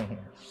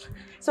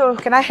 So,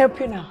 can I help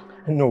you now?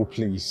 No,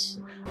 please.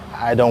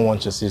 I don't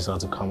want your sister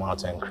to come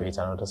out and create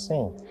another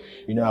scene.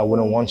 You know, I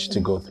wouldn't want you to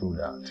go through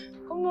that.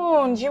 Come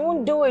on, she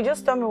won't do it.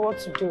 Just tell me what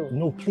to do.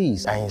 No,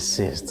 please. I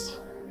insist.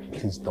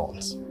 Please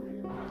don't.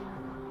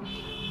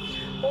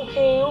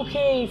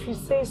 Okay, if you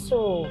say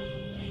so.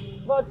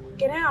 But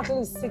can I at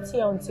least sit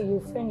here until you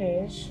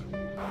finish?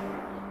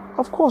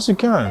 Of course you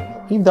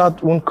can. If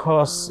that won't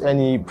cause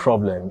any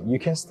problem, you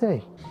can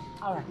stay.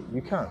 All right.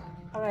 You can.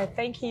 All right,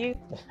 thank you.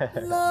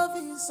 Love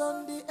is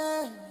on the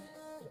air.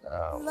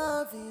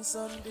 Love is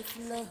on the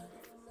floor.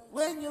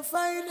 When you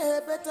find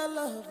a better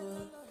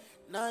lover,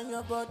 now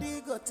your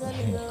body go tell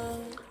you.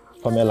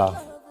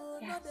 Pamela,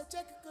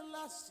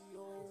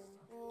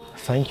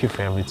 thank you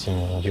for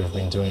everything you've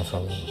been doing for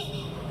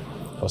me.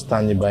 For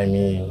standing by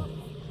me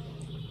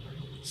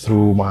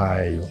through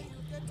my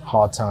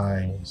hard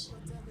times.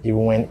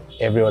 Even when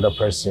every other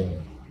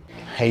person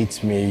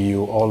hates me,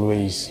 you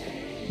always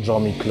draw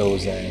me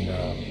close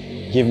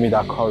and give me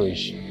that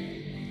courage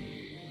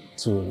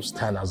to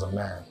stand as a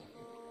man.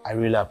 I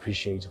really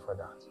appreciate you for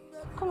that.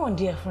 Come on,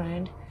 dear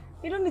friend.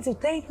 You don't need to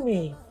thank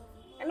me.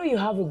 I know you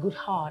have a good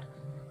heart.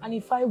 And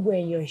if I were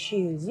in your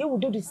shoes, you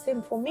would do the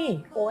same for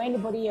me or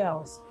anybody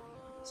else.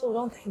 So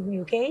don't thank me,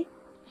 okay?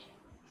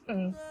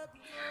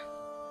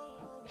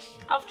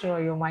 After all,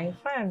 you're my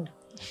friend.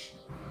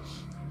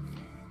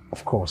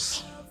 Of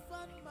course.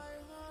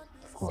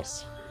 Of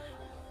course.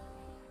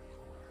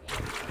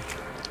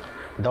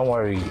 Don't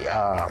worry.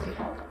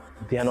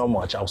 They're not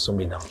much. I'll soon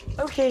be down.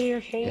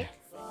 Okay.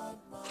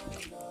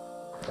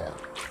 Yeah.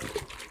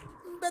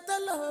 Better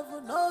love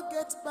will not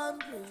get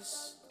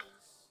boundaries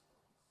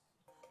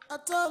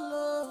at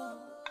all.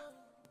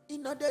 You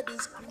know they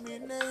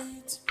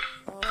discriminate.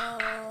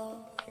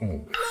 Love will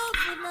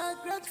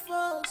not get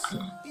force.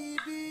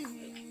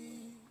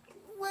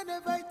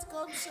 Whenever it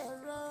comes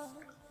around,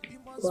 you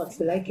must. What,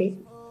 you like it?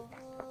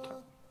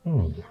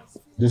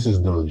 This is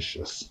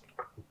delicious.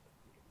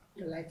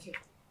 You like it?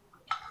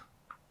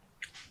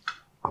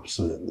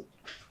 Absolutely.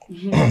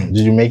 Did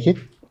you make it?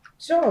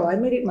 Sure, I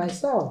made it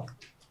myself.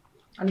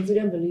 And if you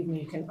don't believe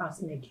me, you can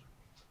ask Nick.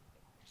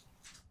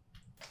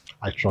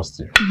 I trust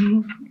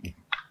you.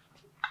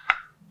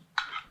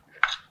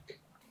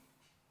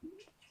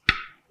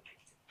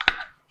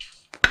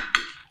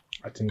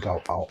 I think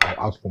I'll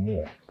ask for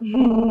more.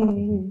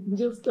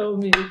 Just tell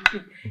me.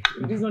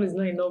 If this one is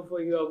not enough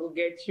for you, I will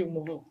get you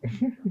more.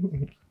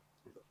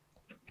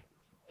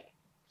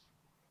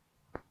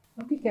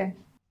 Okay.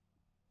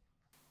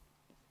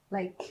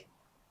 Like,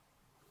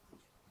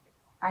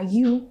 are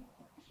you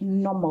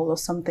normal or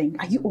something?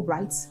 Are you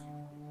alright?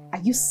 Are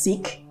you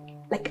sick?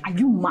 Like, are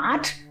you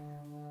mad?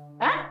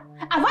 Huh?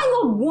 Have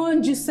I not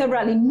warned you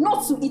severally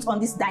not to eat on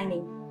this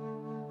dining?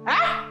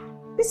 Huh?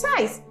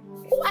 Besides,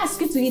 who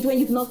asked you to eat when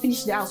you've not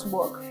finished the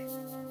housework?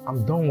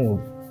 I'm done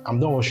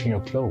washing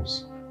your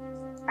clothes.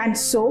 And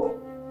so?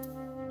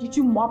 Did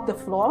you mop the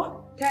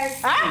floor?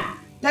 Huh?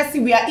 Let's see,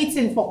 we are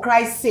eating for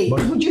Christ's sake.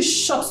 But would you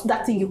shut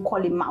that thing you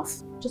call a mouth?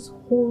 Just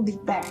hold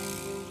it there.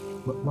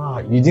 But Ma,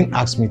 you didn't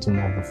ask me to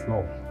mop the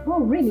floor. Oh,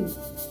 really?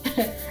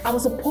 I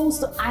was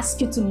supposed to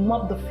ask you to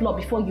mop the floor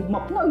before you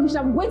mop. No, you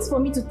shall wait for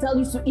me to tell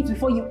you to eat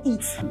before you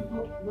eat.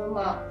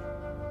 Mama,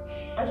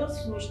 I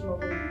just finished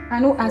mopping. I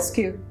don't ask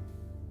you.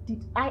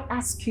 Did I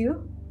ask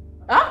you?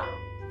 Huh?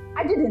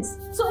 I didn't.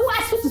 So who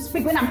asked you to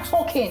speak when I'm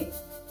talking?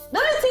 The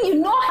only thing you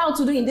know how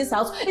to do in this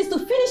house is to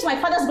finish my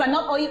father's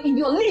groundnut oil in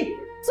your lip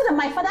so that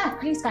my father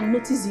at least can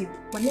notice you.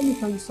 But let me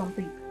tell you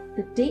something.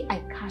 The day I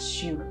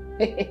catch you,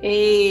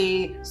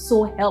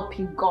 so help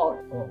you God.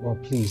 Well,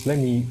 please, let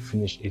me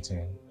finish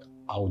eating.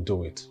 I'll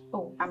do it.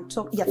 Oh,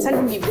 you're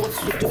telling me what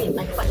to do in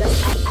my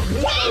father's house.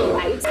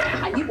 Right?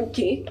 Are you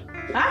okay?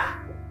 Huh?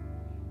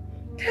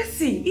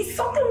 Tessie, is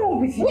something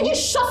wrong with you? Would you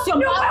shut your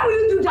mouth? Why will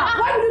you do that?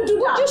 Why will you do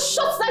that? Would you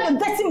shut down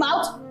your dirty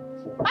mouth?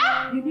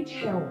 Huh? You need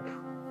help.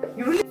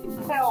 You really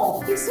need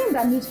help. It's him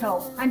that needs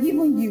help, and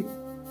even you.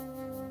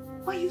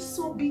 Why are you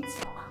so bitter?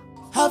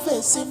 Have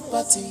a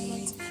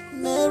sympathy,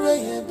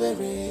 mere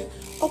bere,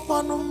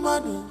 opanu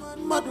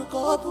madu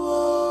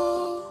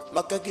kobo.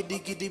 Maka gidi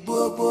gidi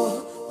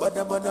bobo,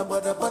 bada bada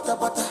bada bata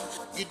bata,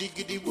 gidi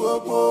gidi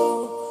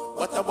bobo,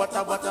 bata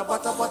bata bata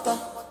bata bata.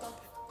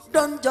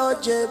 Don't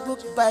judge a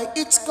book by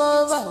its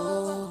cover.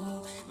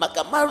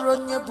 Maka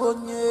maronye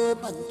bonye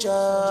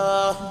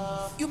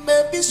banja. You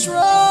may be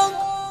strong,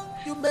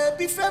 you may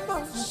be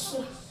famous.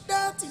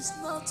 That is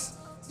not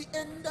the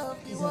end of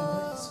the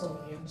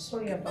world. I'm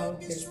sorry about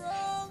this.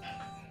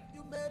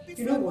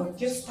 You know what?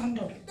 Just stand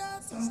up.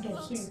 Stand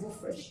up so you go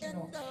fresh. You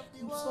know.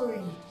 I'm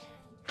sorry.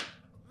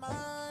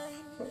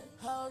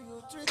 How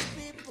you treat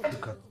people. It's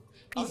okay.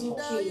 It's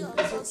okay. I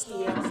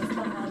understand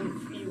how you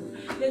feel.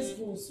 Let's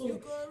go. So, my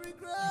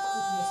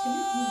goodness, can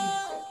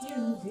you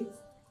move it?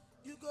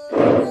 You go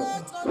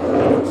regret all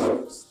your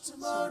actions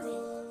tomorrow.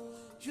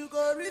 You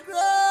go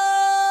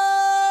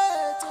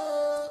regret.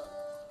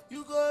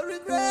 You go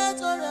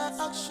regret all your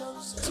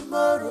actions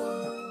tomorrow.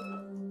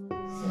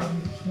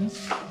 I'm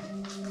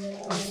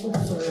so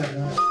sorry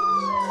about that.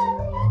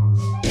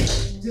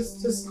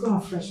 Just go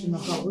and freshen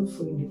up. I'll wait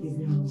for you in the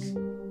living room.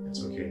 It's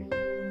okay.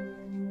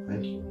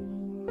 Thank you.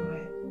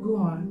 Alright, go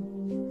on.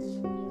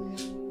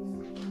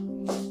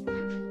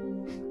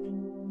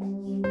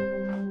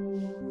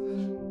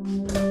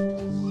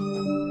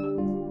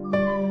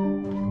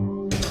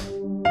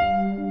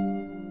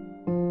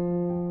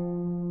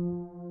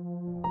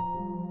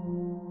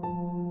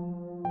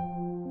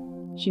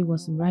 She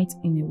was right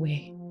in a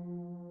way.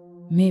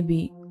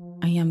 Maybe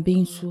I am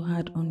being too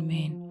hard on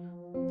men.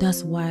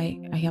 That's why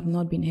I have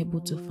not been able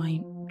to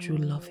find true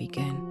love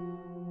again.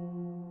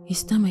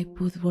 It's time I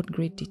put what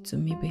Great did to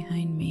me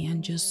behind me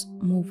and just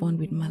move on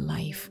with my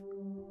life.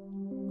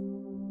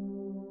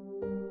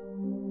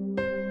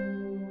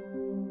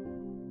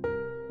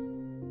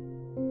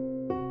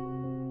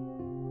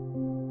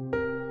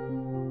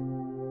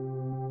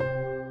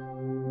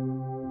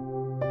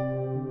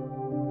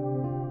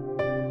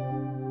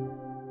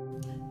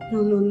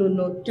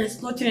 No.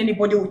 There's nothing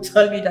anybody will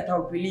tell me that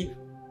I'll believe.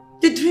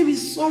 The dream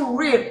is so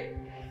real. Your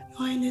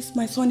Highness,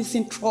 my son is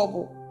in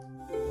trouble.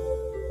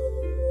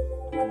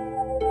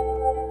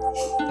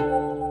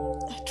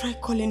 I tried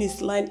calling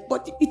his line,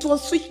 but it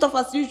was switched off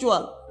as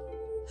usual.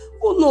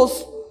 Who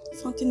knows?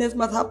 Something else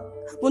might have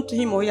happened to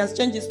him or he has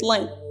changed his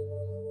line.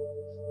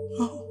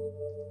 Oh.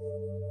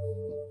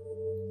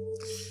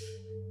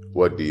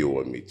 What do you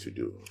want me to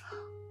do?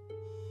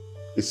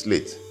 It's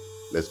late.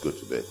 Let's go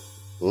to bed.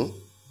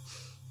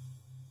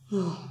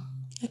 No,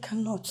 I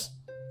cannot.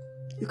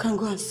 You can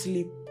go and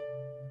sleep.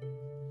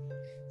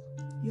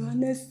 Your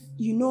Highness,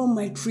 you know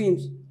my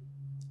dreams.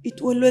 It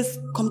always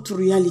come to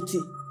reality.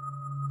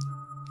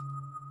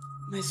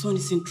 My son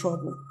is in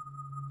trouble.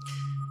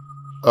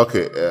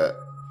 Okay,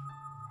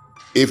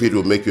 if it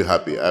will make you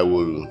happy, I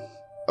will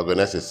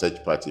organize a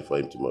search party for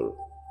him tomorrow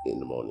in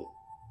the morning.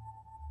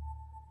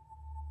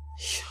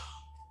 Sure.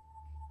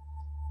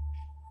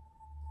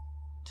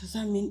 Does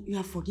that mean you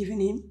have forgiven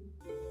him?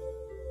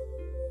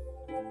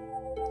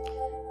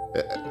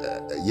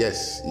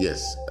 Yes.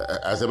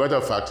 As a matter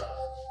of fact,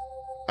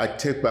 I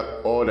take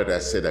back all that I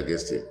said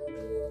against him.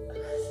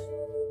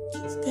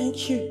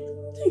 Thank you,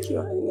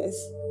 Your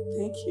Highness.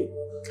 Thank you.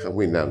 Can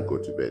we now go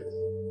to bed?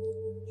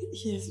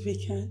 Yes, we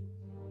can.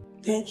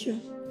 Thank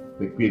you.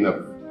 The Queen of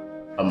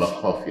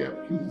Amakofia,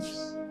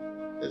 please.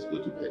 Let's go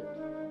to bed.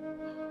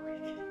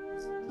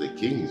 The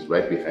king is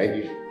right behind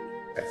you.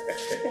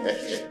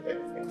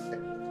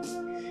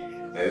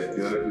 Let's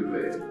go to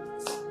bed.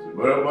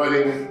 Tomorrow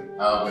morning,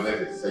 I'll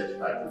organize a search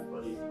party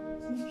for you.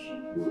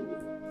 Good.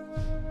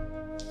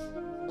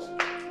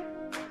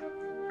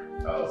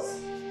 Oh,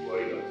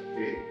 worry not,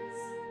 okay?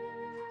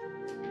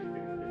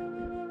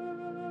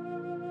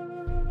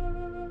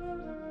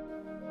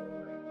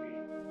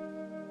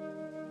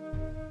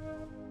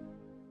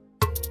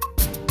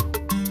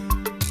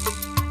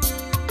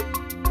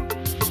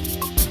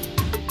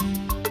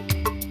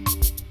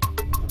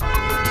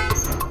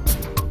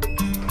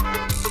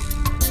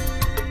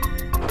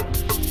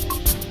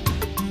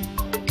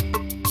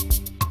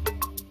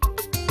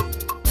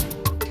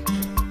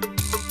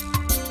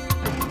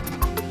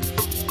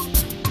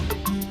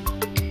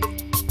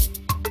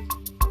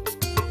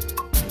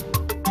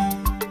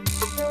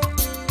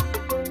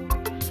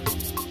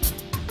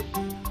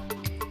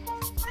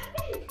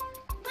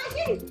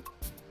 Hey!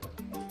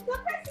 The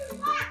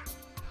person's back!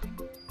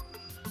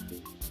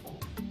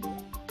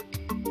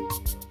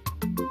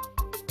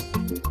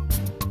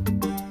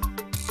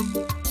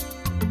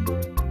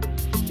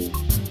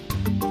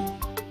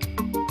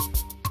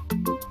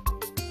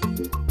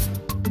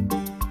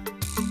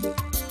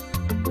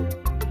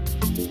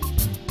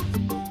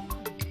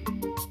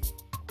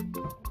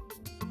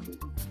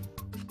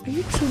 Are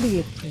you truly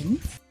a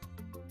prince?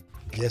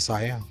 Yes,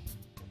 I am.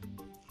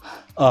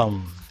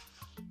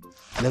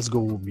 Let's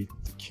go meet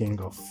the king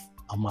of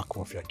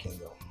AfricanMovie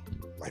Kingdom,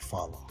 my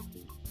father.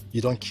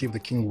 You don't keep the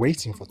king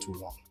waiting for too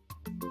long.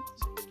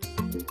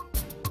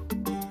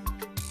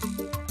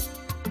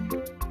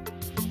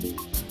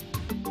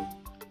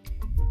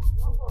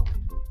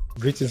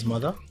 Greetings,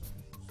 mother.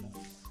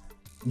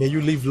 May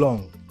you live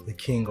long, the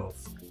king of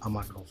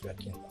AfricanMovie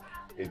Kingdom.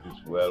 It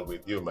is well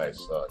with you, my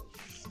son.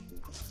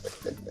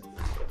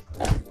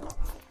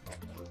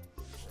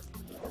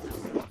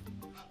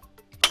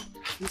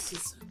 This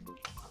is...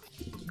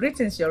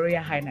 Greetings, Your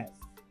Royal Highness.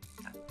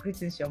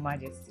 Greetings, Your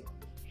Majesty.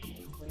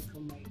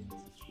 Welcome, my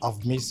daughter.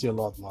 I've missed you a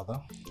lot, mother.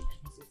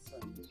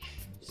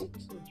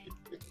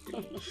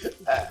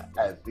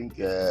 I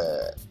think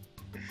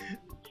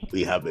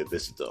we have a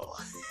visitor.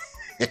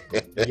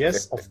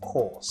 Yes, of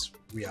course,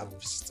 we have a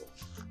visitor.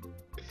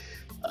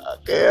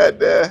 Okay,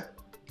 and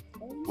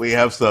we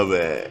have some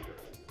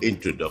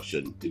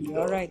introduction to do.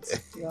 You're right,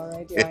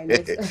 Your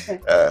Highness.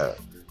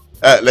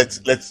 Let's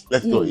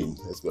go in.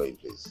 Let's go in,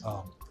 please.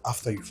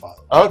 After you,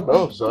 father. Oh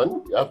no,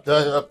 son.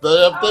 After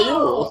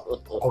you.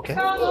 Okay.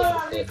 Come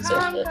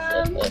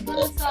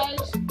inside.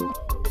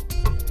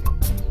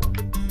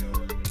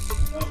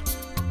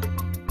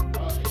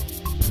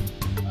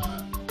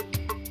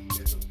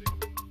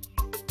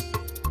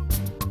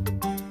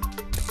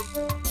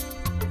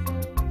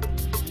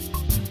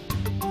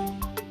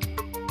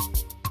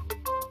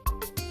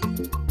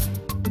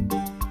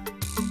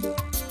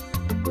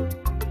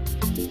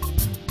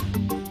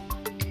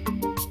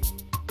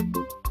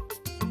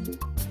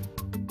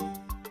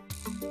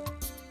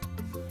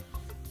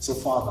 So,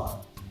 father,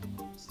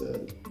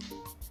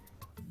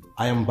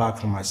 I am back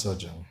from my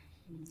sojourn.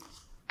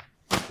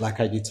 Like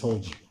I did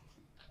told you,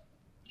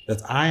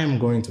 that I am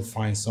going to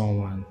find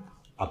someone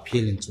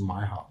appealing to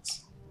my heart.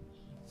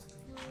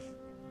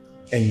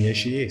 And here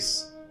she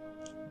is.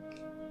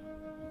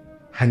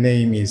 Her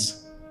name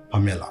is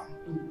Pamela.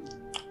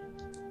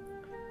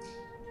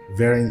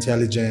 Very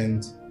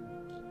intelligent,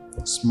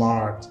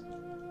 smart,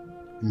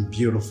 and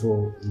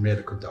beautiful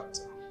medical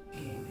doctor.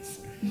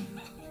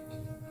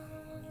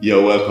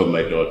 You're welcome,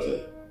 my daughter.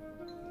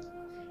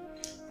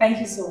 Thank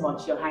you so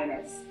much, Your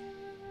Highness.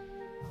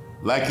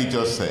 Like he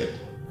just said,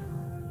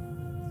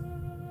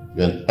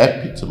 you're an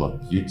epitome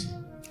of beauty.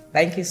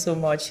 Thank you so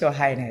much, Your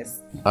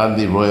Highness. And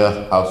the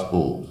royal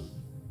household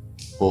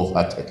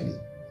wholeheartedly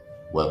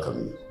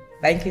welcome you.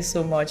 Thank you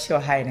so much,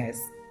 Your Highness.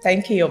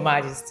 Thank you, Your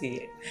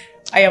Majesty.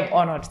 I am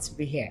honored to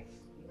be here.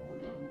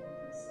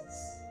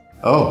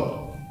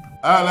 Oh,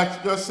 like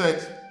you just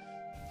said,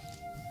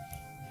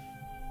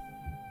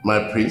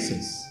 my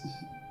princess,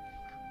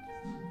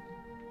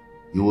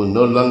 you will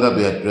no longer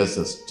be addressed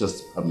as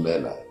just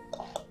Pamela,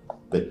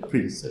 but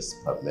Princess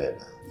Pamela.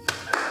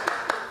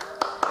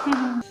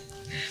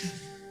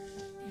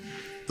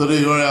 To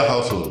the royal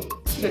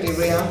household. To the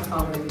royal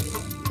family.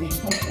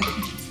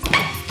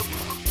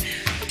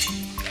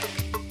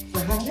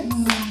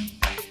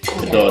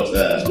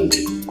 Daughter.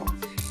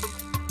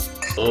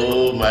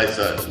 Oh, my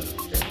son.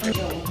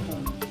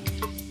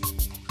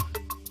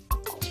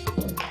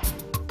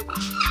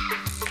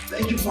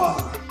 Thank you,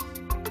 Father.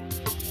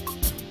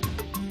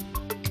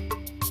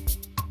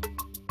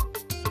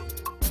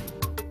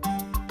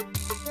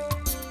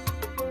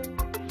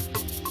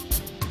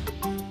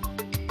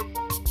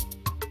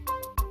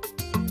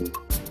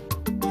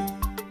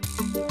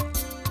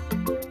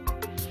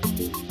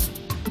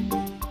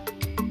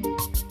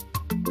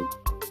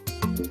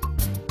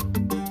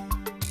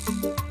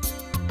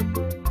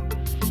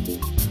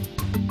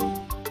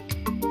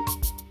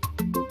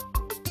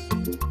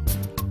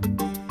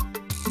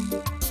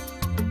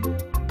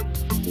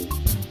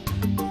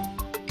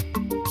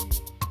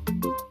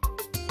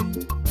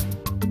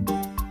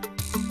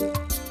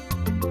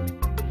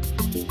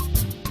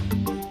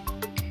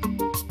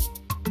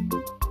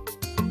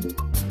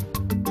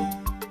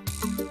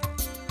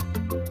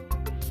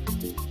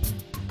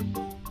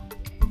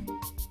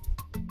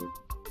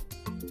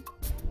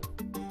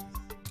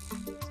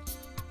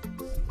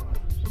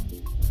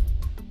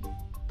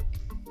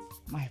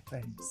 My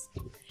friends,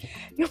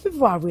 your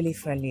people are really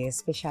friendly,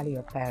 especially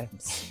your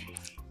parents.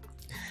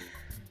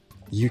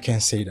 You can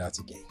say that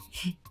again.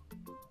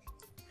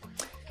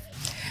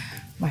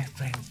 My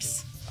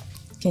friends,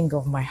 king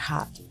of my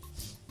heart,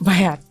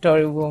 my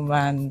adorable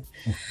woman,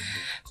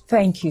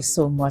 thank you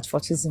so much for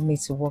choosing me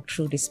to walk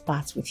through this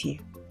path with you.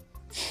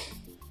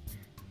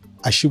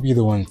 I should be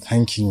the one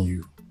thanking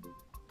you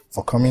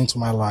for coming into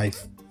my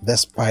life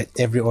despite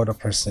every other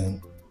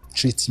person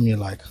treating me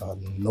like a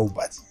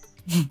nobody.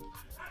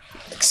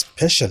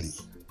 Especially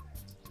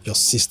your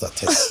sister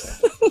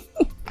Tess.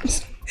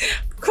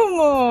 Come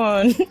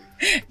on.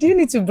 Do you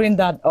need to bring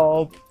that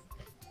up?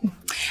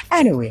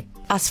 Anyway,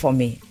 as for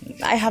me,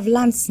 I have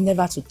learned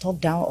never to talk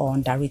down or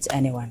underrate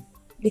anyone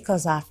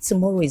because our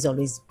tomorrow is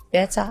always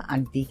better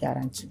and bigger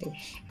than today.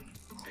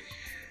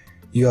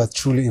 You are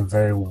truly a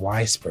very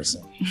wise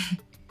person.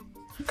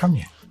 Come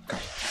here.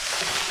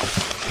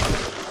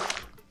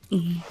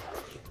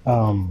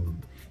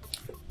 Come.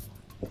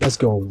 Let's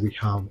go. We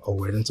have a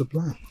wedding to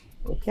plan.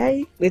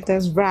 Okay, let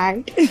us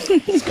ride.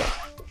 Let's go.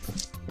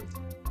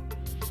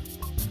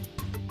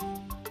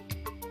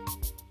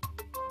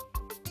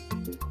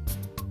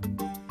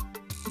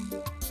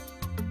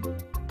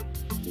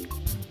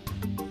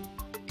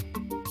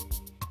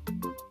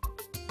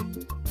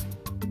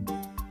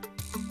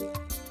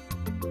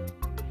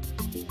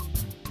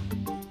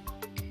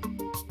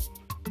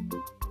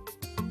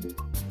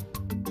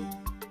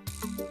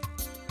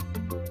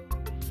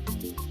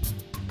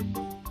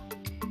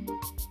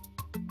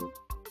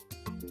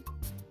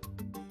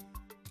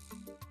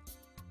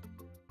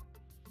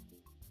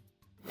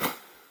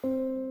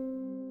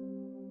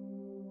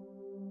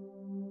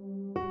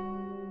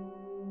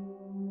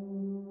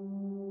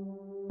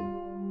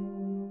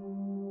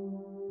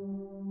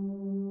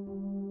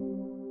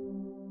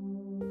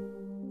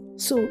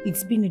 So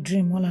it's been a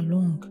dream all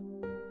along.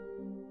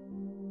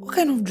 What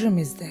kind of dream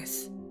is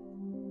this?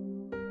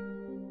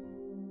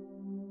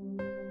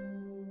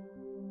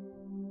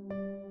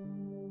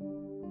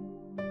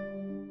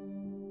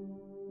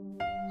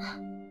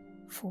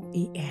 Who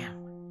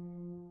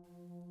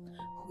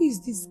is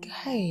this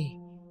guy?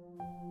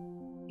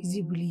 Is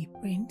he really a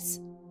prince?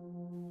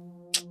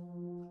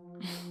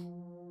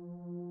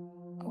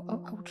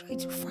 I'll try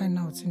to find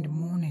out in the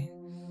morning.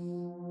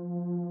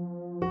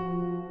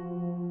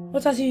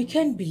 But as you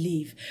can't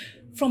believe,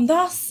 from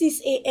that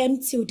 6 a.m.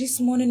 till this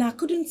morning, I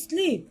couldn't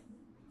sleep.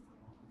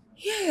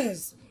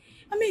 Yes.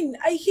 I mean,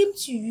 I came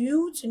to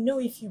you to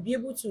know if you'd be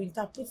able to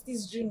interpret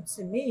this dream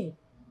to me.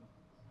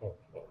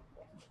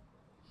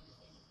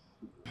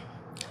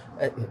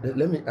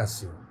 Let me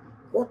ask you,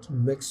 what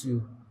makes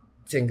you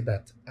think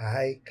that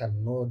I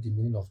can know the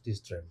meaning of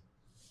this dream?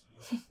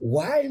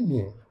 Why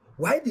me?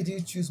 Why did you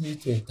choose me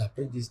to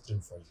interpret this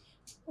dream for you?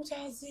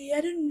 Otazi,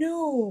 I don't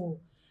know.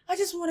 I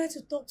just wanted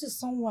to talk to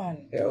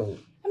someone. Hell.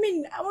 I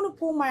mean, I want to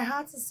pour my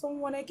heart to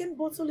someone. I can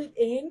bottle it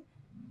in.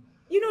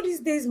 You know, these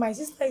days, my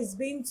sister is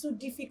being too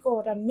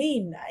difficult and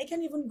mean. I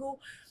can't even go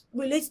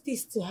relate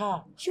this to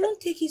her. She won't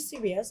take it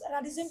serious, and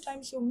at the same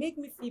time, she'll make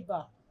me feel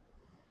bad.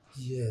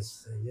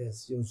 Yes,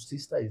 your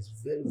sister is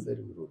very,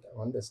 very rude.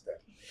 I understand.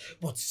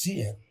 But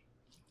see,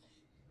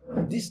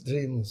 this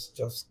dream is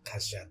just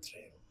casual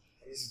dream.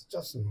 It's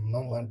just a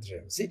normal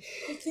dream. See?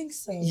 You think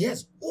so?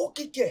 Yes,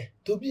 okay,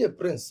 to be a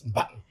prince,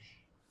 but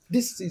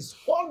this is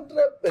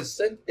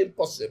 100%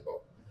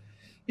 impossible.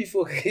 If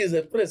okay is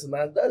a prince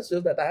now, that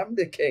shows that I am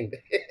the king.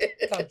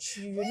 Touch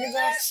you, you're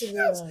never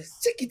serious.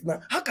 Check it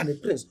now. How can a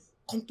prince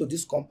come to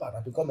this compound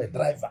and become a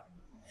driver?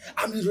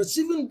 I'm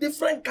receiving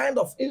different kind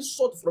of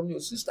insult from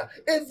your sister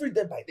every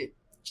day by day.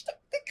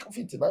 Think of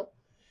it now.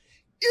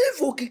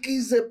 If Okiki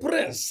is a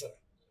prince,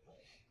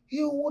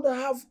 he would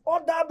have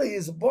ordered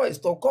his boys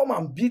to come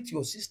and beat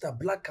your sister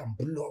black and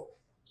blue.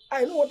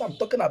 I know what I'm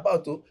talking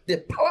about, too. The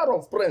power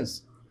of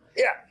prince.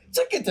 Yeah,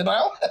 check it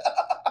now.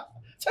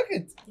 Check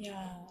it.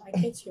 Yeah, I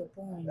get your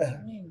point. I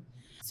mean,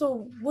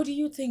 so what do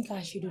you think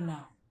I should do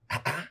now?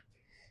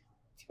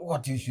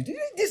 What you should do?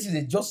 This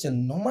is just a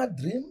normal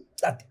dream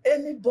that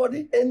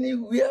anybody,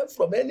 anywhere,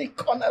 from any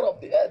corner of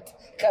the earth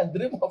can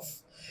dream of.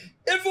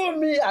 Even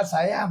me as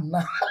I am now,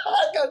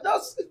 I can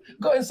just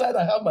go inside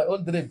and have my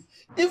own dream.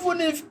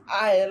 Even if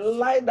I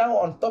lie down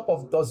on top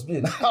of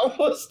dustbin, I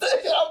will still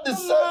have the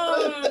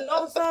same dream.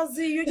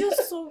 Otazi, you're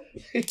just so...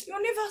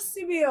 You're never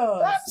serious.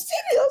 I'm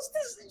serious.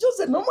 This is just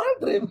a normal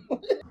dream.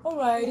 All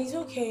right, it's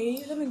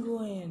okay. Let me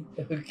go in.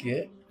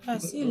 Okay. I'll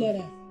see you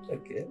later.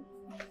 Okay.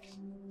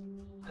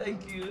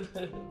 Thank you.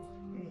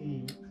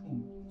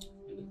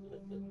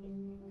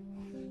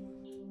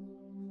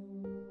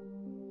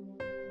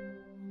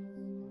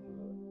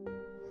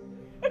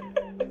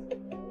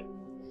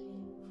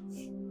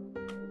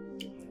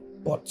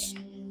 But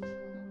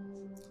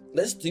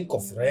let's think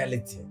of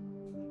reality.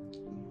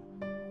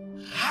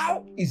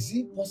 How is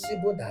it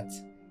possible that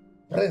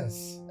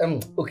Prince,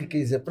 Okiki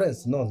is a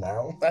prince? No,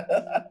 now.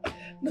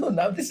 No,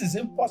 now this is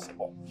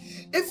impossible.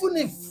 Even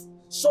if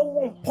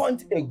someone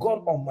point a gun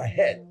on my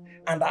head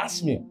and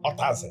ask me,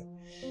 Otaze,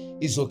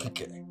 is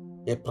Okiki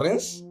a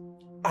prince?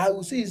 I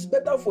will say it's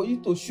better for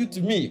you to shoot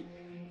me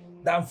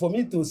than for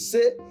me to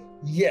say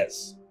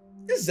yes.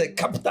 This is a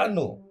capital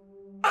no.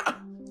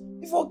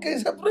 If Okiki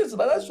is a prince,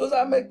 that shows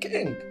I'm a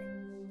king.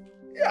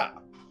 Yeah.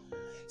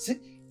 See,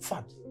 in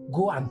fact,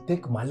 go and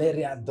take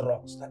malaria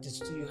drugs. That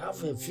is, you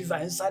have a fever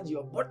inside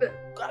your body.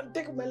 Go and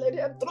take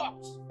malaria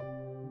drugs.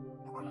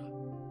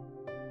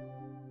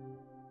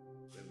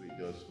 Let me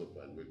just stop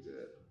and wait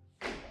there.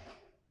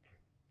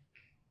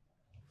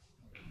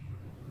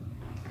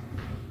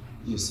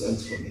 You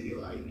sent for me,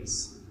 Your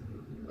Highness.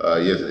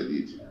 Yes, I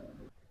did.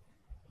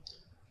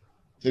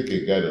 Take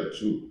a guide or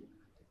two.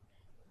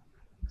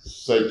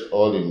 Search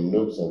all the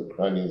nooks and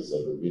crannies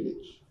of the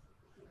village.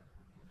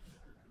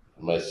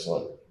 My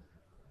son,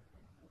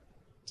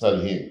 tell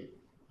him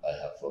I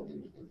have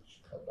forgiven him.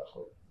 Come back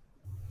home.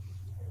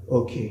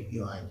 Okay,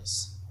 Your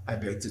Highness. I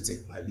beg to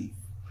take my leave.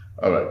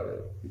 All right,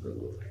 you can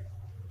go.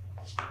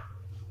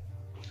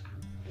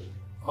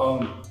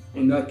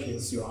 In that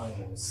case, Your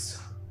Highness,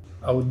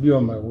 I would be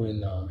on my way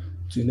now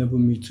to enable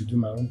me to do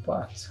my own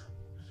part.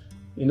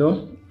 You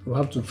know, we'll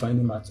have to find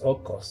him at all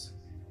costs.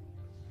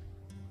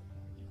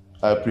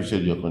 I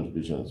appreciate your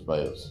contributions,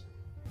 Pius.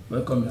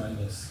 Welcome, Your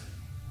Highness.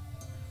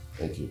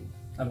 Thank you.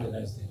 Have a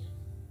nice day.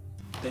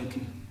 Thank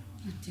you.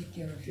 You take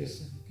care of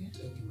yourself, okay?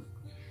 Thank you.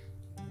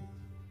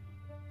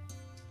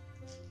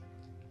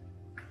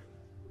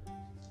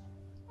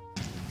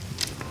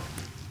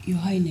 Your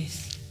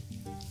Highness,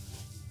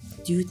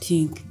 do you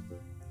think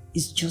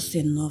it's just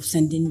enough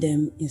sending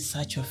them in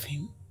search of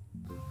him?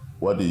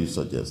 What do you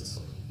suggest?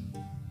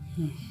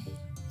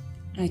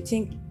 I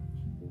think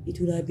it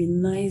would have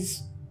been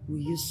nice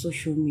we use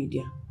social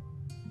media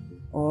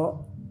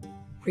or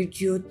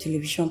radio,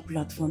 television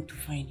platform to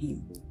find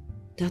him.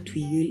 That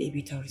will yield a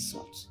better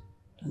result.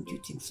 Don't you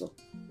think so?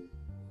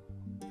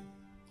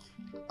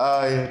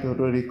 I had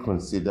already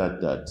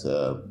considered that,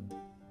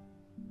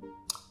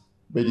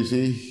 but you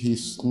see,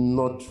 he's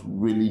not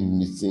really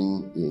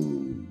missing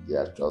in the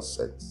actual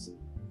sense.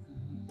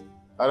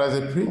 And as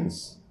a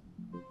prince,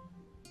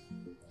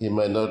 he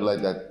might not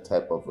like that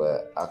type of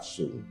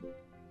action.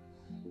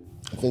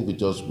 I think we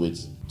just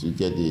wait to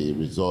get the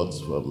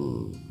results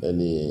from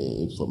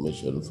any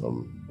information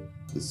from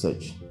the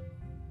search.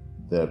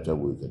 Thereafter,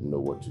 we can know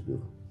what to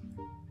do.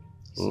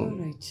 It's all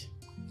right.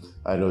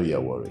 I know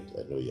you're worried.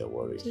 I know you're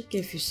worried. Take care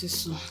if you say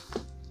so.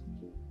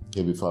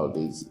 He'll be found.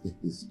 He's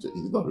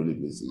not really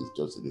missing. He's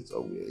just in his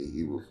own way.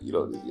 He will, you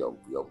know, these young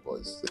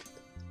boys.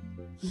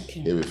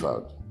 Okay. He'll be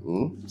found.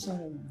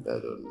 Sorry.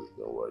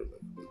 Don't worry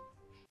about me.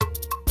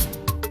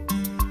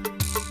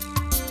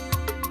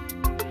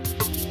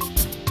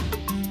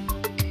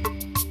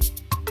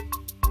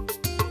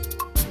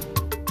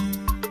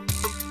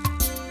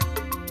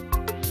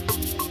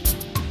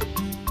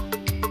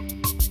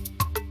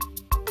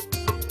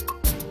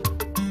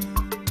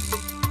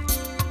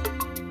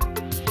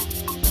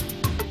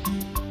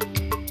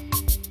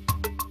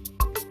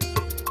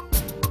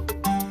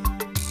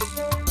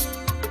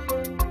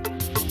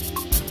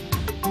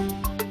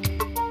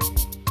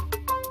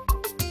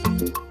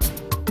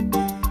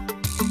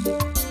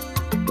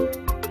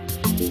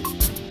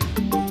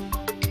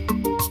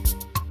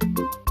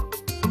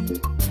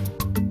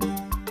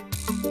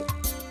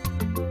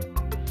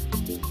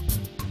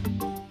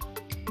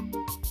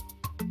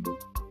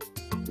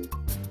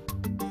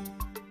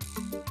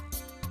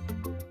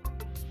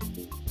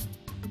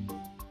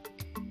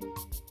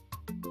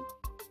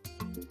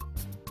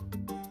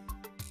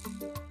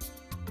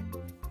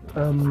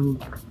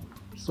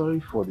 Sorry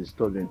for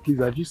disturbing. Please,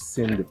 have you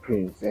seen the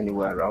prince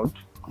anywhere around?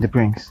 The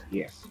prince?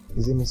 Yes.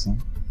 Is he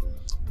missing?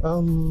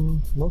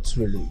 Not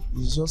really.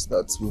 It's just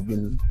that we've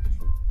been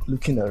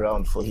looking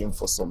around for him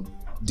for some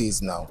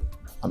days now.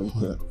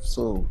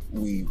 So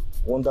we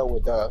wonder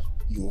whether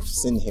you've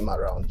seen him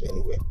around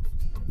anywhere.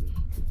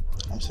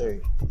 I'm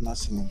sorry, I've not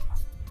seen him.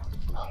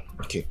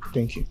 Okay,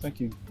 thank you. Thank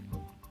you.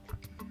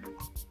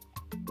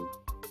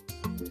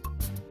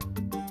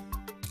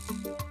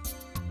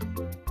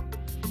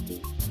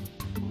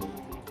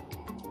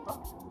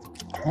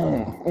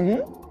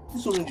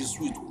 This orange is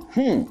sweet.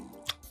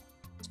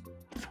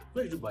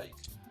 Where did you buy it?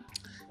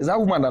 Is that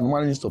woman that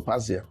manages to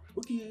pass here?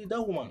 Okay,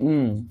 that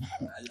woman.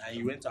 And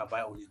you went to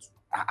buy only two.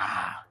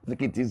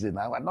 Look, it is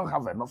now. I don't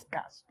have enough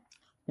cash.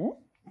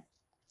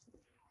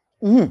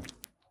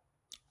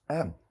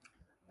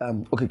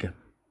 Okay.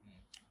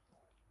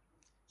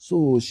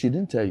 So she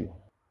didn't tell you?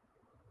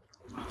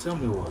 Tell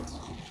me what?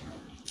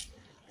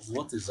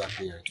 What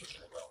exactly are you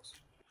talking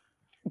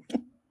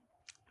about?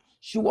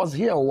 She was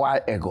here a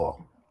while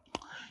ago.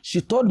 She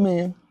told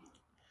me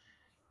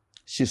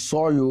she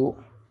saw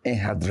you in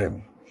her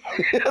dream.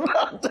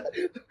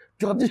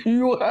 That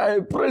you are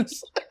a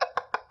prince.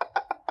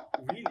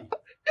 Really?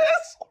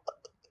 Yes.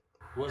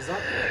 Was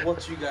that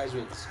what you guys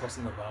were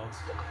discussing about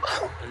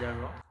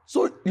earlier on?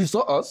 So you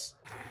saw us?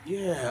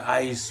 Yeah,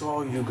 I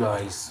saw you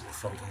guys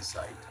from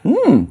inside.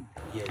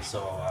 Yeah,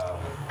 so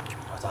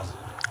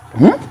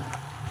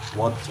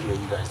what were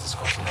you guys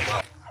discussing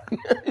about?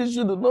 You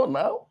should know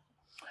now.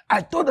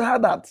 I told her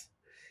that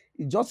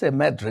it's just a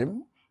mad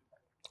dream.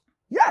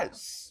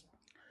 Yes,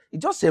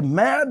 it's just a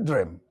mad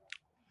dream.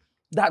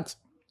 That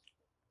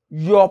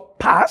your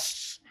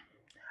past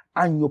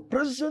and your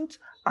present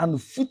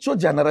and future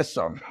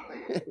generation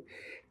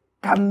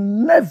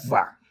can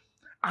never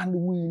and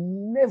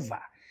will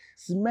never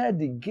smell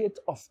the gate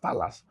of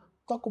palace.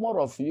 Talk more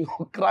of you,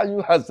 crown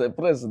you as a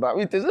president.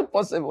 It is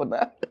impossible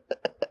now.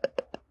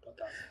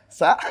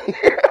 Sir?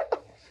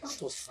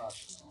 That was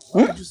harsh.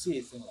 Why did you say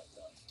a thing like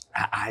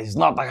that? It's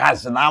not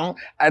harsh now.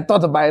 I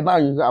thought by now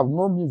you have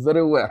known me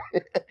very well.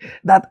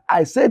 That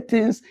I say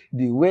things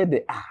the way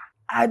they are.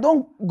 I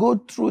don't go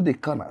through the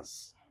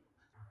corners.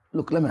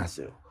 Look, let me ask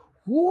you.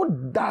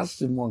 Who does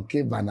the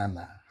monkey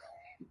banana?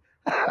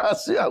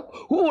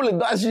 Who will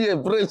dash you a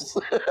prince?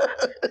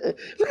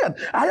 Look at,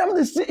 I am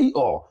the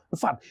CEO. In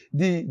fact,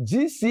 the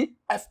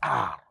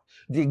GCFR,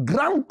 the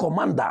Grand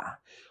Commander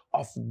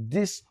of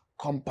this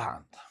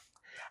compound.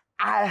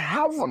 I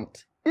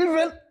haven't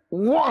even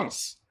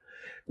once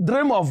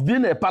dreamed of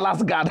being a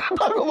palace guard.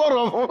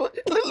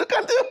 Look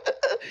at you.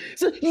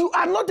 So you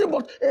are nothing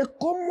but a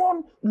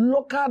common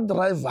local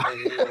driver.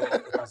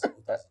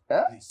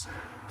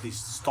 Please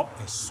stop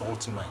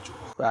insulting my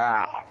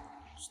job.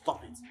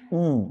 Stop it.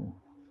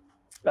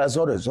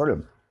 Sorry.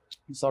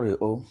 Sorry.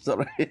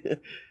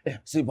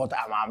 See, but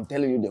I'm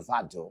telling you the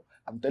fact, oh.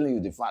 I'm telling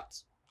you the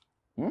fact.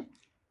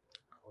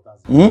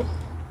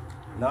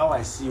 Now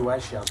I see why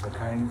she has been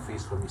carrying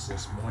face for me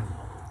since morning.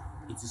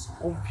 It is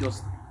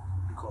obviously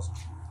because of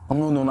you.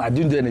 No, I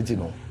didn't do anything.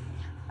 No.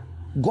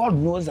 God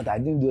knows that I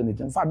didn't do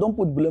anything. In fact, don't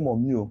put blame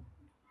on me.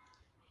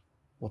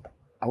 But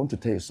I want to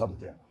tell you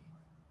something.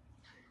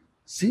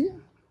 See?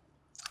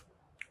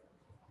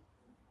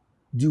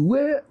 The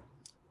way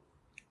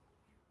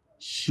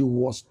she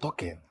was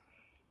talking,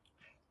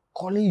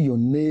 calling your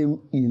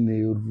name in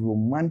a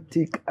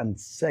romantic and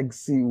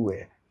sexy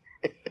way,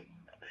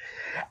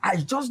 I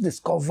just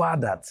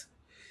discovered that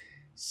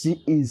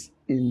she is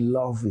in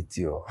love with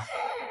you.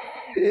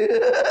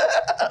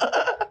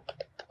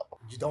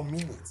 You don't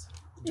mean it,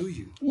 do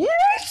you?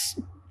 Yes!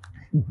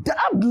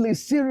 Deadly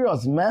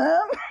serious, man.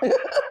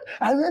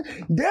 I mean,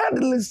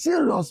 deadly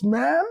serious,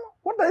 man.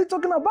 What are you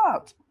talking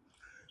about?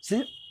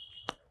 See,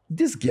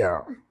 this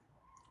girl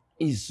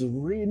is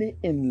really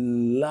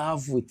in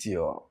love with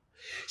you.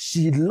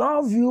 She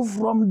loves you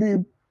from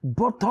the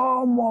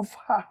bottom of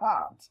her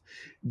heart,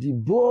 the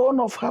bone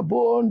of her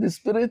bone, the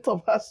spirit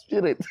of her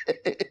spirit.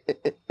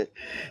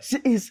 She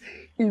is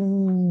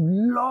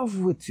in love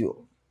with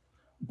you.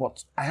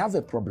 But I have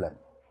a problem.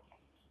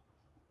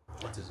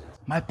 What is it?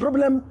 My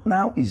problem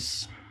now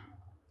is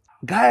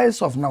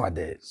guys of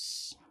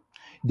nowadays,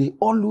 they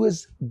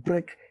always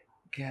break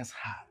girls'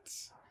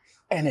 hearts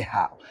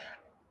anyhow.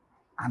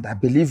 And I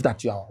believe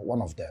that you are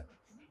one of them.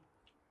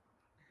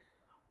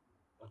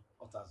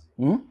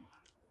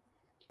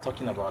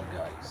 Talking about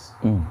guys,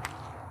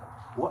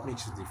 what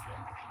makes you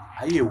different?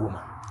 Are you a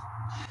woman?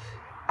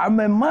 I'm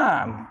a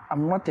man.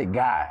 I'm not a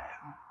guy.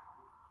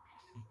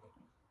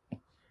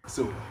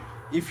 So,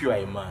 if you are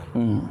a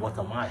man, what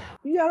am I?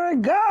 You are a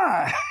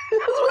guy.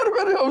 It's very,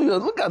 very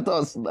obvious. Look at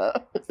us now.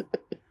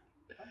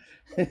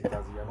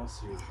 Because you are not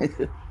serious.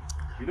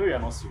 You know you are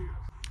not serious.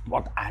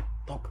 But I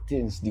talk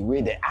things the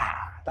way they are.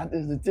 That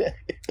is the thing.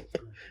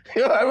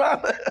 You are a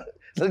man.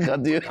 Look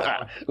at you.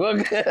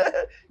 Okay.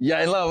 Yeah,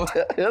 I love.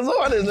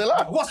 Someone is in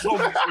love. What's wrong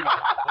with you?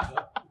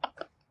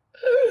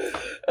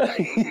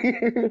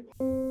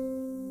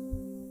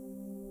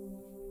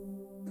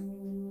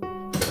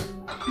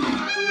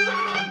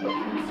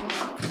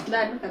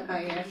 Dad, look at her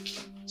here.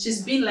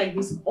 She's been like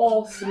this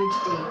all through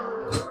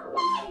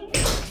the day.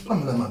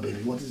 Pamela, my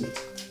baby, what is it?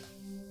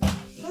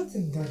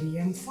 Nothing, Daddy.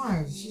 I'm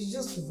fine. She's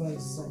just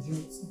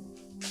over-exaggerating.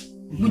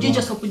 Would you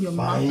just open your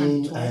mouth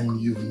and talk?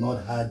 And you've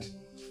not had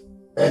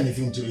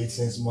anything to eat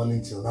since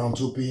morning till now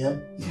 2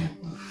 p.m.?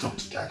 Talk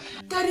to Daddy.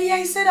 Daddy,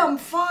 I said I'm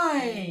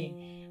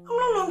fine. I'm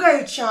no longer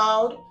a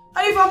child.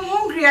 And if I'm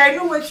hungry, I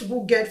know where to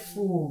go get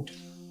food.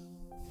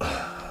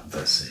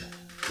 That's it.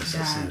 This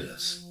is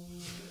serious.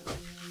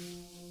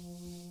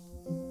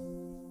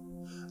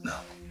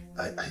 Now,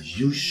 are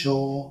you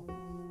sure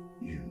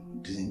you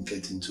didn't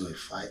get into a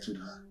fight with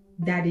her?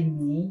 Daddy,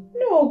 me?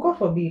 No, God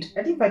forbid.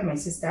 I didn't fight my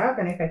sister. How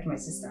can I fight my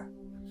sister?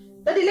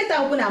 Daddy, let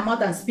her open her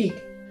mouth and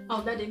speak.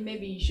 Oh, Daddy,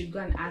 maybe you should go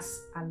and ask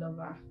a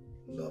lover.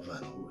 Lover?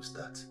 And who is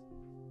that?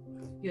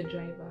 Your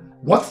driver.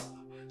 What?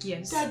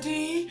 Yes.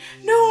 Daddy,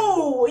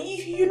 no.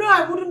 You know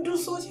I wouldn't do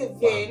such a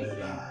thing.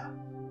 Pamela.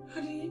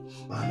 Daddy.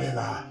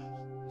 Pamela.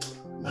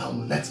 Now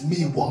let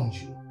me warn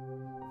you.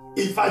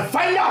 If I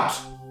find out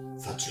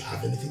that you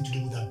have anything to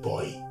do with that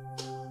boy,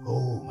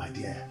 oh my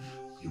dear,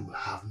 you will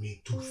have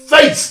me to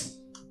face,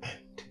 and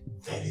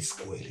very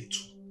squarely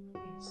too.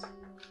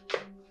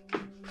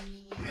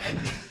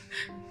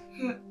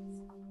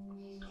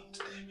 Don't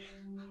dare me.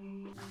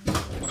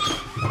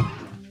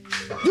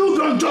 You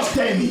don't just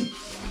dare me.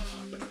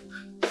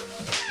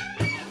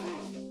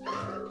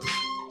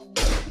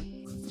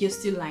 You're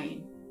still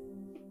lying.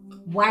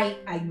 Why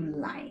are you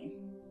lying?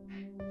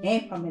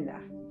 Eh, Pamela?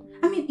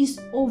 I mean, it's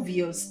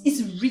obvious.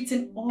 It's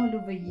written all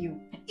over you.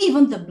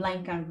 Even the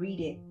blind can read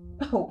it.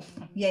 Oh,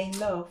 you're in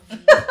love.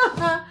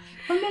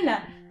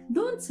 Pamela,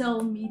 don't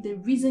tell me the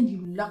reason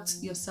you locked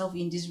yourself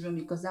in this room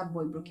because that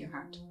boy broke your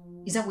heart.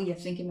 Is that what you're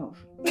thinking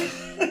of?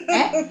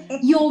 Eh?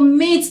 Your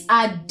mates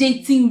are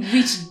dating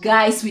rich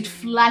guys with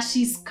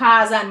flashy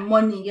cars and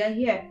money. You're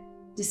here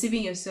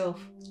deceiving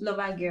yourself.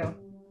 Lover girl.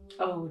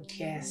 Oh,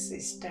 dear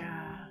sister.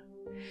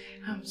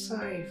 I'm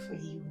sorry for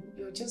you.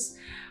 You're just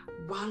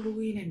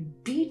wallowing in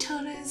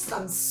bitterness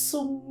and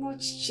so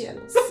much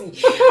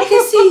jealousy. I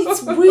can see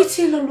it's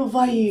written all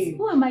over you.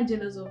 Who am I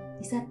jealous of?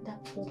 Is that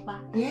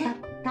Papa? Yeah.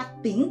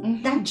 That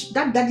thing?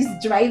 That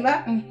daddy's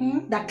driver?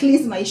 That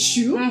cleans my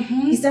shoe?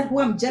 Is that who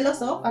I'm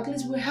jealous of? At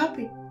least we're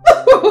happy.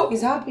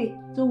 He's happy.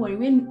 Don't worry,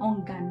 when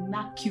Onga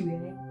knock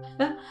you,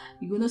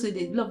 you gonna say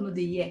the love not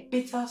the year.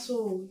 Bitter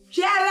soul.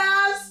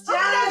 Jealous!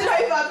 Jealous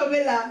driver,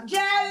 Camilla!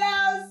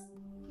 Jealous!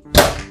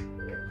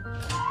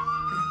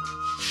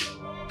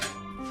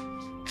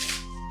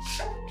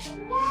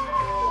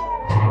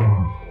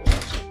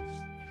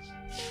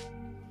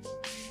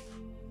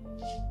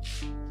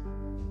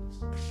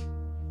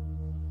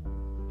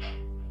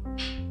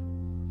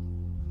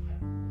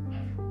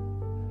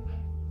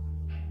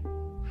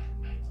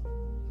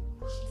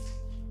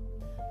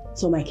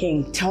 So my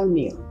king, tell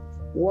me,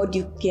 what do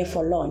you care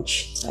for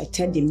lunch? So I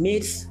tell the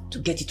maids to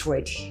get it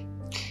ready.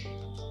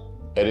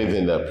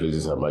 Anything that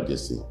pleases Her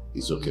Majesty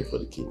is okay for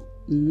the king.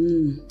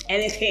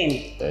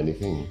 Anything.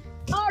 Anything.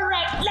 All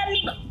right, let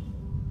me go.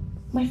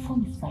 My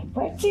phone is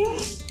vibrating.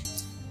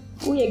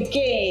 Who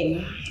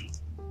again?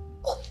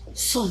 Oh,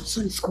 son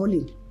is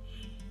calling.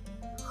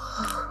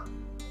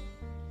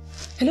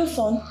 Hello,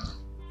 son.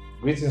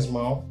 Greetings,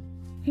 Mom.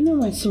 Hello,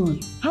 my son.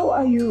 How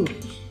are you?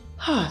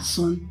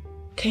 Son.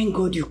 Thank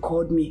God you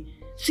called me.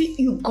 See,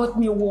 you got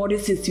me worried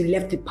since you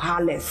left the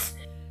palace.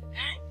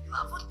 You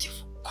haven't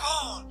even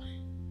called.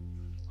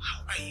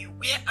 How are you?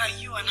 Where are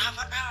you? And how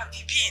have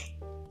you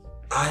been?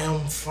 I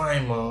am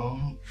fine,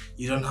 Mom.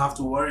 You don't have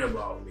to worry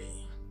about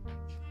me.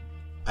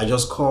 I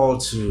just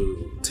called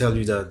to tell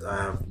you that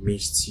I have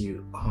missed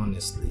you,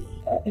 honestly.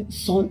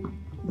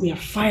 Son, we are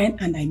fine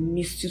and I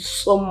missed you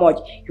so much.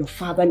 Your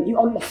father and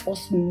all of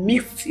us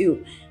missed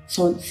you.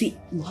 Son, see,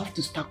 you have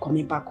to start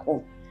coming back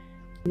home.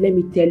 Let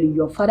me tell you,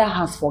 your father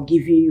has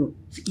forgiven you.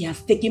 He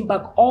has taken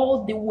back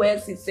all the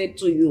words he said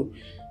to you.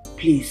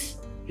 Please,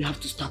 you have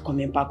to start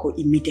coming back home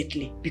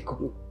immediately.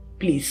 Because,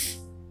 please.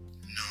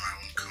 No, I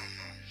won't come.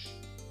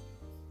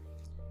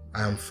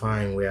 I am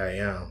fine where I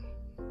am.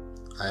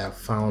 I have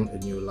found a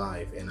new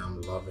life and I'm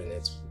loving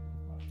it.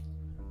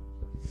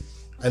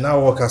 I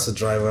now work as a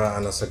driver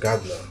and as a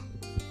gardener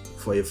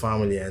for a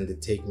family, and they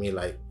take me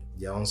like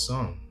their own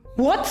son.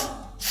 What?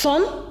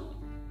 Son?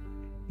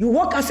 You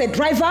work as a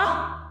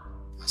driver?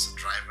 As a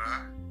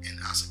driver and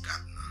as a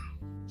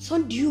gardener.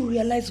 Son, do you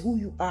realize who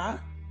you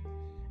are?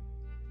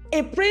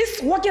 A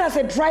prince working as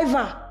a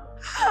driver.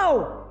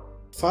 How?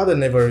 Father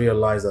never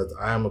realized that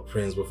I am a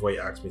prince before he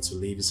asked me to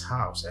leave his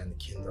house and the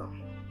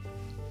kingdom.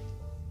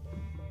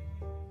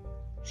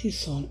 See,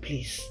 son,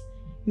 please.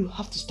 You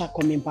have to start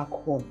coming back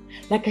home.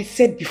 Like I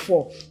said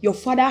before, your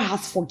father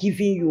has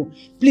forgiven you.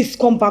 Please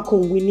come back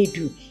home. We need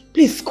you.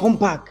 Please come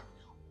back.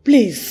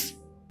 Please.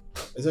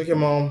 It's okay,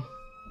 Mom.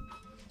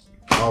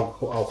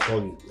 I'll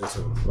call you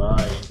later.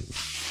 Bye.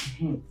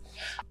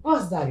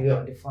 What's that you're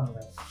on the phone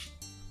with?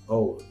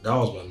 Oh, that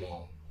was my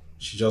mom.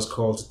 She just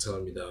called to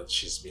tell me that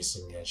she's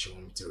missing me and she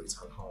wants me to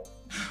return home.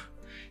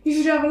 You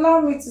should have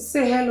allowed me to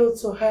say hello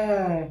to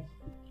her.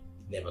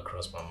 Never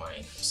crossed my mind.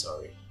 I'm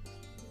sorry.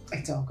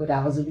 It's all good.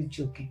 I was only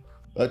joking.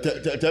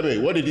 Tell me,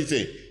 what did he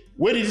say?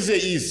 Where did he say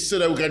he is so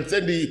that we can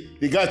send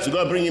the guards to go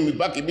and bring him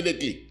back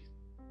immediately?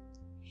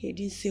 He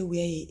didn't say where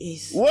he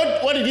is.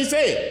 What did he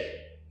say?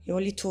 He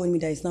only told me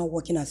that he's now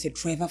working as a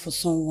driver for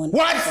someone.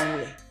 What?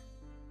 Somewhere.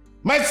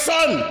 My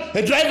son,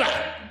 a driver,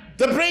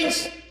 the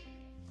prince?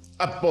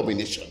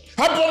 Abomination.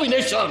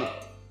 Abomination!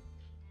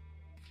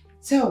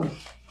 Tell me.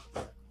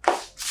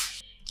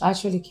 I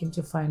actually came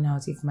to find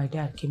out if my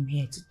dad came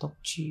here to talk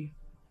to you.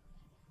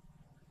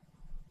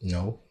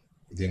 No,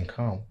 he didn't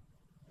come.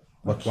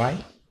 But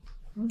why?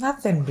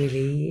 Nothing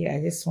really.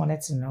 I just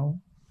wanted to know.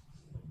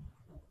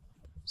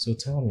 So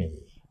tell me,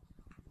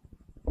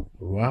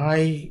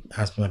 why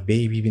has my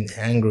baby been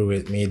angry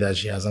with me that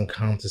she hasn't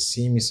come to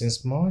see me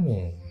since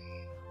morning?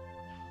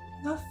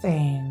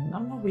 Nothing.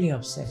 I'm not really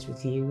upset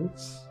with you.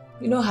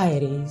 You know how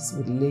it is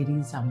with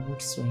ladies and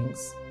mood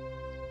swings.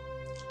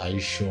 Are you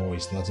sure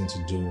it's nothing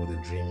to do with the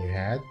dream you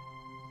had?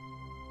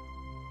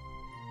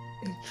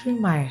 The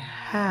dream I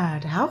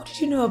had? How did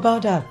you know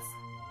about that?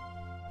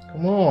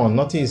 Come on,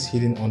 nothing is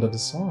hidden under the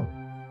sun.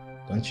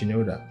 Don't you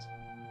know that?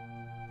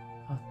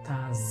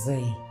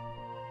 Otaze.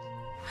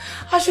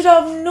 I should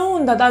have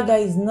known that guy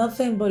is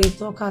nothing but a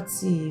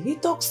talkative. He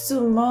talks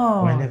too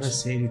much. I never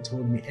said he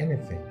told me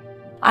anything.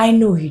 I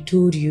know he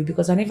told you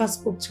because I never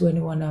spoke to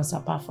anyone else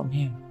apart from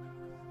him.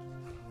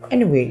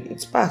 Anyway,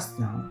 it's past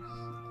now.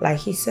 Like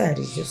he said,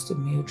 it's just a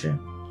mere dream.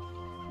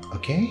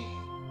 Okay?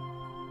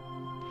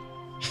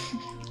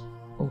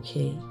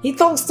 Okay. He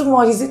talks too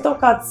much. He's a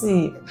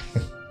talkative.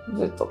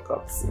 He's a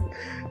talkative.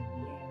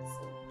 Yes.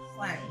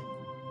 Fine.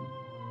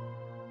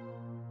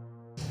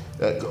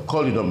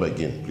 Call the number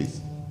again,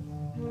 please.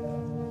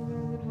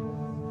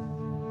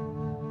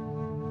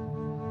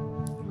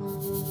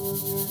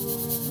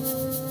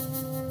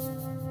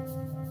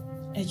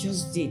 I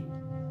just did.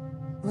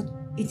 But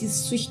it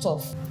is switched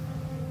off.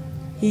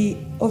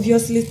 He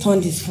obviously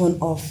turned his phone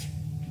off.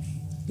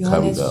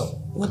 Calm down.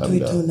 What do we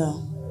do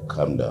now?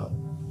 Calm down.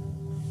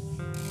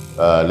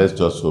 Let's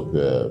just hope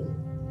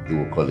he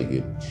will call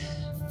again.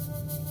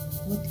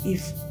 What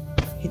if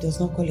he does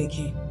not call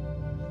again?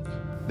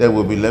 Then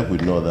we'll be left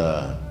with no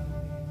other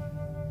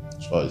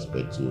choice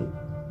but to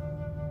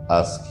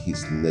ask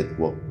his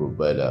network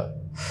provider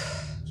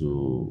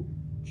to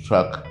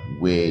track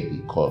where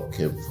the call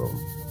came from.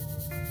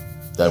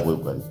 That way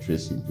we can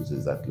trace him to his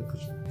exact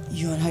location.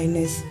 Your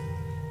Highness,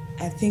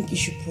 I think you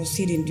should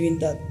proceed in doing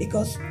that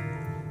because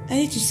I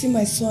need to see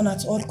my son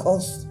at all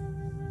costs.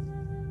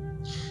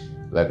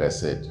 Like I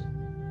said,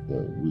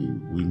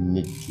 we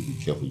need to be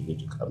careful. You need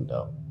to calm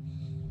down.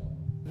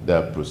 There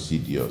are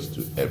procedures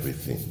to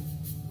everything.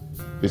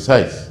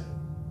 Besides,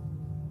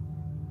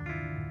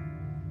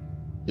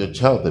 your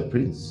child, the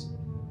prince,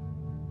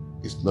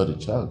 is not a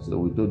child, so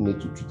we don't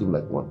need to treat him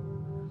like one.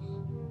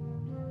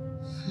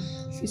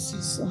 If you say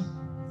so,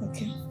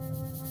 okay.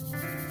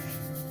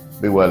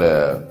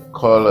 Meanwhile,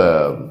 call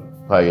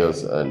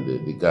Pius and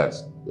the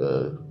guards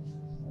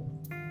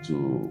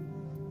to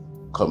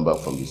come back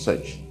from the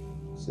search.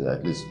 So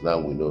at least now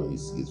we know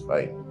he's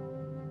fine.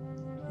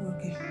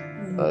 Okay.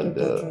 And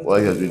while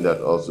you're doing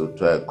that, also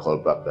try and call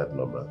back that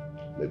number.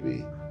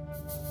 Maybe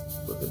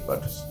for the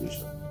better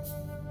situation.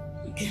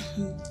 Okay,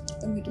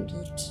 let me do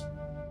that.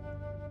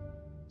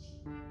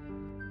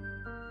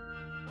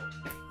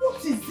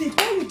 What is it?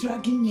 Why are you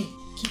dragging me?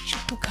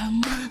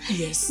 Kichukukama.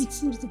 Yes. It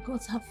seems the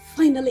gods have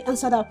finally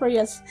answered our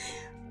prayers.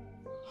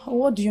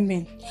 What do you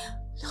mean?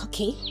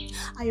 Okay,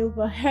 I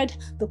overheard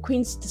the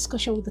queen's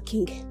discussion with the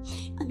king,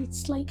 and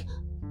it's like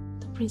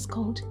the prince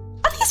called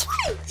and he's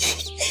fine.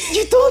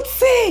 You don't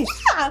say!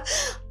 Yeah.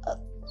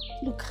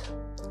 Look,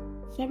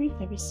 very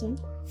soon,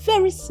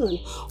 we'll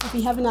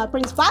be having our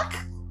prince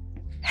back.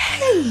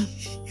 Hey,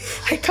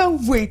 I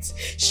can't wait.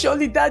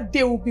 Surely that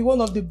day will be one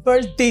of the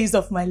best days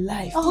of my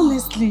life.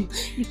 Honestly.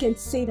 You can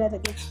say that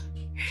again.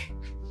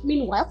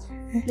 Meanwhile,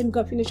 let me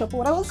go finish up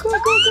what I was Go.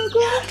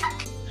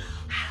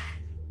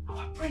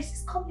 Our prince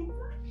is coming back.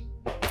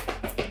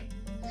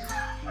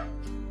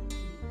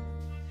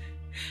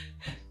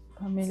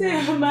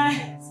 Pamela.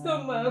 My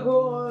stomach,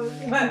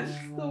 my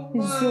stomach.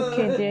 It's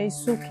okay, dear.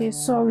 It's okay.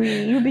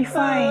 Sorry. You'll be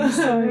fine.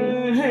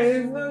 Sorry.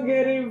 It's not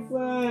getting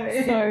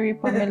fine. Sorry,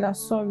 Pamela.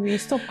 Sorry.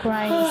 Stop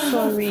crying.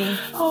 Sorry.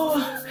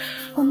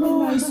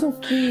 Pamela, it's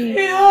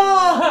okay.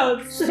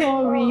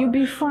 Sorry. You'll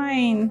be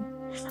fine.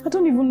 I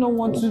don't even know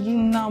what to do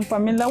now,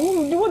 Pamela.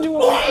 What do you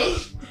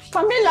want?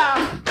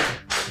 Pamela!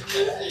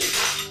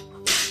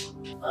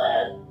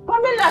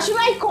 Pamela, should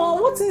I come?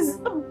 What is...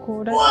 Oh,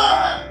 God.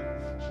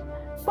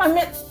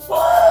 Pamela...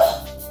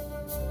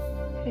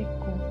 Hey,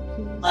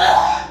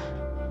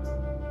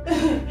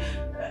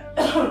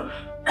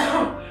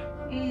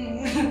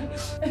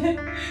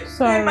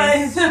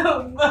 Sorry.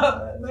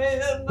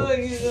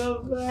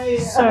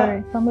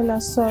 Sorry,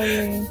 Pamela,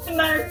 sorry.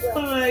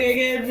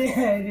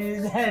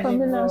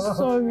 Pamela,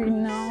 sorry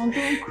now.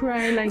 Don't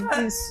cry like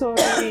this.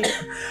 Sorry.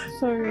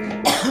 Sorry.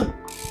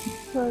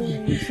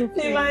 It's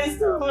okay. My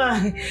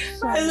stomach.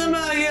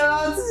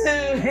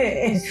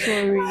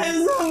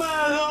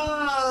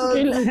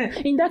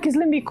 Okay, in that case,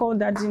 let me call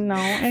Daddy now.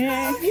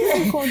 Let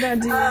me call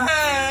Daddy.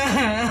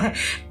 My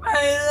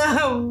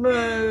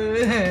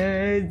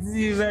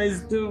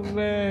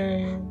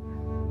stomach.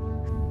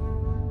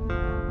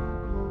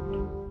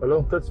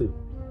 Hello, Tetsi.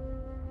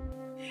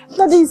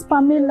 Daddy, it's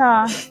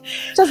Pamela.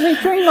 Just been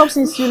throwing up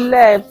since you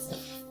left.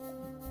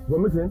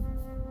 Vomiting?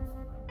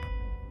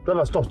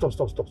 Driver, stop.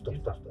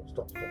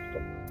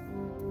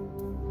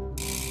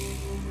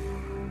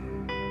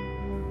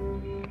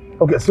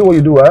 Okay, see what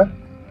you do, eh?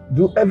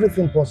 Do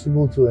everything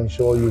possible to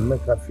ensure you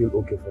make her feel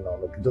okay for now.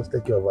 Okay, just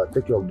take care of her,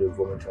 take care of the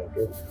vomiting,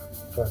 okay?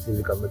 Try and see if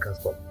you can make her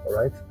stop,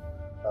 alright?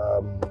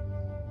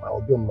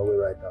 I'll be on my way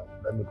right now.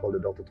 Let me call the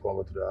doctor to come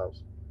over to the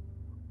house.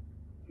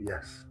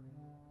 Yes,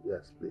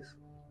 please.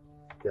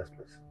 Yes,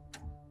 please.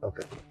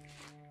 Okay.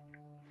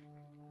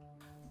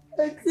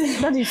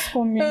 That is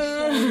coming.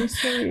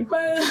 Sorry.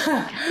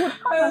 Pamela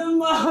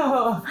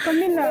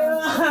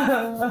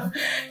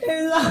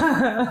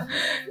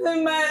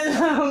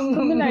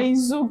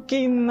is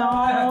okay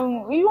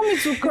now. You want me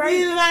to cry?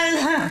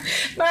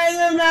 I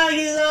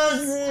know.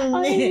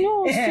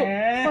 So,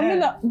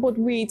 Pamela, but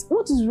wait,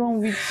 what is wrong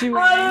with you?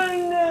 I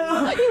don't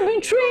know. You've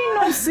been throwing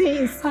up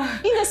since.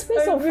 In the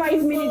space of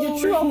 5 minutes, you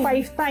threw up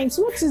 5 times.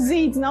 What is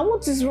it now?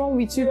 What is wrong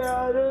with you?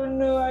 I don't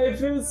know. I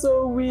feel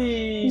so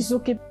weak. It's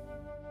okay.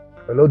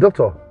 Hello,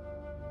 doctor.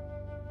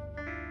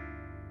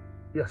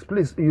 Yes,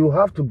 please, you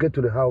have to get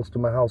to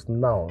my house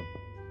now.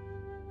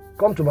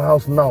 Come to my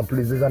house now,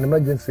 please. There's an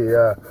emergency.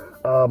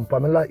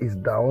 Pamela is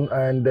down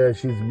and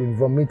she's been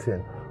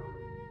vomiting.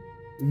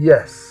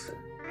 Yes.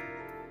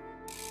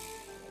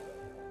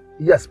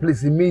 Yes,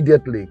 please,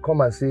 immediately. Come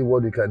and see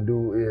what you can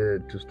do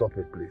to stop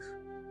it, please.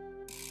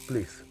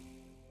 Please.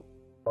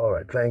 All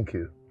right, thank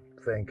you.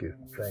 All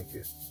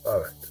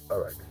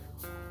right.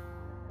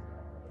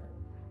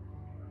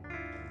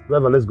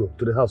 Driver, let's go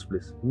to the house,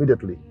 please.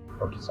 Immediately.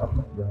 Okay, sir.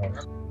 The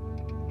house.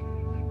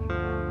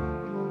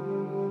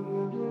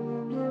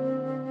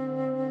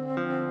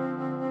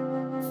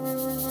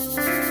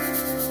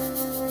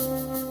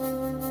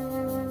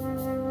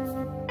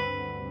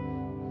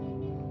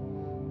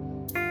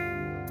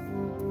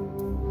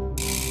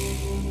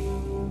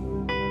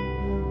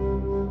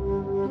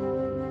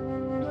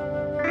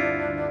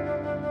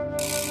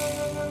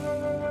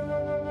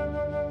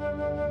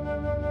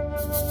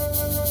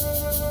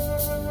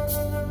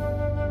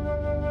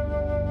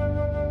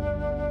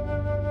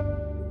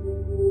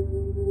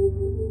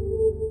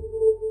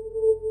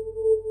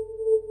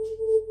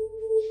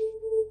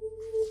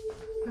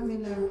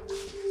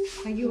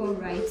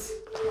 right.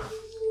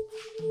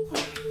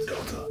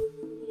 Daughter,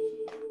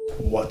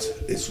 what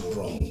is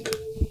wrong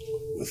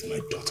with my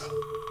daughter?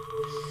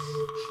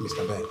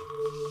 Mr. Ben,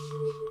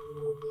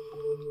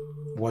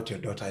 what your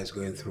daughter is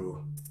going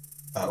through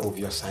are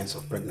obvious signs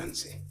of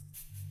pregnancy.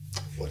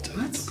 What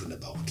are you talking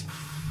about?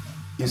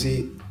 You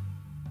see,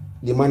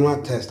 the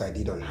manual test I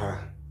did on her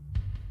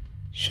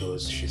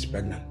shows she's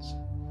pregnant.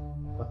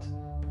 What?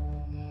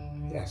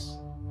 Yes.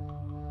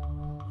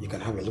 You can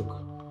have a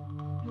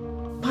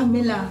look.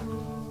 Pamela.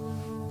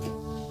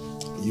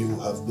 You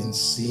have been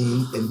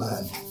seeing a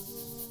man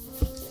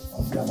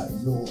under my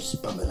nose,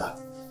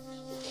 Pamela.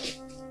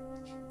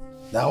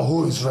 Now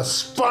who is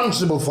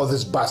responsible for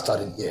this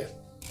bastard in here?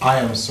 I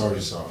am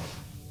sorry, sir.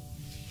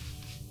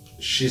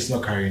 She's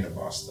not carrying a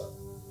bastard.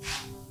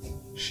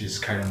 She's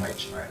carrying my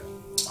child.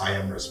 I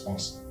am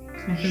responsible.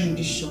 My friend,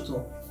 just shut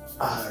up.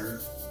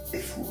 Are a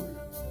fool.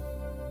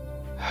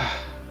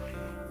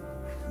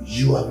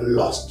 You have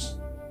lost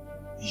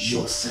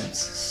your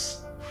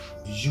senses.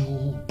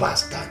 You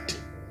bastard.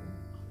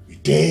 You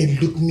dare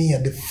look me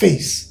at the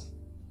face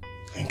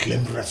and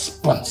claim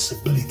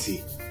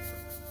responsibility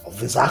of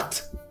this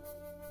act?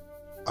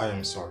 I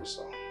am sorry,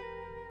 sir.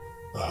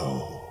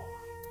 Oh.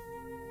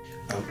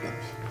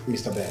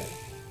 Mr. Ben,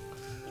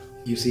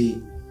 you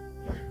see,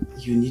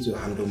 you need to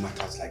handle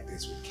matters like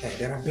this with care.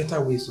 There are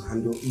better ways to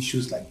handle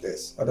issues like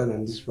this other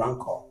than this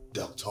rancor.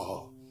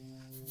 Doctor,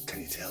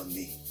 can you tell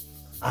me?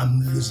 I'm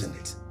losing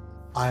it.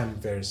 I am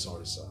very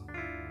sorry, sir.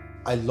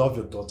 I love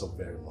your daughter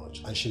very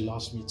much, and she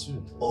loves me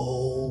too.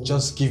 Oh.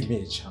 Just give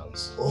me a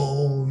chance.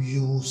 Oh,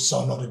 you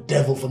son of the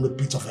devil from the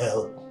pit of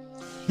hell.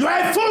 You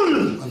are a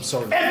fool! I'm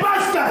sorry. A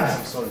bastard!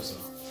 I'm sorry, sir.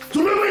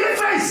 To look me in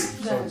the face!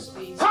 I'm sorry,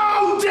 sir.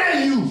 How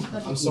dare you!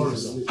 I'm sorry,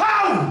 sir.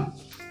 How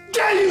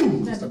dare you!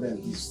 Mr. Ben,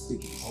 please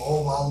take it.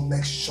 Oh, I'll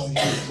make sure you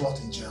get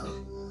brought in jail.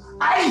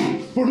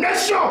 I will make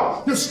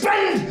sure you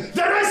spend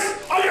the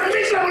rest of your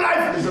miserable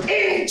life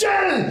in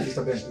jail!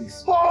 Mr. Ben,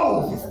 please.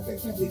 Oh! Mr. Ben,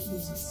 take it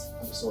easy.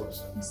 I'm sorry,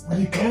 sir.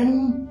 When you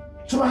came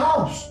to my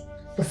house,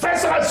 the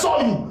first time I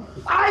saw you,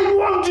 I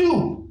warned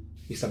you!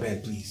 Mr.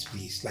 Ben, please,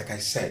 please. Like I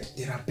said,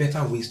 there are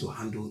better ways to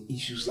handle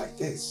issues like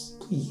this.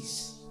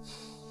 Please.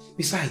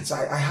 Besides,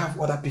 I have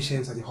other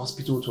patients at the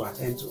hospital to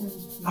attend to.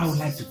 I would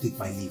like to take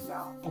my leave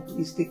now, but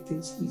please take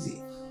things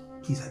easy.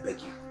 Please, I beg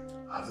you.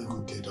 Have a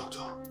good day, doctor.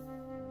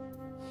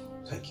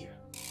 Thank you.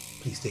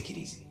 Please take it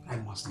easy. I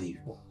must leave.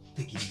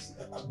 Take it easy.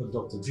 But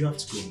doctor, do you have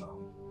to go now?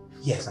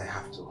 Yes, I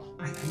have to.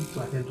 I need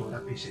to attend to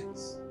other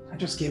patients. I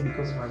just came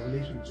because of our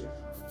relationship.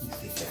 Please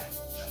take care.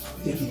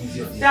 Take it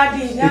easy.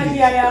 Daddy,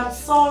 I am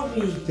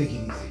sorry. Take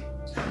it easy.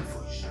 I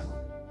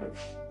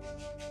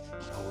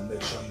will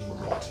make sure you will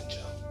rot in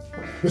jail.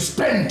 You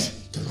spend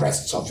the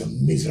rest of your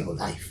miserable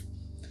life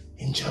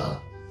in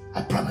jail.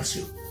 I promise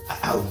you,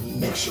 I will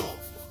make sure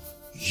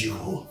you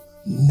will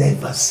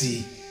never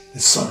see the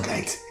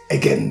sunlight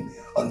again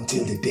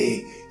until the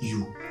day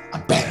you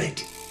are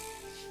buried.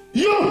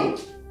 You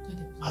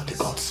have the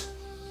gods.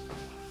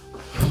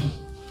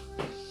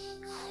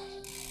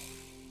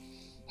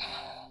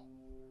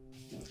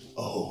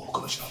 Oh,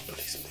 Commissioner,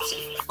 please,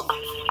 pick up.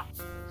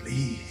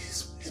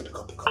 Please, pick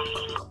up.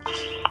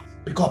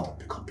 Pick up.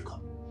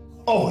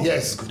 Oh,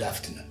 yes, good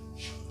afternoon.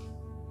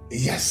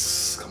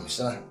 Yes,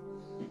 Commissioner.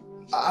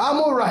 I'm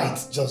all right,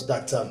 just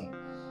that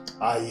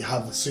I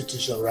have a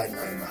situation right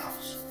now in my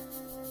house.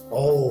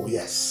 Oh,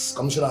 yes,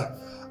 Commissioner.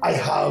 I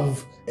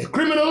have a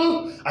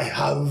criminal, I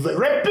have a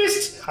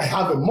rapist, I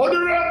have a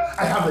murderer,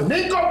 I have a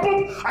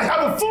nincompoop, I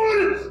have a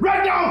fool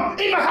right now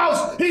in my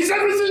house. He's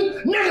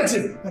everything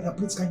negative. Madam,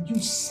 please, can you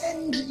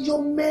send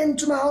your men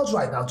to my house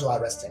right now to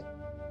arrest him?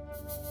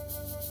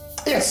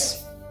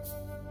 Yes,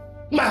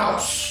 my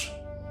house.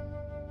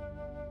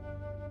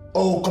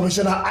 Oh,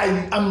 Commissioner,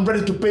 I am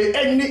ready to pay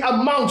any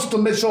amount to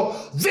make sure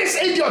this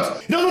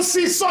idiot doesn't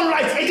see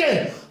sunlight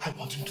again. I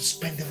want him to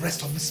spend the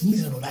rest of his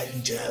miserable life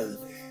in jail.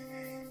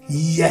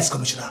 Yes,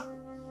 Commissioner.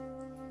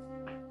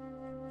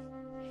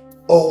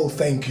 Oh,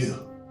 thank you,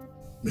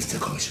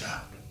 Mr.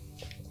 Commissioner.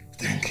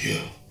 Thank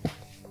you.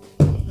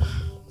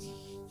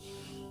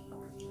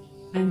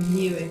 I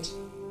knew it.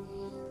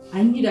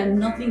 I knew that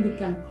nothing good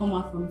can come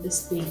out from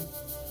this thing.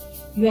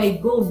 You are a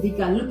gold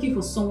digger looking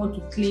for someone to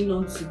cling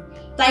on to.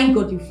 Thank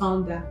God you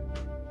found her.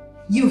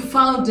 You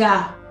found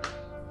her.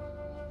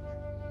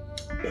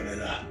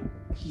 Pamela.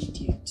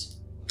 Idiot.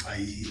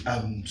 I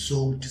am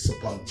so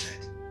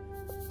disappointed.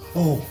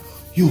 Oh,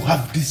 you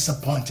have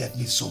disappointed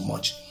me so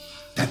much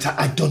that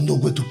I don't know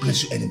where to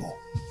place you anymore.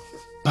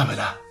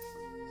 Pamela,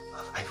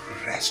 I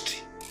will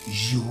rest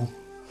you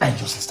and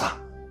your sister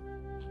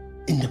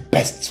in the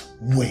best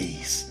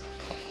ways.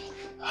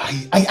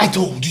 I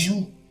told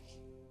you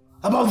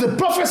about the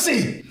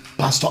prophecy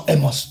Pastor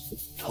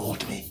Amos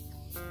told me.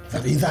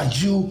 That either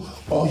you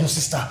or your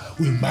sister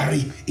will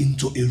marry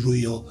into a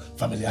royal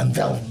family and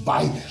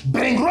thereby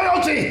bring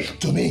royalty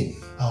to me.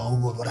 Oh,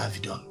 what have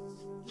you done?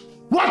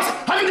 What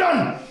have you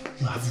done?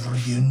 You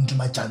have ruined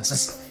my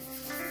chances.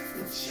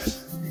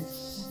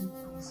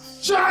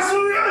 She has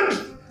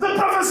ruined the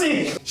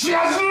prophecy. She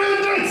has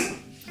ruined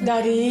it.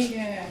 Daddy,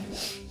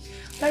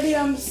 Daddy,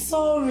 I'm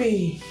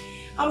sorry.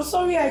 I'm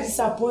sorry I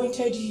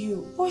disappointed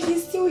you. But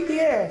he's still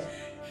here.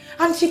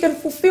 And she can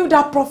fulfill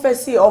that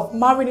prophecy of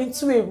marrying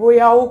into a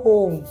royal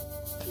home.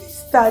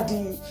 Please,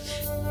 Daddy.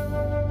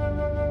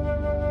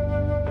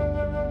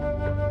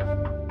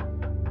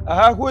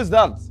 Who is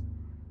that?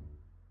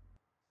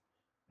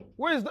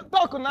 Who is that?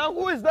 Talk now,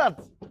 who is that?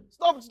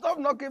 Stop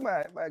knocking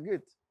my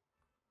gate.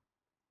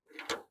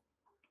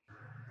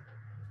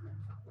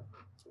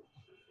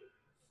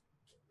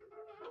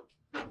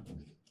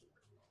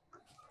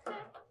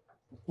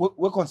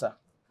 Welcome, sir.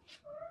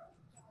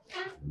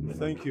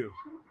 Thank you.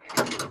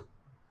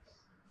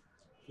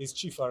 Is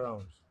Chief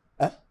around?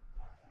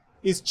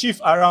 Is Chief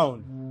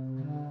around?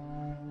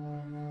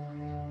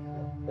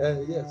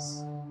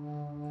 Yes.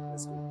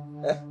 Let's go.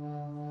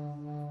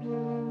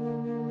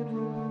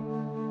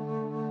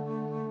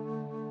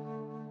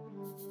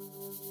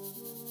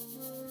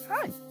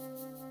 Hi.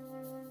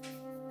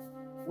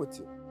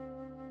 Wait.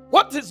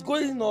 What is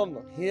going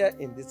on here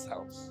in this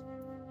house?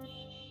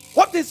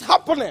 What is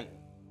happening?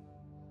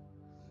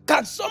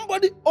 Can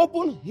somebody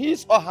open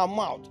his or her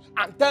mouth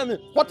and tell me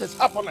what is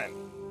happening?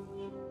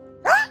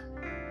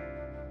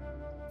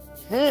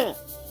 Huh?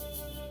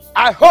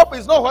 I hope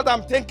it's not what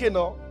I'm thinking,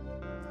 no.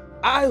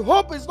 I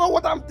hope it's not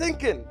what I'm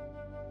thinking.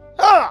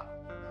 Huh?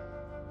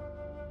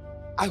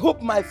 I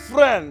hope my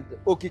friend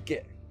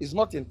Okike is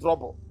not in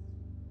trouble.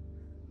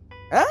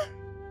 Huh?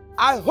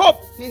 I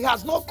hope he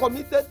has not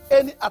committed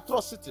any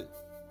atrocity.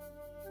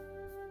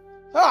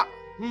 Huh?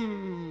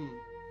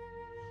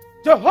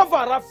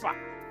 Jehovah Rapha,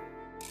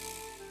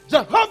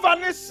 Jehovah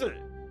Nissi,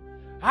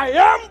 I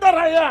am that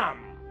I am.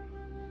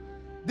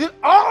 The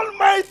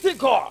Almighty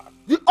God,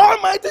 the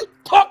Almighty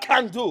talk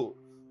and do.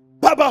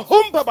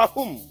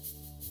 Babahum.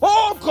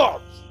 Oh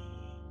God,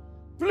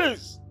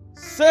 please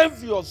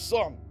save your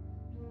son,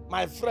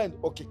 my friend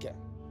Okike.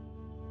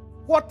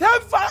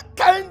 Whatever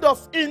kind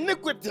of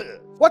iniquity,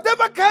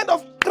 whatever kind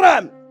of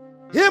crime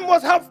he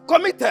must have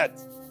committed,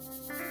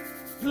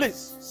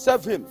 please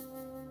save him.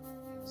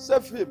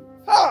 Save him.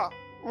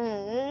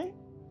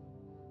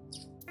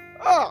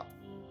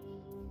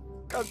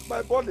 That's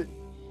my body.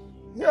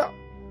 Yeah.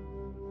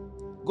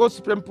 God's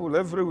pimple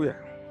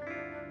everywhere.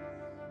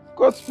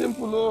 God's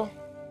pimple, oh.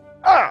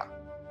 As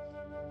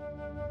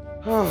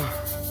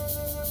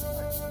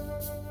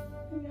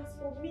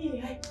for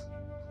me,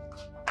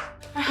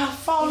 I have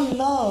found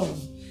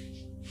love.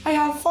 I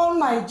have found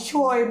my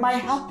joy, my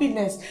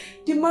happiness.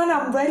 The man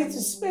I'm ready to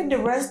spend the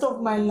rest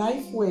of my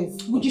life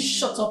with. Would you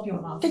shut up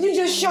your mouth? Can you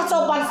just shut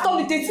up and stop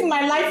dictating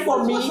my life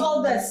for me? What's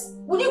all this?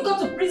 Will you go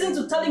to prison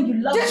to tell him you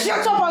love him? Just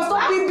shut up and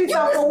stop being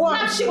bitter for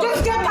once.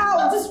 Just get out.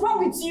 What is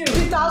wrong with you?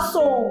 Bitter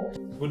soul.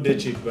 Good day,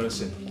 Chief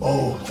Benson.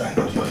 Oh, thank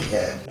God you're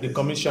here. The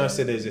commissioner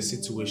said there is a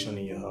situation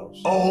in your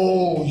house.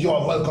 Oh, you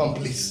are welcome,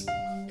 please.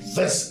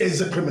 This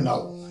is a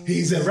criminal.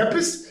 He's a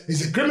rapist,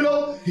 he's a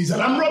criminal, he's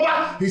an armed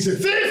robber, he's a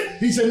thief,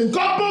 he's an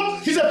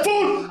incompetent, he's a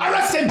fool.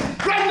 Arrest him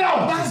right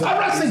now!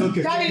 Arrest him!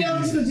 Okay. Daddy,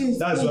 don't do this.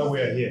 That's why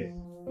we are here.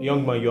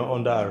 Young man, you're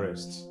under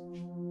arrest.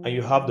 And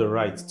you have the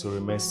right to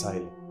remain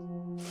silent.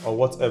 Or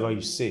whatever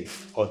you say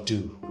or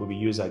do will be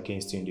used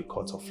against you in the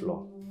court of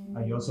law.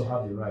 And you also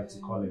have the right to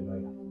call a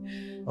lawyer.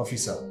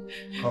 Officer,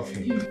 cuff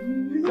him. You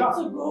need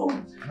to go.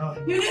 No.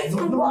 You need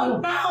to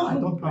run now. I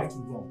don't have to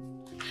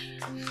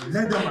run.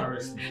 Let them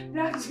arrest me.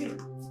 Daddy.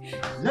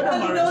 Let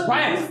them arrest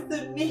Don't do this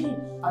to me.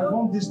 I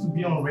want this to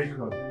be on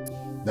record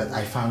that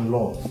I found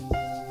love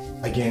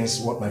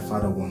against what my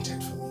father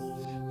wanted for me.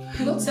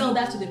 Go tell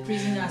that to the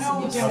prisoners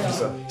in your cell.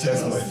 Officer,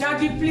 test me.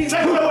 Daddy, please.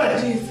 Take him away!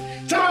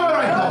 Take him away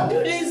right now!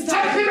 Don't do this,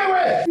 Take him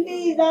away!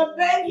 Please, I'm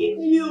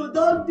begging you.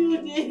 Don't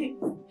do this.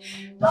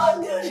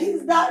 Don't do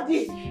this,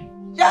 Daddy.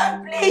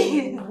 Dad,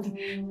 please.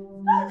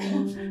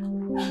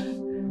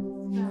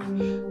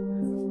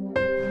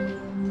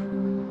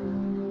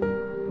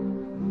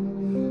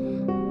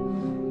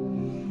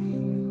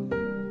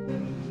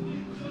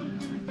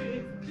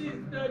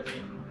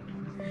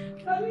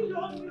 Daddy,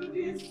 don't do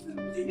this to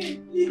me,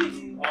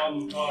 please.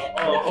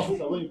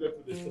 Officer, when you get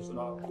to the station,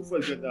 before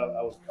you get there,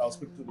 I'll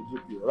speak to the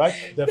GP, alright?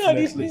 Daddy,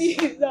 Definitely.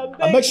 please, I'm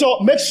And make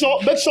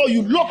sure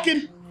you lock him.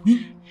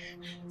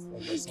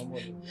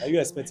 Are you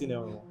expecting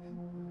anyone?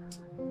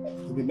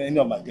 To be any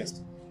of my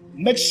guests.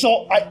 Make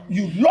sure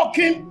you lock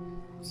him.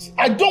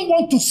 I don't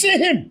want to see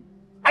him.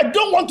 I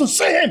don't want to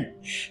see him.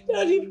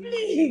 Daddy,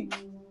 please.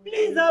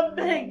 Please, I'm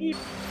begging.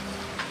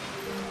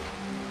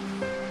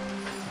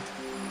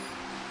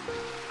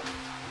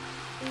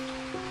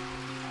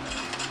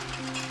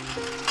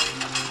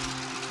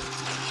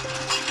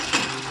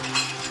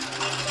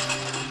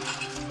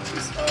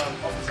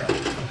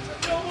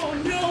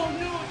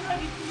 No,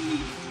 Daddy,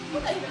 please.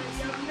 What are you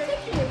doing? Take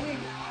him away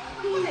now.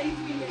 What are you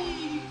doing?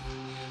 Please.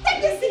 Take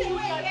this thing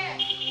away again.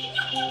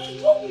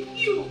 What's wrong with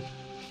you?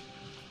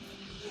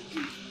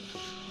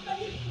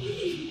 Daddy,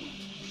 please.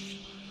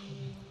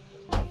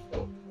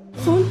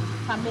 Soon,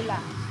 Pamela,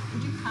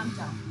 would you calm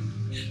down?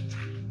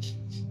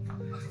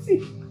 See,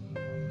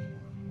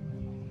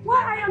 why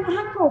I am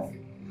handcuffed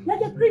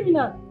like a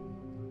criminal?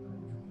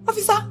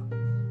 Officer,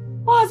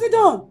 what has he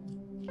done?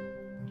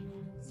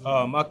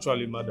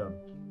 Actually, madam,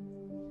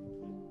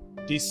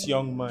 this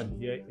young man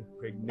here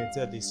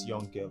impregnated this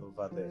young girl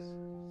over there.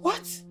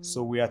 What?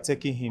 So we are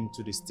taking him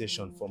to the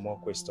station for more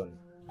questioning.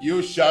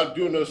 You shall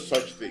do no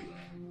such thing.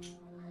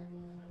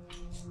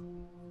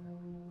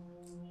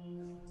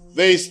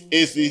 This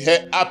is the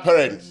heir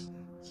apparent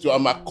to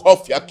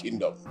Amakofia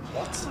kingdom.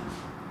 What?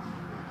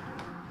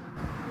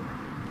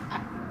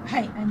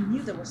 I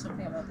knew there was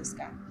something about this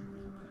guy.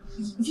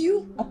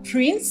 You, a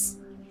prince?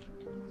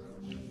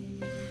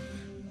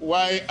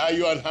 Why are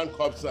you on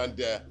handcuffs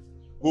and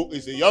who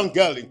is a young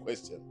girl in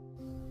question?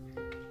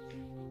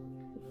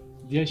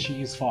 There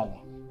she is, father.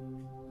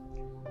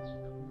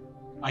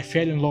 I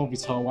fell in love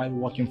with her while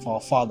working for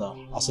her father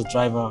as a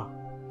driver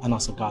and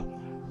as a gardener.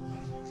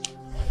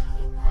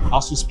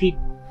 As we speak,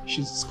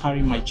 she's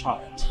carrying my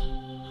child.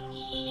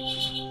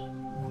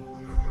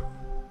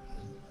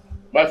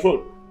 My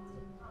phone.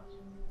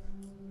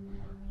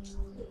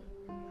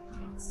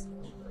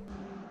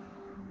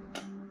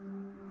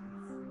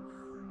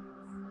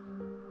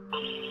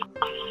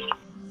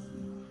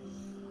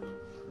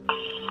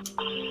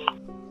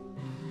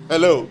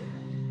 Hello.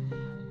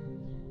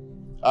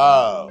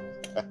 Ah,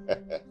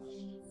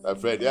 my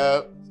friend,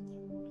 yeah,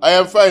 I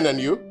am fine, and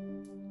you?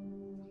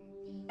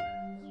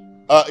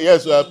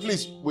 Yes,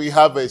 please, we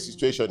have a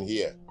situation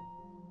here.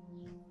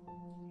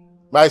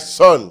 My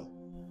son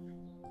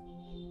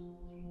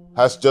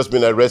has just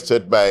been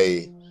arrested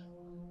by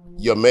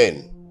your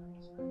men.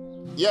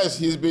 Yes,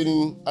 he's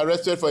been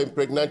arrested for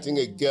impregnating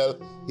a girl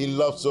he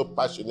loves so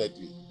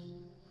passionately.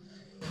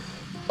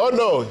 Oh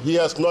no, he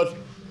has not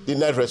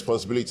denied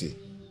responsibility.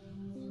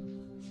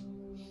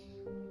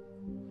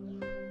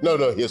 No,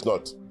 he has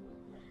not.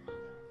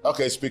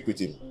 Okay, speak with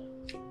him.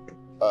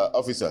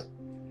 Officer,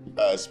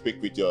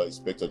 speak with your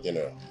Inspector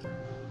General.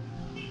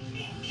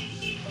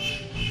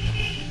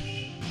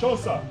 Sure,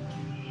 sir.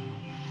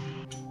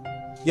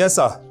 Yes,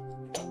 sir.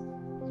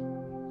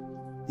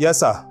 Yes,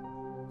 sir.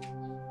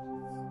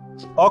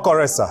 All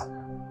correct, sir.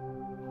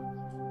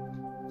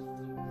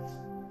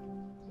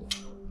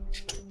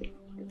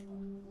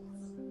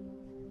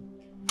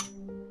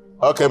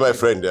 Okay, my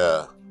friend.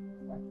 I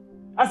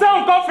said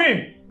I'm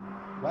coughing.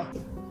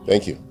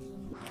 Thank you.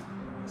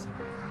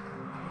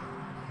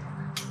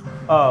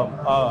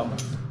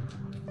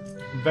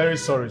 Very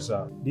sorry,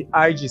 sir. The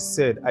IG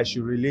said I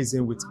should release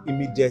him with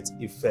immediate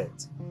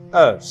effect.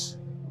 Else,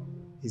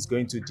 he's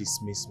going to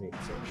dismiss me.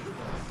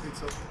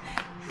 It's okay.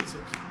 It's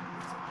okay.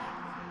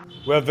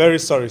 We're very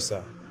sorry,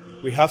 sir.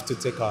 We have to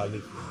take our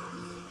leave.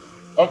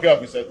 Okay,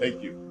 officer,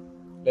 thank you.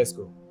 Let's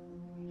go.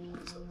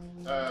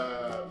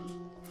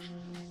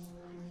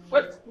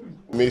 What?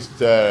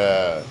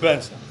 Mr.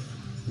 Ben, sir.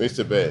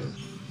 Mr. Ben,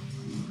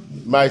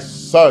 my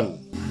son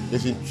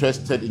is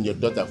interested in your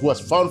daughter who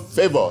has found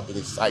favor in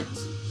his sight.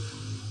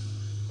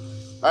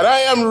 And I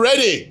am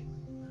ready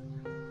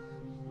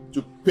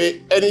to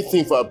pay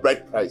anything for a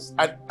bride price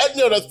and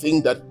any other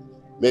thing that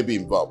may be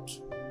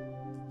involved.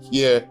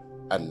 Here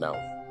and now.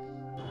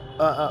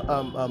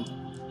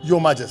 Your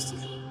Majesty,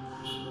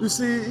 you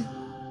see,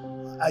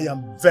 I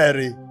am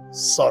very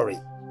sorry.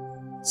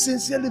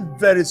 Sincerely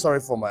very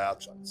sorry for my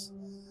actions.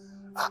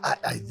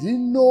 I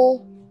didn't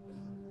know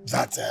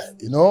that,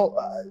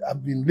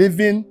 I've been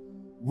living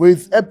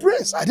with a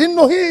prince. I didn't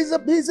know he's a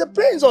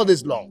prince all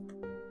this long.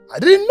 I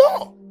didn't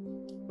know.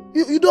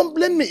 You don't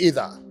blame me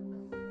either.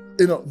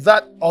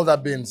 That all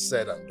that being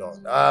said and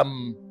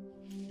done,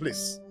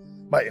 please,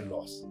 my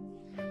in-laws,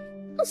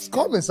 let's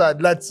come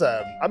inside. Let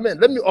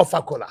me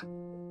offer cola,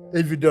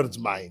 if you don't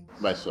mind.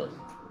 My son.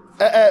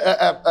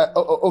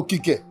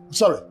 Okike,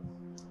 sorry.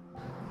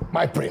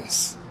 My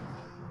prince,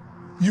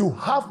 you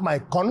have my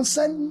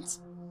consent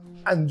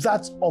and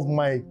that of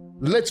my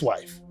late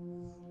wife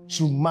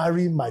to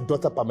marry my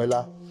daughter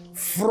Pamela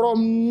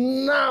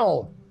from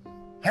now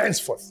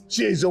henceforth.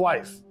 She is your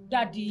wife.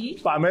 Daddy?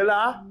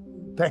 Pamela,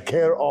 take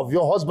care of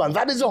your husband.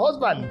 That is your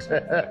husband.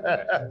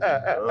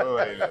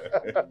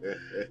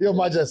 Your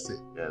Majesty.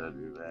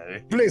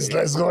 Please,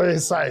 let's go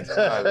inside.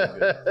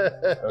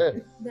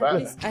 Okay.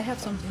 Please, I have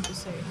something to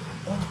say.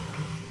 I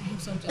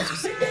have something to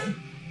say.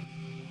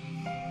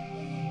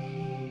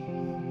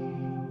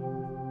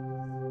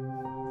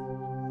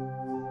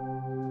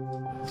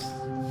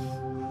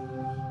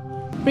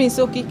 Prince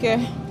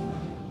Okike,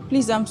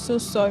 please, I'm so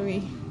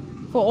sorry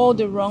for all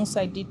the wrongs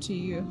I did to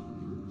you.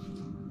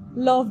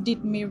 Love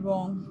did me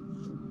wrong,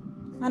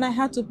 and I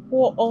had to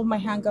pour all my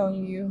anger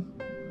on you.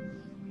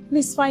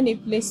 Please find a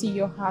place in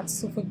your heart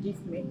to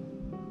forgive me.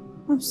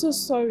 I'm so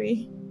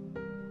sorry.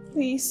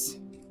 Please.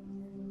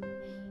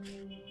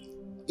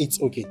 It's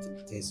okay,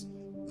 Daisy.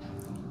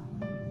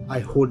 I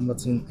hold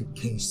nothing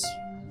against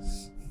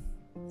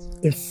you.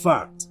 In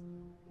fact,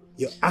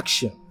 your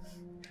action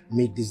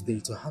made this day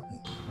to happen.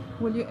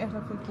 Will you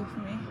ever forgive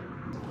me?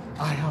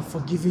 I have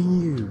forgiven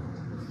you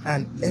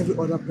and every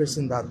other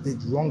person that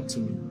did wrong to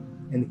me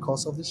in the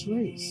course of this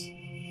race.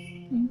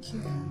 Thank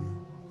you.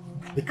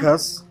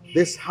 Because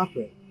this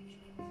happened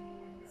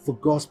for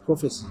God's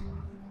prophecy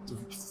to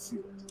be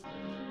fulfilled.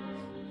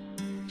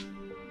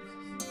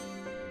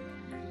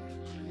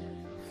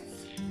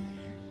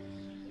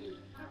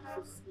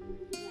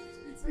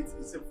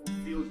 it's a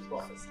fulfilled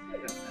prophecy.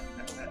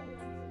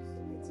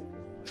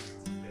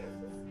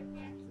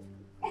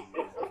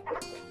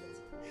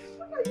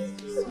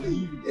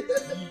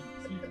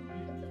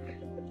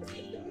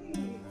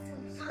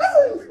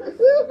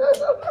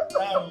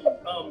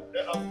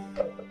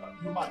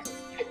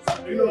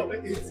 You know,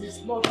 it's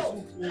not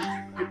too good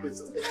if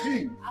it's the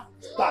king.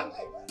 Stand.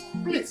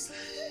 Please,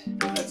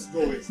 let's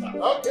go inside.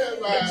 Okay,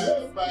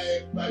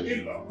 my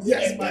in-law.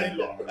 Yes, my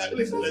in-law.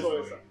 Please, let's go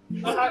inside.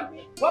 Okay.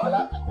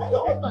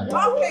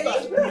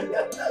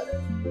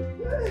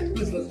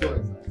 Please, let's go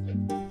inside.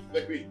 The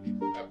queen,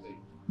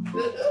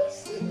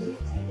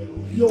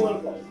 you're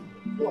welcome.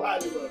 You're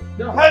highly welcome.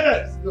 Your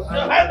Highness! Your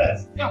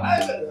Highness! Your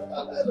Highness!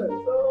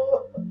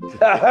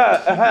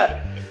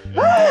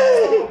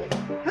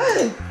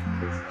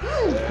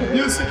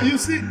 You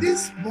see,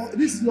 these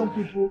young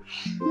people,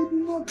 they do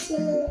not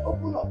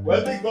open up.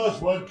 Well,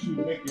 because want to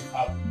make it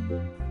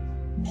happen.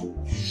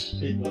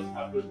 It does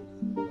happen.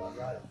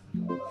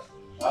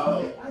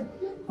 Alright. I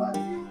get back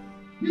to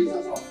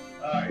Jesus.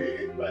 I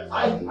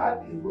had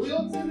a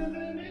royalty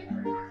living.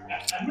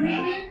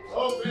 Really?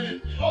 Oh,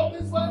 man. Oh,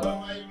 this one. Oh,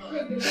 my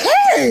God.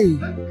 Hey!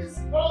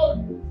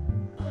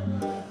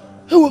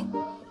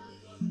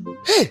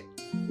 Hey!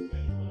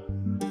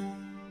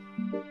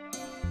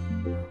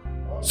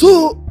 So,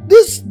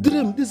 this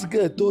dream this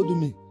girl told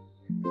me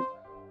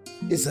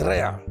is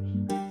real.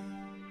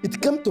 It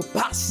came to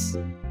pass.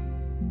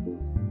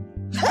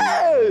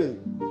 Hey!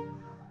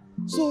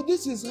 So,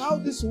 this is how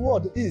this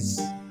world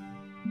is.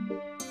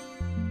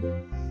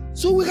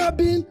 So, we have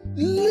been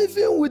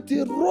living with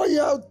the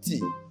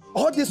royalty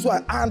all this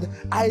while, and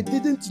I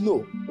didn't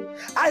know.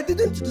 I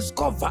didn't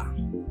discover.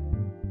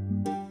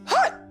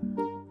 Hey!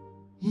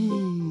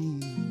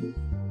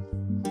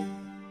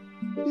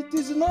 It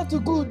is not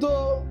good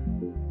though.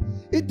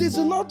 It is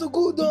not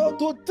good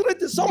to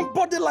treat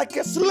somebody like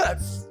a slave,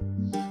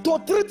 to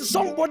treat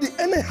somebody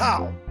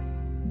anyhow,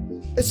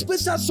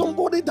 especially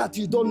somebody that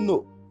you don't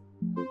know.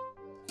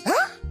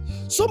 Huh?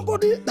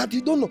 Somebody that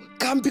you don't know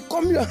can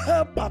become your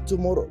helper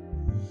tomorrow,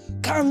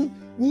 can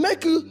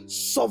make you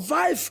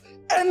survive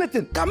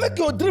anything, can make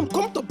your dream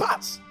come to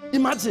pass.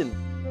 Imagine.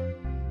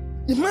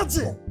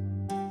 Imagine.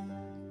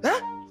 Huh?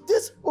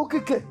 This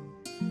okay.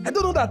 I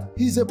don't know that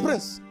he's a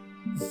prince.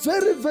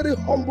 Very, very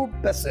humble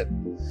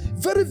person.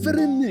 Very,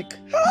 very meek.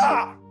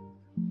 Ah!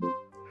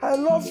 I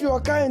love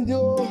your kind,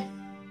 yo.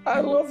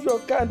 I love your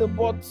kind,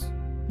 but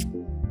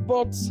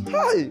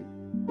hi.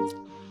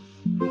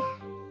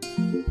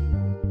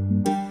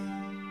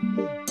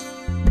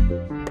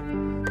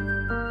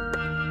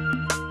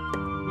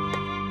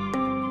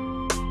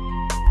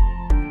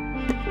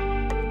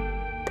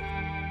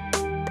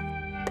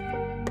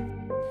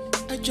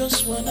 I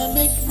just wanna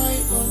make my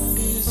own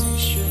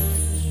decision.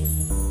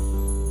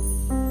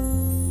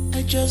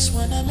 I just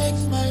wanna make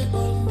my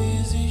own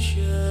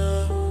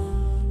decision.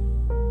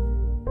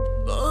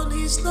 But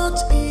it's not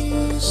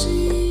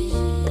easy.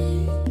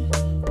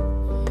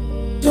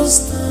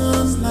 Just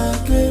stand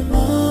like a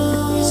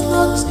man. It's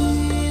not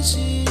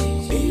easy.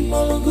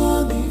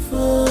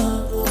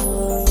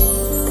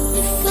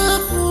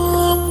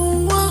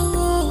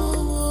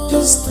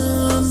 Just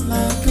stand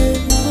like a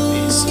man.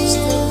 This is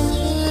the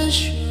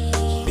nation.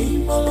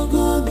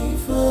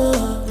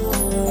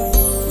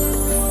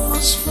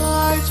 Must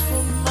fight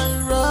for my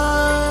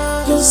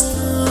right. Just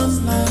stand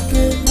like a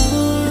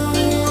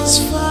man. Must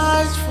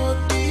fight for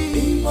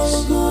this. I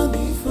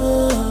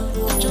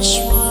just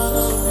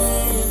wanna be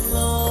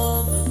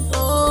alone.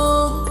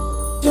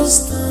 Just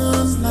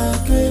stand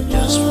like a man.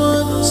 Just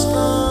wanna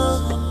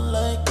stand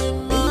like a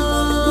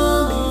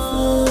man.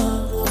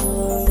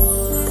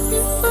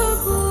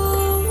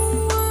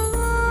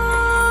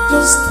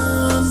 Just